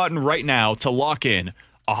hit the button right now to lock in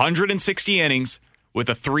 160 innings with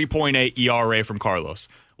a 3.8 ERA from Carlos?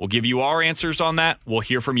 We'll give you our answers on that. We'll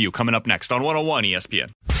hear from you coming up next on 101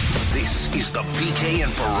 ESPN. This is the BK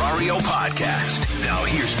and Ferrario podcast. Now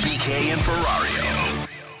here's BK and Ferrario.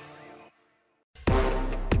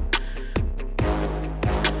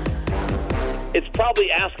 It's probably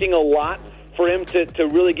asking a lot for him to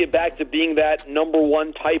really get back to being that number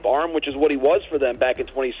one type arm, which is what he was for them back in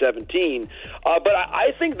 2017. But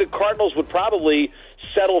I think the Cardinals would probably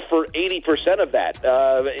settle for 80% of that,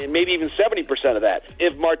 maybe even 70% of that.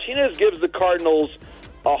 If Martinez gives the Cardinals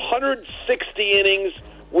 160 innings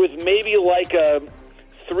with maybe like a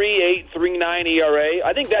 3.8, 3.9 ERA,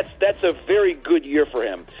 I think that's a very good year for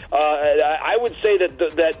him. I would say that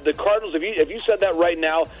the Cardinals, if you said that right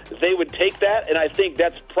now, they would take that, and I think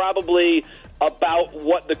that's probably about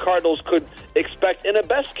what the Cardinals could expect in a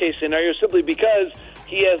best-case scenario, simply because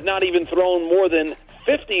he has not even thrown more than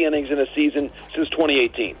 50 innings in a season since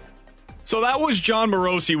 2018. So that was John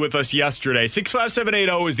Morosi with us yesterday.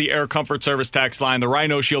 65780 is the Air Comfort Service text line. The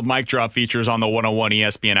Rhino Shield mic drop features on the 101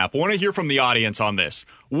 ESPN app. I want to hear from the audience on this.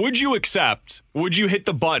 Would you hit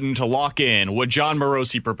the button to lock in what John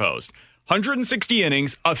Morosi proposed? 160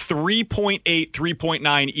 innings, a 3.8,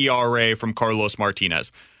 3.9 ERA from Carlos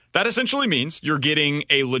Martinez. That essentially means you're getting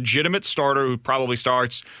a legitimate starter who probably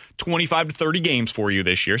starts 25 to 30 games for you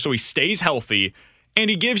this year, so he stays healthy, and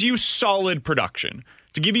he gives you solid production.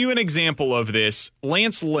 To give you an example of this,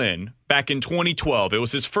 Lance Lynn, back in 2012, it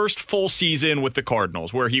was his first full season with the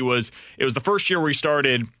Cardinals, where it was the first year where he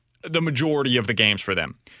started the majority of the games for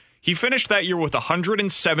them. He finished that year with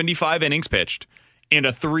 175 innings pitched and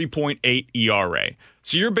a 3.8 ERA.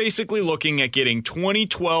 So you're basically looking at getting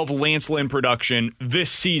 2012 Lance Lynn production this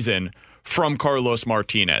season from Carlos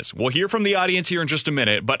Martinez. We'll hear from the audience here in just a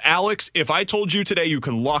minute, but Alex, if I told you today you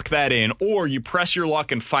can lock that in, or you press your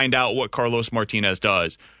luck and find out what Carlos Martinez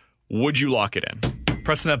does, would you lock it in?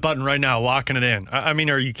 Pressing that button right now, locking it in. I mean,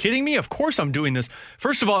 are you kidding me? Of course I'm doing this.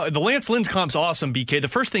 First of all, the Lance Lynn's comp's awesome, BK. The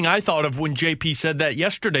first thing I thought of when JP said that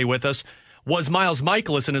yesterday with us was Miles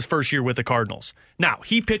Mikolas in his first year with the Cardinals. Now,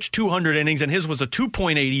 he pitched 200 innings, and his was a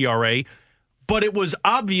 2.8 ERA, but it was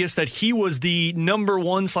obvious that he was the number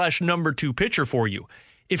 1/number 2 pitcher for you.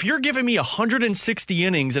 If you're giving me 160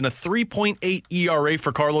 innings and a 3.8 ERA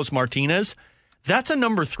for Carlos Martinez, that's a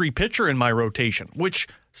number 3 pitcher in my rotation, which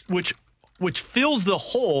fills the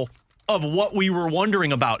hole of what we were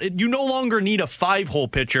wondering about. You no longer need a 5-hole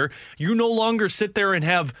pitcher. You no longer sit there and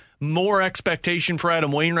have more expectation for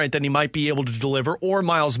Adam Wainwright than he might be able to deliver, or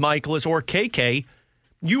Miles Michaelis, or KK.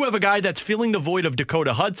 You have a guy that's filling the void of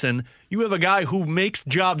Dakota Hudson. You have a guy who makes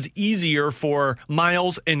jobs easier for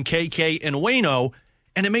Miles and KK and Waino,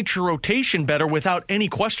 and it makes your rotation better without any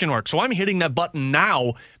question mark. So I'm hitting that button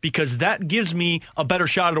now because that gives me a better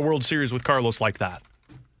shot at a World Series with Carlos like that.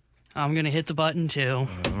 I'm going to hit the button, too.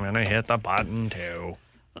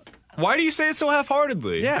 Why do you say it so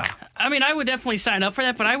half-heartedly? Yeah. I mean, I would definitely sign up for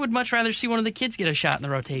that, but I would much rather see one of the kids get a shot in the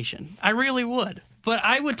rotation. I really would. But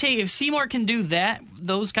I would take, if Seymour can do that,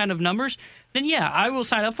 those kind of numbers, then yeah, I will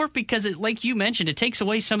sign up for it because, like you mentioned, it takes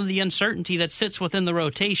away some of the uncertainty that sits within the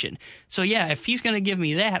rotation. So yeah, if he's going to give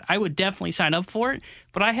me that, I would definitely sign up for it,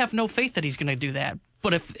 but I have no faith that he's going to do that.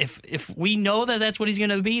 But if we know that that's what he's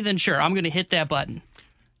going to be, then sure, I'm going to hit that button.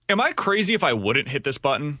 Am I crazy if I wouldn't hit this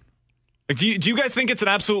button? Do you guys think it's an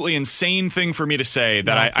absolutely insane thing for me to say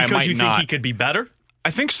that I might not? Because you think he could be better?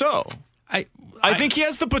 I think so. I think he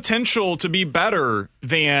has the potential to be better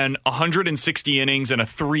than 160 innings and a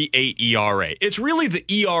 3.8 ERA. It's really the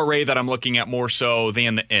ERA that I'm looking at more so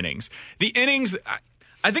than the innings. The innings,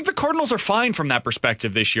 I think the Cardinals are fine from that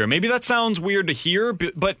perspective this year. Maybe that sounds weird to hear,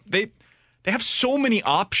 but they have so many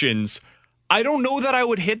options. I don't know that I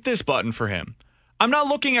would hit this button for him. I'm not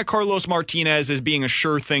looking at Carlos Martinez as being a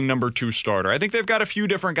sure thing number 2 starter. I think they've got a few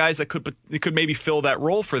different guys that could maybe fill that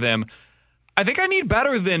role for them. I think I need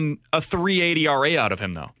better than a 3.8 ERA out of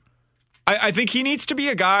him, though. I think he needs to be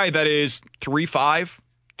a guy that is 3.5,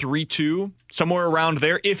 3.2, somewhere around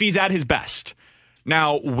there, if he's at his best.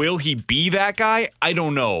 Now, will he be that guy? I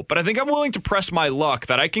don't know. But I think I'm willing to press my luck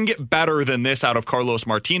that I can get better than this out of Carlos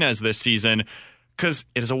Martinez this season, because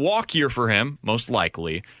it is a walk year for him, most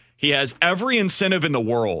likely. He has every incentive in the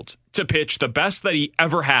world to pitch the best that he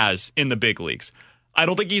ever has in the big leagues. I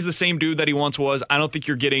don't think he's the same dude that he once was. I don't think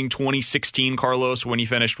you're getting 2016 Carlos when he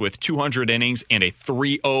finished with 200 innings and a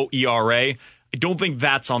 3.0 ERA. I don't think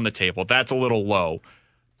that's on the table. That's a little low.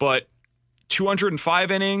 But 205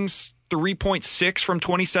 innings, 3.6 from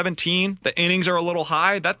 2017. The innings are a little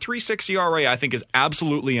high. That 3.6 ERA, I think, is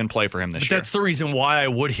absolutely in play for him this year. That's the reason why I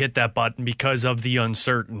would hit that button, because of the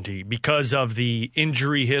uncertainty, because of the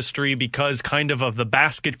injury history, because kind of the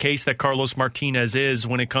basket case that Carlos Martinez is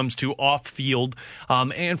when it comes to off-field,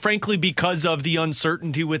 and frankly, because of the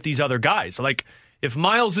uncertainty with these other guys. Like, if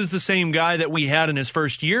Miles is the same guy that we had in his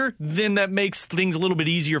first year, then that makes things a little bit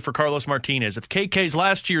easier for Carlos Martinez. If KK's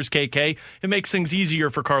last year's KK, it makes things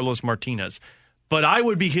easier for Carlos Martinez. But I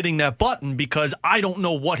would be hitting that button because I don't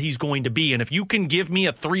know what he's going to be. And if you can give me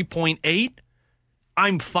a 3.8,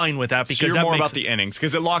 I'm fine with that. Because so you're more about the innings,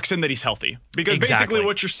 because it locks in that he's healthy. Because basically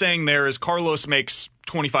what you're saying there is Carlos makes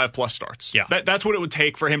 25-plus starts. Yeah. That's what it would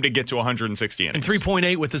take for him to get to 160 innings. And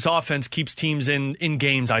 3.8 with this offense keeps teams in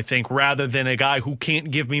games, I think, rather than a guy who can't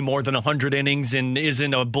give me more than 100 innings and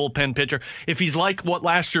isn't a bullpen pitcher. If he's like what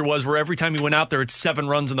last year was, where every time he went out there, it's 7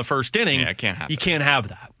 runs in the first inning, you can't have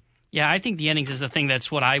that. Yeah, I think the innings is the thing that's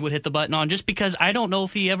what I would hit the button on, just because I don't know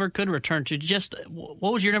if he ever could return to just,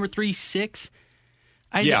 what was your number, 3.6?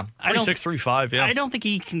 3.6, 3.5, yeah. I don't think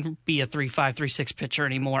he can be a 3.5, 3.6 pitcher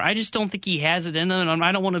anymore. I just don't think he has it in him, and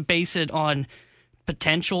I don't want to base it on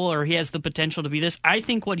potential or he has the potential to be this. I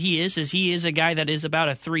think what he is he is a guy that is about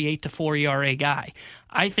a 3.8 to 4 ERA guy.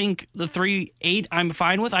 I think the 3.8 I'm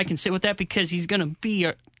fine with. I can sit with that because he's going to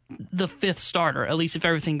be the 5th starter, at least if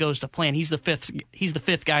everything goes to plan. He's the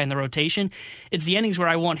fifth guy in the rotation. It's the innings where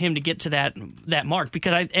I want him to get to that mark,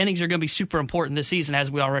 because innings are going to be super important this season,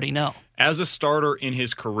 as we already know. As a starter in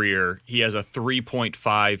his career, he has a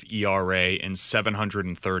 3.5 ERA in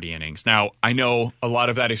 730 innings. Now, I know a lot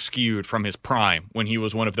of that is skewed from his prime when he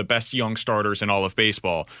was one of the best young starters in all of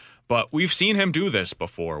baseball, but we've seen him do this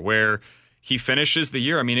before, where he finishes the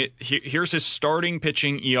year. I mean, here's his starting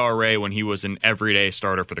pitching ERA when he was an everyday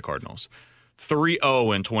starter for the Cardinals.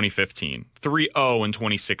 3.0 in 2015, 3.0 in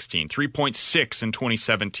 2016, 3.6 in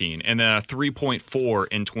 2017, and then a 3.4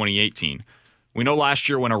 in 2018. We know last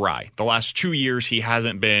year went awry. The last 2 years he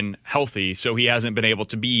hasn't been healthy, so he hasn't been able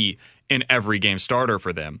to be an every game starter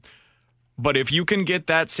for them. But if you can get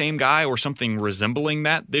that same guy or something resembling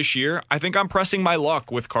that this year, I think I'm pressing my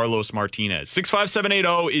luck with Carlos Martinez.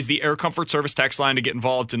 65780 is the Air Comfort Service text line to get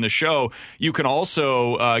involved in the show. You can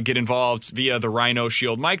also get involved via the Rhino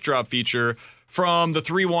Shield mic drop feature from the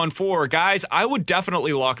 314. Guys, I would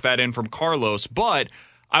definitely lock that in from Carlos, but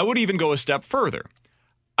I would even go a step further.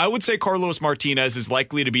 I would say Carlos Martinez is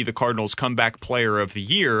likely to be the Cardinals' comeback player of the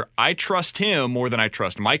year. I trust him more than I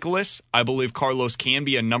trust Michaelis. I believe Carlos can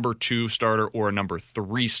be a number 2 starter or a number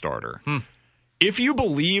 3 starter. If you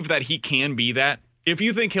believe that he can be that, if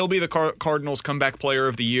you think he'll be the Cardinals comeback player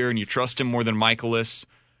of the year and you trust him more than Michaelis,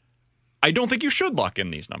 I don't think you should lock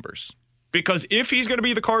in these numbers. Because if he's going to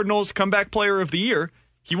be the Cardinals comeback player of the year,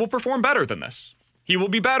 he will perform better than this. He will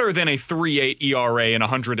be better than a 3.8 ERA in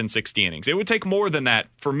 160 innings. It would take more than that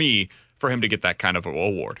for me for him to get that kind of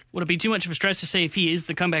award. Would it be too much of a stretch to say if he is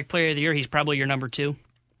the comeback player of the year, he's probably your number 2?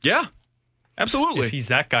 Yeah, absolutely. If he's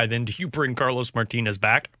that guy, then do you bring Carlos Martinez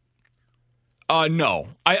back? No.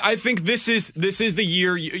 I think this is the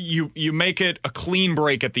year you make it a clean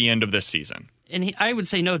break at the end of this season. And I would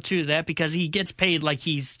say no to that because he gets paid like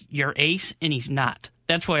he's your ace, and he's not.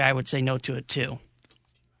 That's why I would say no to it, too.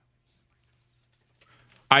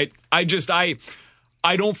 I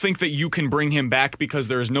don't think that you can bring him back because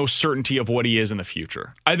there is no certainty of what he is in the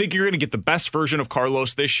future. I think you're going to get the best version of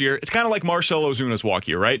Carlos this year. It's kind of like Marcell Ozuna's walk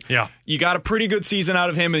year, right? Yeah. You got a pretty good season out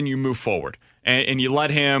of him and you move forward. And you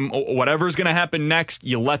let him, whatever's going to happen next,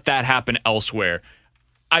 you let that happen elsewhere.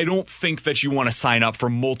 I don't think that you want to sign up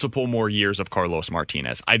for multiple more years of Carlos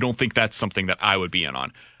Martinez. I don't think that's something that I would be in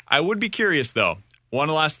on. I would be curious, though. One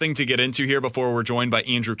last thing to get into here before we're joined by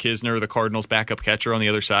Andrew Knizner, the Cardinals' backup catcher on the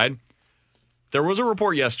other side. There was a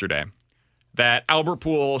report yesterday that Albert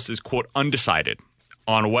Pujols is, quote, undecided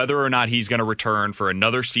on whether or not he's going to return for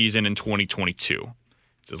another season in 2022.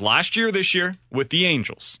 It's his last year this year with the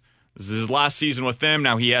Angels. This is his last season with them.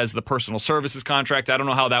 Now he has the personal services contract. I don't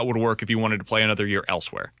know how that would work if he wanted to play another year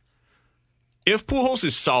elsewhere. If Pujols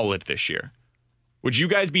is solid this year, would you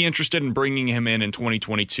guys be interested in bringing him in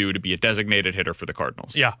 2022 to be a designated hitter for the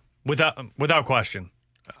Cardinals? Yeah, without question.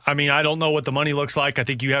 I mean, I don't know what the money looks like. I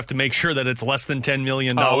think you have to make sure that it's less than $10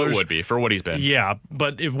 million. Oh, it would be for what he's been. Yeah,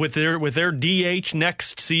 but with their DH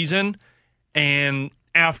next season, and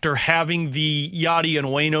after having the Yadi and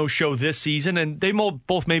Ueno show this season, and they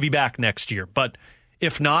both may be back next year, but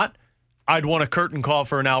if not, I'd want a curtain call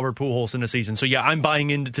for an Albert Pujols in a season. So yeah, I'm buying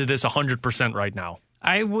into this 100% right now.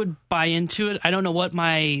 I would buy into it. I don't know what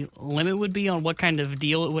my limit would be on what kind of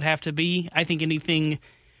deal it would have to be. I think anything.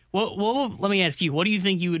 Well, let me ask you. What do you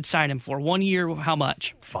think you would sign him for? 1 year, how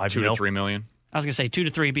much? $2 to $3 million. I was going to say 2 to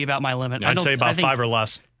 3 would be about my limit. I'd say about 5 or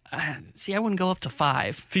less. See, I wouldn't go up to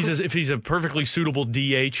 5. If he's a perfectly suitable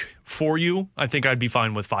DH for you, I think I'd be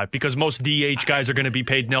fine with 5 because most DH guys are going to be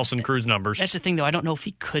paid Nelson Cruz numbers. That's the thing, though. I don't know if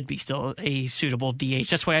he could be still a suitable DH.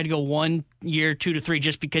 That's why I'd go 1 year, 2 to 3,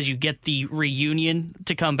 just because you get the reunion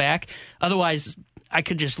to come back. Otherwise, I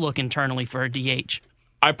could just look internally for a DH.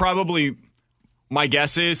 My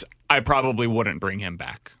guess is I probably wouldn't bring him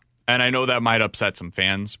back. And I know that might upset some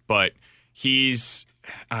fans, but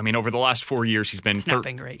over the last 4 years, he's been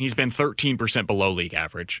great. He's been 13% below league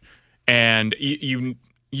average. And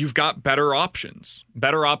you've got better options.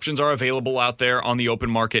 Better options are available out there on the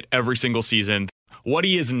open market every single season. What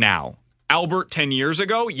he is now, Albert 10 years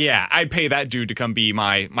ago, yeah, I'd pay that dude to come be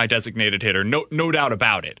my designated hitter. No doubt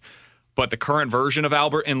about it. But the current version of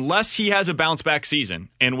Albert, unless he has a bounce-back season,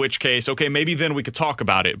 in which case, okay, maybe then we could talk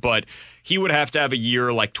about it, but he would have to have a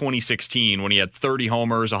year like 2016 when he had 30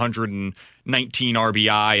 homers, 119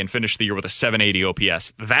 RBI, and finished the year with a 780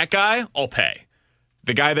 OPS. That guy, I'll pay.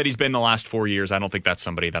 The guy that he's been the last 4 years, I don't think that's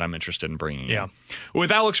somebody that I'm interested in bringing in.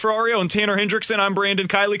 With Alex Ferrario and Tanner Hendrickson, I'm Brandon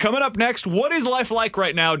Kiley. Coming up next, what is life like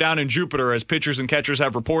right now down in Jupiter as pitchers and catchers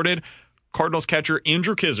have reported? Cardinals catcher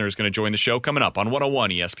Andrew Knizner is going to join the show coming up on 101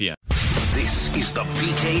 ESPN. This is the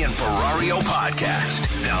BK and Ferrario podcast.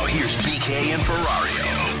 Now here's BK and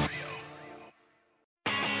Ferrario.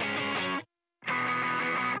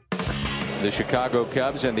 The Chicago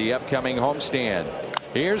Cubs in the upcoming homestand.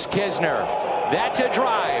 Here's Knizner. That's a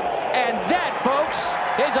drive. And that, folks,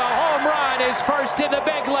 is a home run. His first in the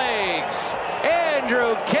big leagues.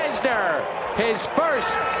 Andrew Knizner, his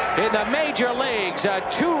first in the major leagues. A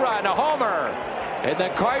 2-run homer. And the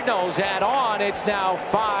Cardinals add on. It's now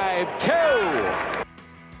 5-2.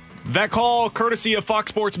 That call, courtesy of Fox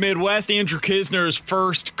Sports Midwest, Andrew Knizner's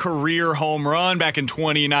first career home run back in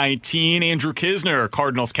 2019. Andrew Knizner,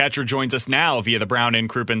 Cardinals catcher, joins us now via the Brown and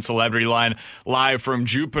Crouppen Celebrity Line, live from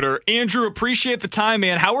Jupiter. Andrew, appreciate the time,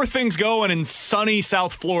 man. How are things going in sunny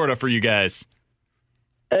South Florida for you guys?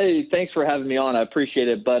 Hey, thanks for having me on. I appreciate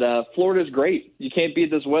it. But Florida's great. You can't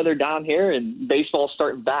beat this weather down here, and baseball's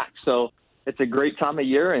starting back. So it's a great time of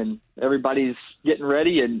year, and everybody's getting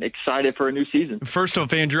ready and excited for a new season. First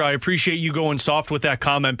off, Andrew, I appreciate you going soft with that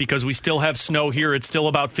comment because we still have snow here. It's still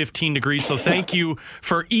about 15 degrees, so thank you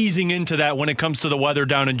for easing into that when it comes to the weather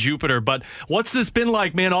down in Jupiter. But what's this been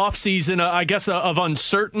like, man, off-season, I guess, of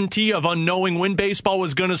uncertainty, of unknowing when baseball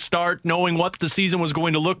was going to start, knowing what the season was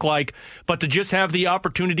going to look like, but to just have the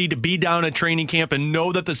opportunity to be down at training camp and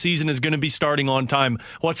know that the season is going to be starting on time.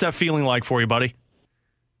 What's that feeling like for you, buddy?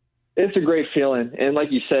 It's a great feeling. And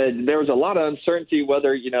like you said, there was a lot of uncertainty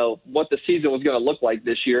whether, what the season was going to look like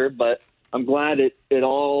this year, but I'm glad it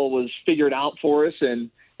all was figured out for us. And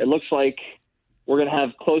it looks like we're going to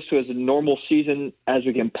have close to as a normal season as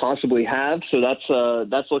we can possibly have. So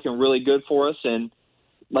that's looking really good for us. And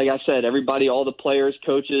like I said, everybody, all the players,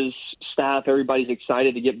 coaches, staff, everybody's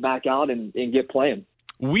excited to get back out and get playing.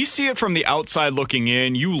 We see it from the outside looking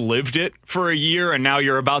in. You lived it for a year, and now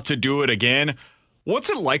you're about to do it again.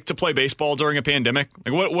 What's it like to play baseball during a pandemic?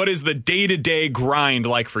 Like, what is the day-to-day grind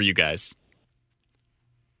like for you guys?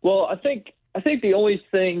 Well, I think the only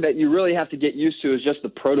thing that you really have to get used to is just the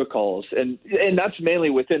protocols, and that's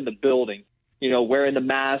mainly within the building. Wearing the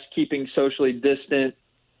mask, keeping socially distant,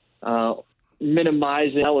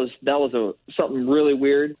 minimizing. That was something really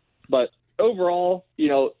weird, but overall,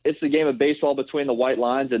 it's the game of baseball between the white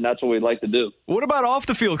lines, and that's what we like to do. What about off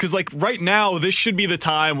the field? Because, right now, this should be the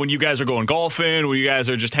time when you guys are going golfing, when you guys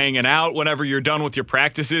are just hanging out, whenever you're done with your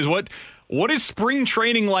practices. What is spring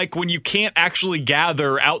training like when you can't actually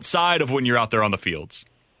gather outside of when you're out there on the fields?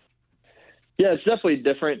 Yeah, it's definitely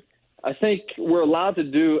different. I think we're allowed to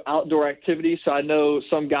do outdoor activities, so I know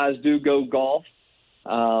some guys do go golf.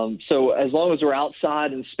 So as long as we're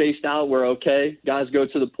outside and spaced out, we're okay. Guys go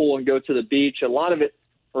to the pool and go to the beach. A lot of it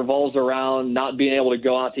revolves around not being able to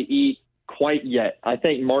go out to eat quite yet. I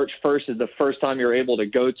think March 1st is the first time you're able to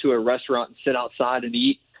go to a restaurant and sit outside and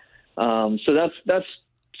eat. So that's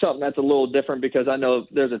something that's a little different because I know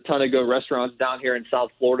there's a ton of good restaurants down here in South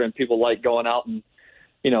Florida and people like going out and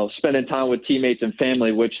spending time with teammates and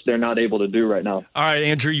family, which they're not able to do right now. All right,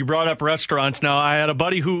 Andrew, you brought up restaurants. Now, I had a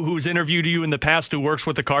buddy who's interviewed you in the past who works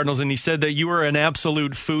with the Cardinals, and he said that you were an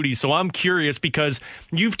absolute foodie. So I'm curious because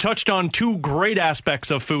you've touched on two great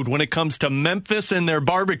aspects of food when it comes to Memphis and their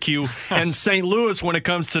barbecue and St. Louis when it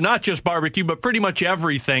comes to not just barbecue, but pretty much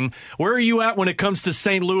everything. Where are you at when it comes to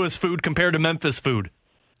St. Louis food compared to Memphis food?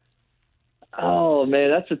 Oh,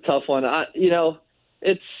 man, that's a tough one.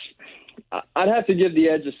 I'd have to give the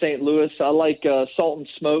edge to St. Louis. I like Salt and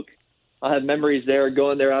Smoke. I have memories there,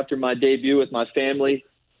 going there after my debut with my family,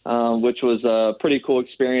 which was a pretty cool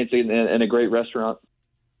experience and a great restaurant.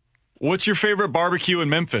 What's your favorite barbecue in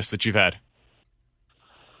Memphis that you've had?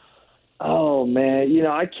 Oh, man,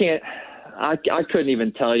 I couldn't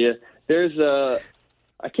even tell you.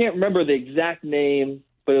 I can't remember the exact name,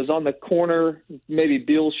 but it was on the corner, maybe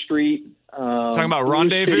Beale Street. Talking about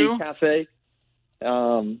Rendezvous? City Cafe.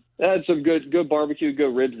 Had some good barbecue,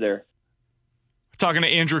 good ribs there. Talking to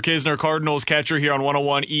Andrew Knizner, Cardinals catcher here on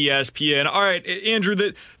 101 ESPN. All right, Andrew,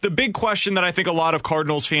 the big question that I think a lot of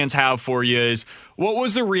Cardinals fans have for you is, what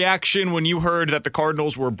was the reaction when you heard that the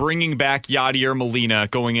Cardinals were bringing back Yadier Molina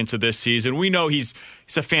going into this season? We know he's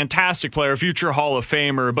a fantastic player, a future Hall of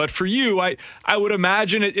Famer, but for you, I would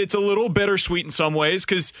imagine it's a little bittersweet in some ways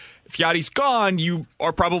because if Yadi's gone, you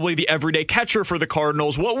are probably the everyday catcher for the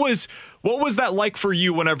Cardinals. What was that like for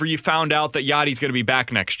you whenever you found out that Yadi's going to be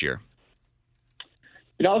back next year?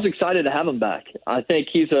 I was excited to have him back. I think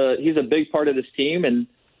he's a big part of this team, and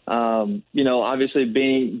obviously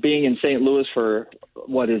being in St. Louis for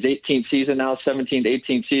his 18th season now, 17th,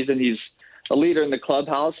 18th season, he's a leader in the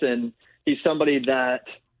clubhouse, and he's somebody that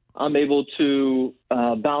I'm able to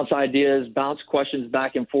bounce ideas, bounce questions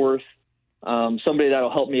back and forth. Somebody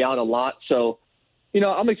that'll help me out a lot. So,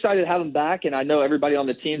 I'm excited to have him back, and I know everybody on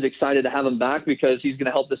the team's excited to have him back because he's going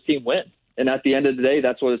to help this team win. And at the end of the day,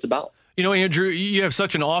 that's what it's about. Andrew, you have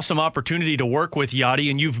such an awesome opportunity to work with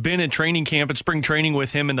Yadi, and you've been in training camp and spring training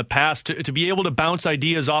with him in the past. To be able to bounce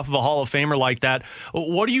ideas off of a Hall of Famer like that,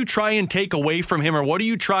 what do you try and take away from him, or what do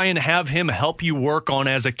you try and have him help you work on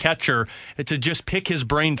as a catcher to just pick his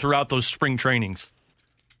brain throughout those spring trainings?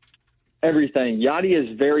 Everything. Yadi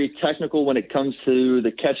is very technical when it comes to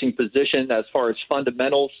the catching position as far as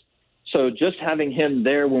fundamentals. So just having him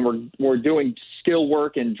there when we're doing skill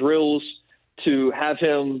work and drills, to have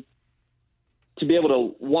him to be able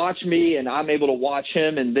to watch me and I'm able to watch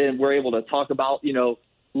him, and then we're able to talk about,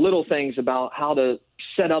 little things about how to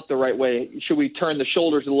set up the right way. Should we turn the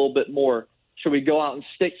shoulders a little bit more? Should we go out and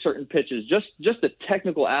stick certain pitches? Just the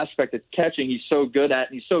technical aspect of catching he's so good at,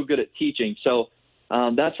 and he's so good at teaching. So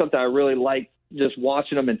that's something I really like just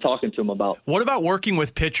watching him and talking to him about. What about working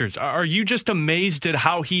with pitchers? Are you just amazed at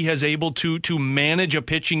how he has able to manage a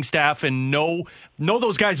pitching staff and know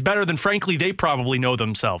those guys better than, frankly, they probably know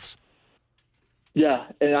themselves? Yeah,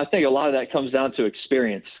 and I think a lot of that comes down to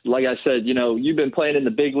experience. Like I said, you've been playing in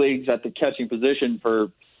the big leagues at the catching position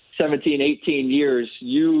for 17, 18 years.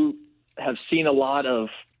 You have seen a lot of,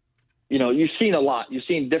 you've seen a lot. You've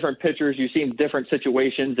seen different pitchers. You've seen different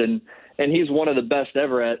situations, and he's one of the best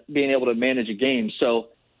ever at being able to manage a game. So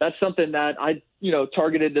that's something that I,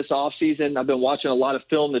 targeted this offseason. I've been watching a lot of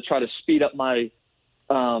film to try to speed up my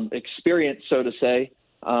experience, so to say,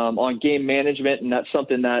 on game management, and that's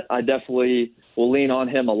something that I definitely will lean on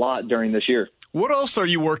him a lot during this year. What else are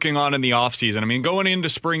you working on in the offseason? I mean, going into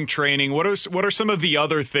spring training, what are some of the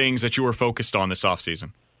other things that you were focused on this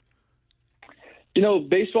offseason?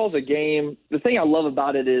 Baseball's a game. The thing I love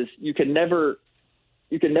about it is you can never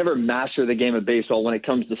master the game of baseball when it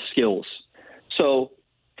comes to skills. So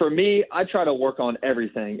for me, I try to work on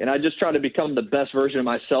everything, and I just try to become the best version of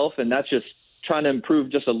myself, and that's just trying to improve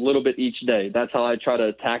just a little bit each day. That's how I try to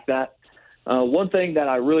attack that. One thing that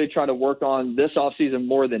I really try to work on this offseason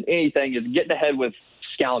more than anything is getting ahead with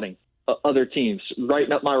scouting other teams,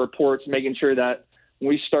 writing up my reports, making sure that when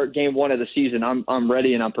we start game one of the season, I'm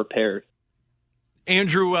ready and I'm prepared.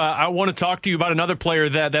 Andrew, I want to talk to you about another player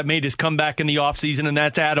that made his comeback in the offseason, and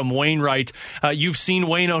that's Adam Wainwright. You've seen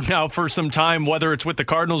Waino now for some time, whether it's with the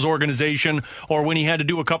Cardinals organization or when he had to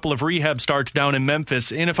do a couple of rehab starts down in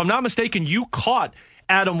Memphis. And if I'm not mistaken, you caught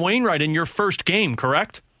Adam Wainwright in your first game,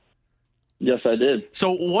 correct? Yes, I did.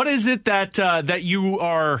 So what is it that you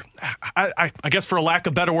are, I guess for a lack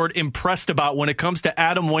of a better word, impressed about when it comes to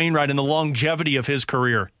Adam Wainwright and the longevity of his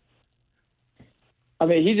career? I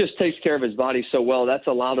mean, he just takes care of his body so well. That's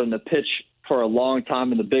allowed him to pitch for a long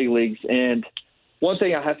time in the big leagues. And one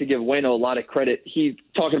thing I have to give Waino a lot of credit, he's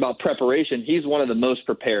talking about preparation. He's one of the most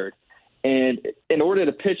prepared. And in order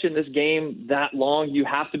to pitch in this game that long, you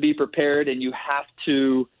have to be prepared, and you have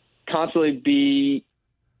to constantly be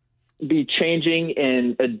changing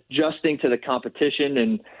and adjusting to the competition,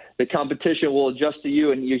 and the competition will adjust to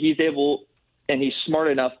you, and he's able and he's smart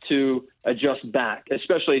enough to adjust back,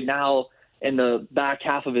 especially now in the back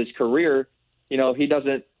half of his career. He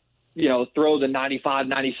doesn't, throw the 95,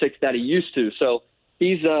 96 that he used to. So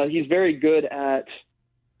he's very good at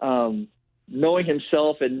knowing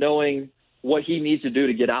himself and knowing what he needs to do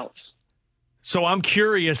to get outs. So I'm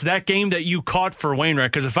curious, that game that you caught for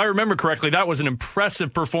Wainwright, because if I remember correctly, that was an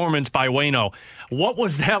impressive performance by Waino. What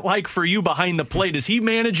was that like for you behind the plate? Is he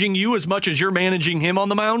managing you as much as you're managing him on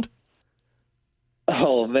the mound?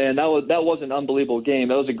 Oh, man, that was an unbelievable game.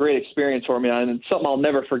 That was a great experience for me, and something I'll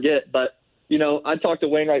never forget. But, I talked to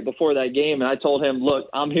Wainwright before that game, and I told him, look,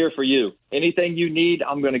 I'm here for you. Anything you need,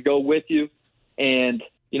 I'm going to go with you. And,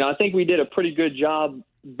 I think we did a pretty good job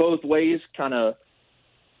both ways, kind of,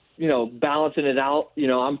 balancing it out.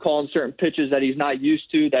 I'm calling certain pitches that he's not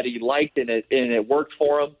used to, that he liked, and it worked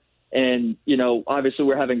for him. And, obviously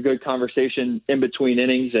we're having good conversation in between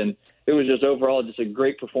innings, and it was just overall just a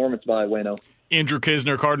great performance by Waino. Andrew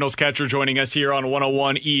Knizner, Cardinals catcher, joining us here on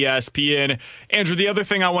 101 ESPN. Andrew, the other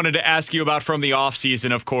thing I wanted to ask you about from the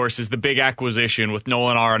offseason, of course, is the big acquisition with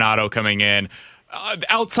Nolan Arenado coming in.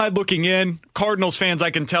 Outside looking in, Cardinals fans,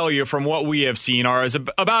 I can tell you from what we have seen, are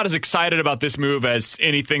about as excited about this move as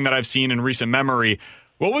anything that I've seen in recent memory.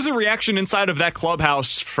 What was the reaction inside of that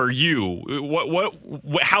clubhouse for you?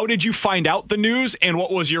 How did you find out the news, and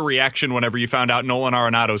what was your reaction whenever you found out Nolan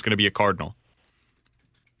Arenado is going to be a Cardinal?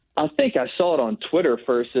 I think I saw it on Twitter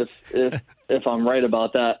first, if I'm right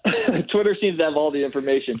about that. Twitter seems to have all the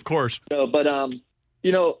information. Of course. But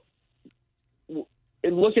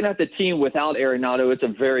in looking at the team without Arenado, it's a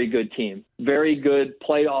very good team. Very good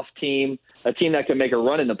playoff team, a team that can make a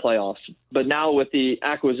run in the playoffs. But now with the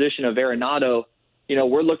acquisition of Arenado,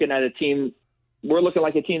 we're looking like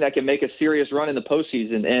a team that can make a serious run in the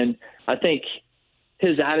postseason. And I think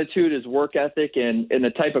his attitude, his work ethic, and the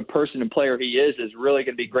type of person and player he is really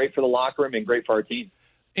going to be great for the locker room and great for our team.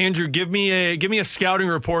 Andrew, give me a scouting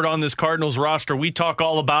report on this Cardinals roster. We talk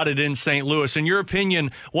all about it in St. Louis. In your opinion,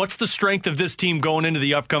 what's the strength of this team going into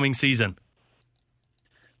the upcoming season?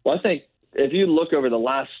 Well, I think if you look over the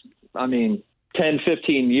last, 10,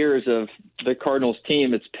 15 years of the Cardinals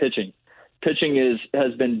team, it's pitching. Pitching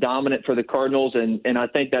has been dominant for the Cardinals, and I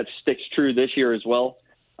think that sticks true this year as well.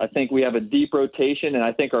 I think we have a deep rotation, and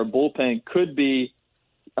I think our bullpen could be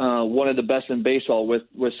one of the best in baseball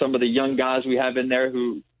with some of the young guys we have in there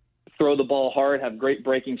who throw the ball hard, have great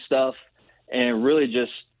breaking stuff, and really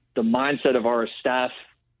just the mindset of our staff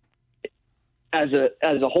as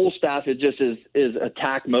a whole staff, it just is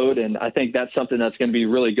attack mode, and I think that's something that's going to be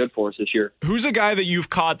really good for us this year. Who's a guy that you've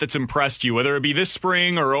caught that's impressed you, whether it be this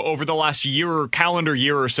spring or over the last year or calendar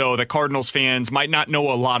year or so, that Cardinals fans might not know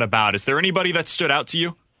a lot about? Is there anybody that stood out to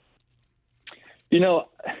you?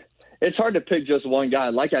 It's hard to pick just one guy.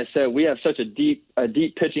 Like I said, we have such a deep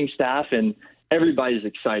pitching staff, and everybody's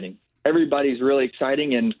exciting. Everybody's really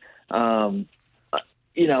exciting, and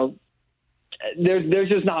there's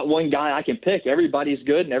just not one guy I can pick. Everybody's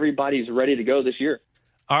good, and everybody's ready to go this year.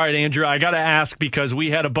 All right, Andrew, I got to ask, because we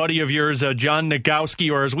had a buddy of yours, John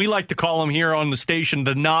Nogowski, or as we like to call him here on the station,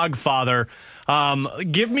 the Nog Father.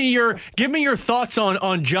 Give me your thoughts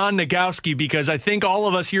on John Nogowski, because I think all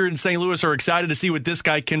of us here in St. Louis are excited to see what this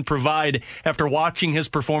guy can provide after watching his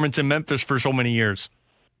performance in Memphis for so many years.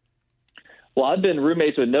 Well, I've been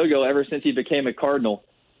roommates with Nogo ever since he became a Cardinal.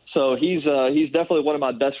 So he's definitely one of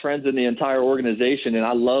my best friends in the entire organization, and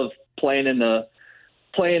I love playing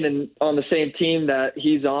on the same team that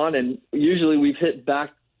he's on. And usually we've hit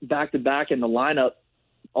back to back in the lineup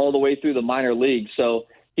all the way through the minor leagues. So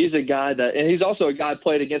he's a guy and he's also a guy I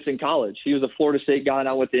played against in college. He was a Florida State guy, and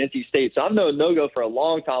I went to NC State. So I've known Nogo for a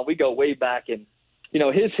long time. We go way back, and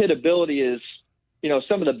his hit ability is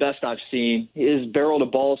some of the best I've seen. His barrel to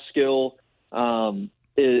ball skill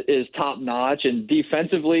is top notch, and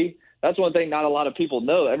defensively, that's one thing not a lot of people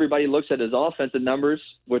know. Everybody looks at his offensive numbers,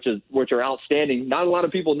 which are outstanding. Not a lot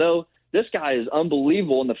of people know this guy is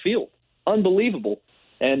unbelievable in the field, unbelievable,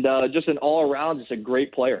 and just an all around, just a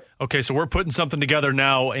great player. Okay, so we're putting something together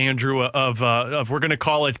now, Andrew, of we're going to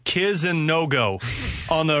call it Kiz and No-Go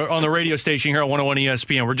on the radio station here at 101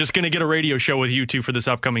 ESPN. We're just going to get a radio show with you two for this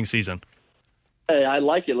upcoming season. Hey, I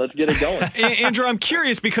like it. Let's get it going. Andrew, I'm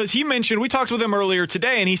curious because we talked with him earlier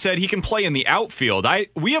today, and he said he can play in the outfield.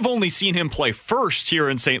 We have only seen him play first here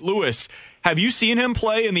in St. Louis. Have you seen him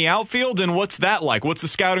play in the outfield, and what's that like? What's the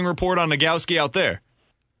scouting report on Nogowski out there?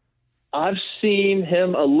 I've seen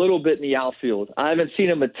him a little bit in the outfield. I haven't seen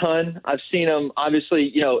him a ton. I've seen him,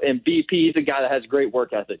 obviously, in BP. He's a guy that has great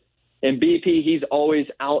work ethic. In BP, he's always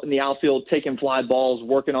out in the outfield taking fly balls,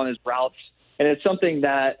 working on his routes, and it's something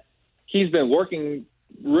that he's been working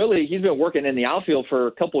in the outfield for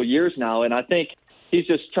a couple of years now, and I think he's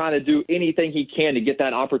just trying to do anything he can to get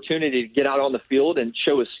that opportunity to get out on the field and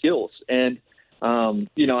show his skills. And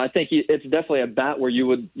I think it's definitely a bat where you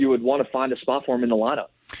would want to find a spot for him in the lineup.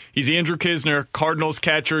 He's Andrew Knizner, Cardinals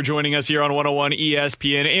catcher, joining us here on 101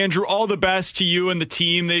 ESPN. Andrew, all the best to you and the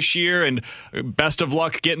team this year, and best of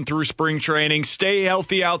luck getting through spring training. Stay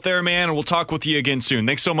healthy out there, man, and we'll talk with you again soon.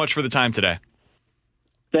 Thanks so much for the time today.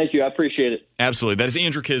 Thank you. I appreciate it. Absolutely. That is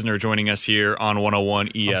Andrew Knizner joining us here on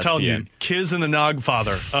 101 ESPN. I'm telling you, Kiz and the Nog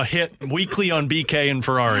Father, a hit weekly on BK and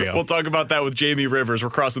Ferrario. We'll talk about that with Jamie Rivers. We're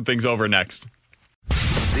crossing things over next.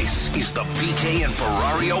 This is the BK and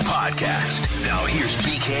Ferrario podcast. Now here's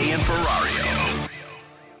BK and Ferrario.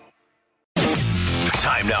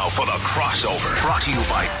 Time now for the crossover. Brought to you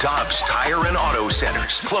by Dobbs Tire and Auto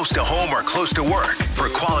Centers. Close to home or close to work. For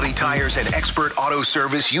quality tires and expert auto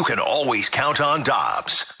service, you can always count on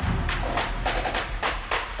Dobbs.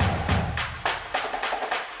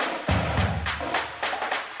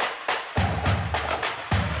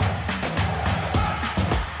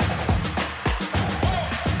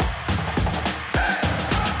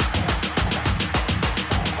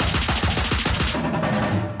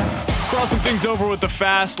 Crossing things over with the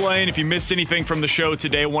Fast Lane. If you missed anything from the show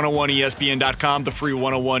today, 101ESPN.com. The free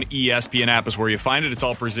 101 ESPN app is where you find it. It's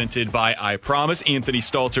all presented by I Promise. Anthony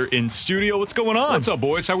Stalter in studio. What's going on? What's up,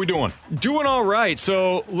 boys? How we doing? Doing all right.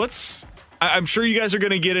 So I'm sure you guys are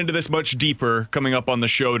going to get into this much deeper coming up on the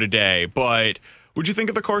show today, but what'd you think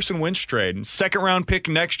of the Carson Wentz trade? Second round pick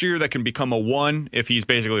next year that can become a 1 if he's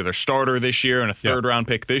basically their starter this year, and a third round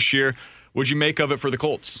pick this year. What'd you make of it for the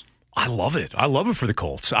Colts? I love it. I love it for the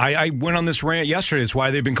Colts. I went on this rant yesterday. It's why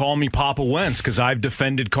they've been calling me Papa Wentz, because I've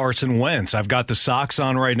defended Carson Wentz. I've got the socks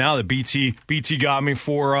on right now that BT got me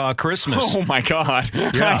for Christmas. Oh, my God.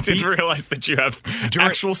 Yeah, I didn't realize that you have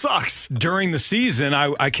actual socks. During the season,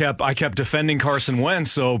 I kept defending Carson Wentz,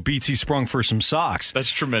 so BT sprung for some socks. That's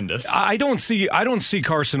tremendous. I don't see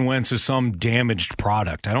Carson Wentz as some damaged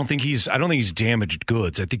product. I don't think he's damaged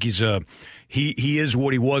goods. I think he is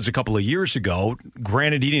what he was a couple of years ago.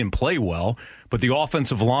 Granted, he didn't play well, but the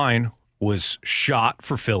offensive line was shot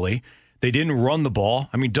for Philly. They didn't run the ball.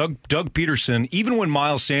 I mean, Doug Peterson, even when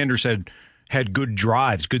Miles Sanders had good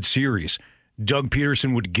drives, good series, Doug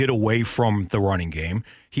Peterson would get away from the running game.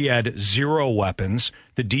 He had 0 weapons.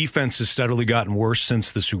 The defense has steadily gotten worse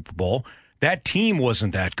since the Super Bowl. That team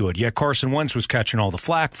wasn't that good, yet Carson Wentz was catching all the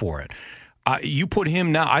flack for it. You put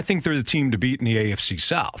him now, I think they're the team to beat in the AFC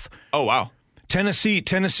South. Oh, wow.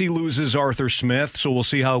 Tennessee loses Arthur Smith, so we'll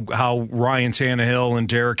see how Ryan Tannehill and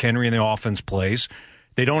Derrick Henry in the offense plays.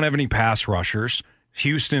 They don't have any pass rushers.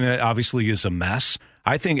 Houston obviously is a mess.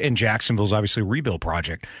 I think, and Jacksonville's obviously a rebuild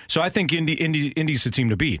project. So I think Indy's the team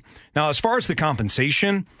to beat. Now, as far as the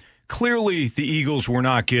compensation, clearly the Eagles were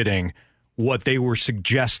not getting what they were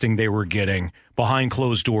suggesting they were getting behind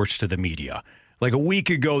closed doors to the media. Like a week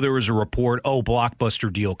ago, there was a report,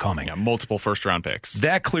 blockbuster deal coming. Yeah, multiple first-round picks.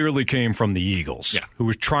 That clearly came from the Eagles, who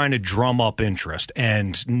was trying to drum up interest,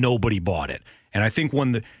 and nobody bought it. And I think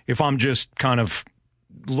if I'm just kind of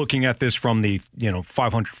looking at this from the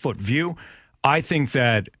 500-foot view, I think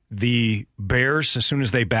that the Bears, as soon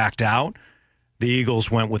as they backed out, the Eagles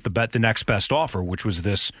went with the next best offer, which was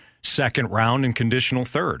this second round and conditional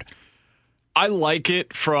third. I like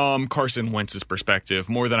it from Carson Wentz's perspective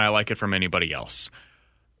more than I like it from anybody else.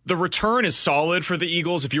 The return is solid for the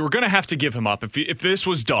Eagles. If you were going to have to give him up, if this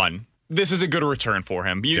was done, this is a good return for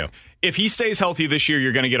him. If he stays healthy this year,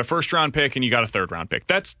 you're going to get a first-round pick and you got a third-round pick.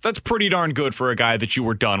 That's pretty darn good for a guy that you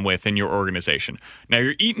were done with in your organization. Now,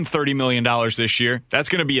 you're eating $30 million this year. That's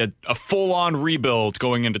going to be a full-on rebuild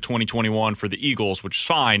going into 2021 for the Eagles, which is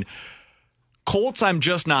fine. Colts, I'm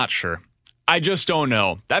just not sure. I just don't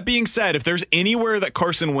know. That being said, if there's anywhere that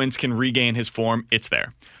Carson Wentz can regain his form, it's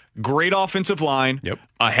there. Great offensive line,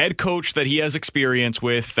 a head coach that he has experience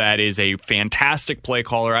with that is a fantastic play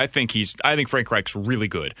caller. I think Frank Reich's really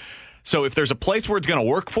good. So if there's a place where it's going to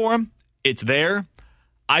work for him, it's there.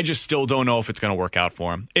 I just still don't know if it's going to work out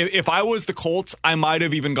for him. If I was the Colts, I might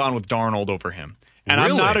have even gone with Darnold over him. And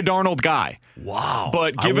really? I'm not a Darnold guy. Wow.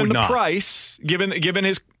 But given the price, given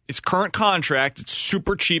his current contract, it's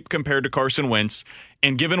super cheap compared to Carson Wentz.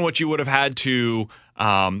 And given what you would have had to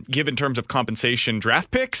give in terms of compensation draft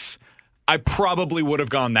picks, I probably would have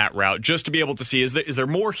gone that route just to be able to see, is there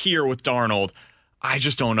more here with Darnold? I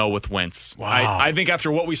just don't know with Wentz. Wow. I think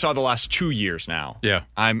after what we saw the last 2 years now,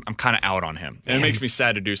 I'm kind of out on him. And it makes me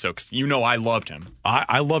sad to do so because I loved him.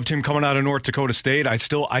 I loved him coming out of North Dakota State. I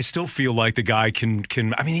still feel like the guy can.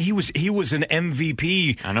 I mean, he was an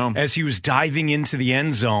MVP. I know. As he was diving into the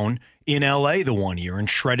end zone in L.A. the one year and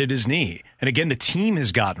shredded his knee. And again, the team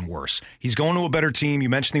has gotten worse. He's going to a better team. You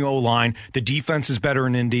mentioned the O-line. The defense is better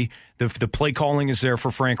in Indy. The play calling is there for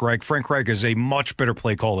Frank Reich. Frank Reich is a much better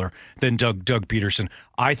play caller than Doug Peterson.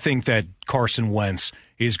 I think that Carson Wentz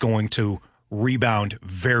is going to rebound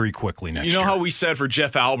very quickly next year. You know how we said for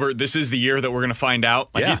Jeff Albert, this is the year that we're going to find out?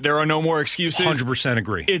 There are no more excuses. 100%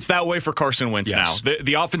 agree. It's that way for Carson Wentz now.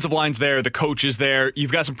 The offensive line's there. The coach is there.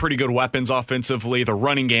 You've got some pretty good weapons offensively. The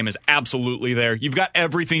running game is absolutely there. You've got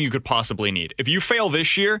everything you could possibly need. If you fail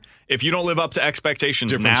this year, if you don't live up to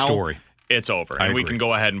expectations Different now, story. It's over. And we can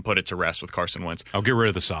go ahead and put it to rest with Carson Wentz. I'll get rid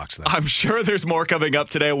of the socks then. I'm sure there's more coming up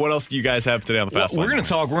today. What else do you guys have today on the Fast Line? We're going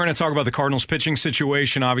to talk about the Cardinals pitching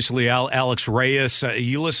situation. Obviously, Alex Reyes.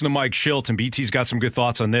 You listen to Mike Schilt, and BT's got some good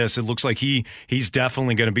thoughts on this. It looks like he's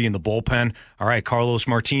definitely going to be in the bullpen. All right, Carlos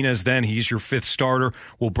Martinez, then he's your fifth starter.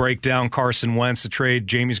 We'll break down Carson Wentz, the trade.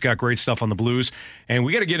 Jamie's got great stuff on the Blues, and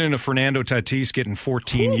we got to get into Fernando Tatis getting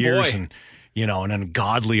 14 years and an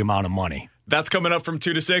ungodly amount of money. That's coming up from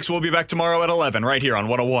 2 to 6. We'll be back tomorrow at 11 right here on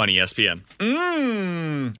 101 ESPN.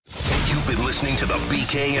 You've been listening to the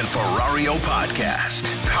BK and Ferrario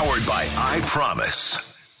podcast, powered by I Promise.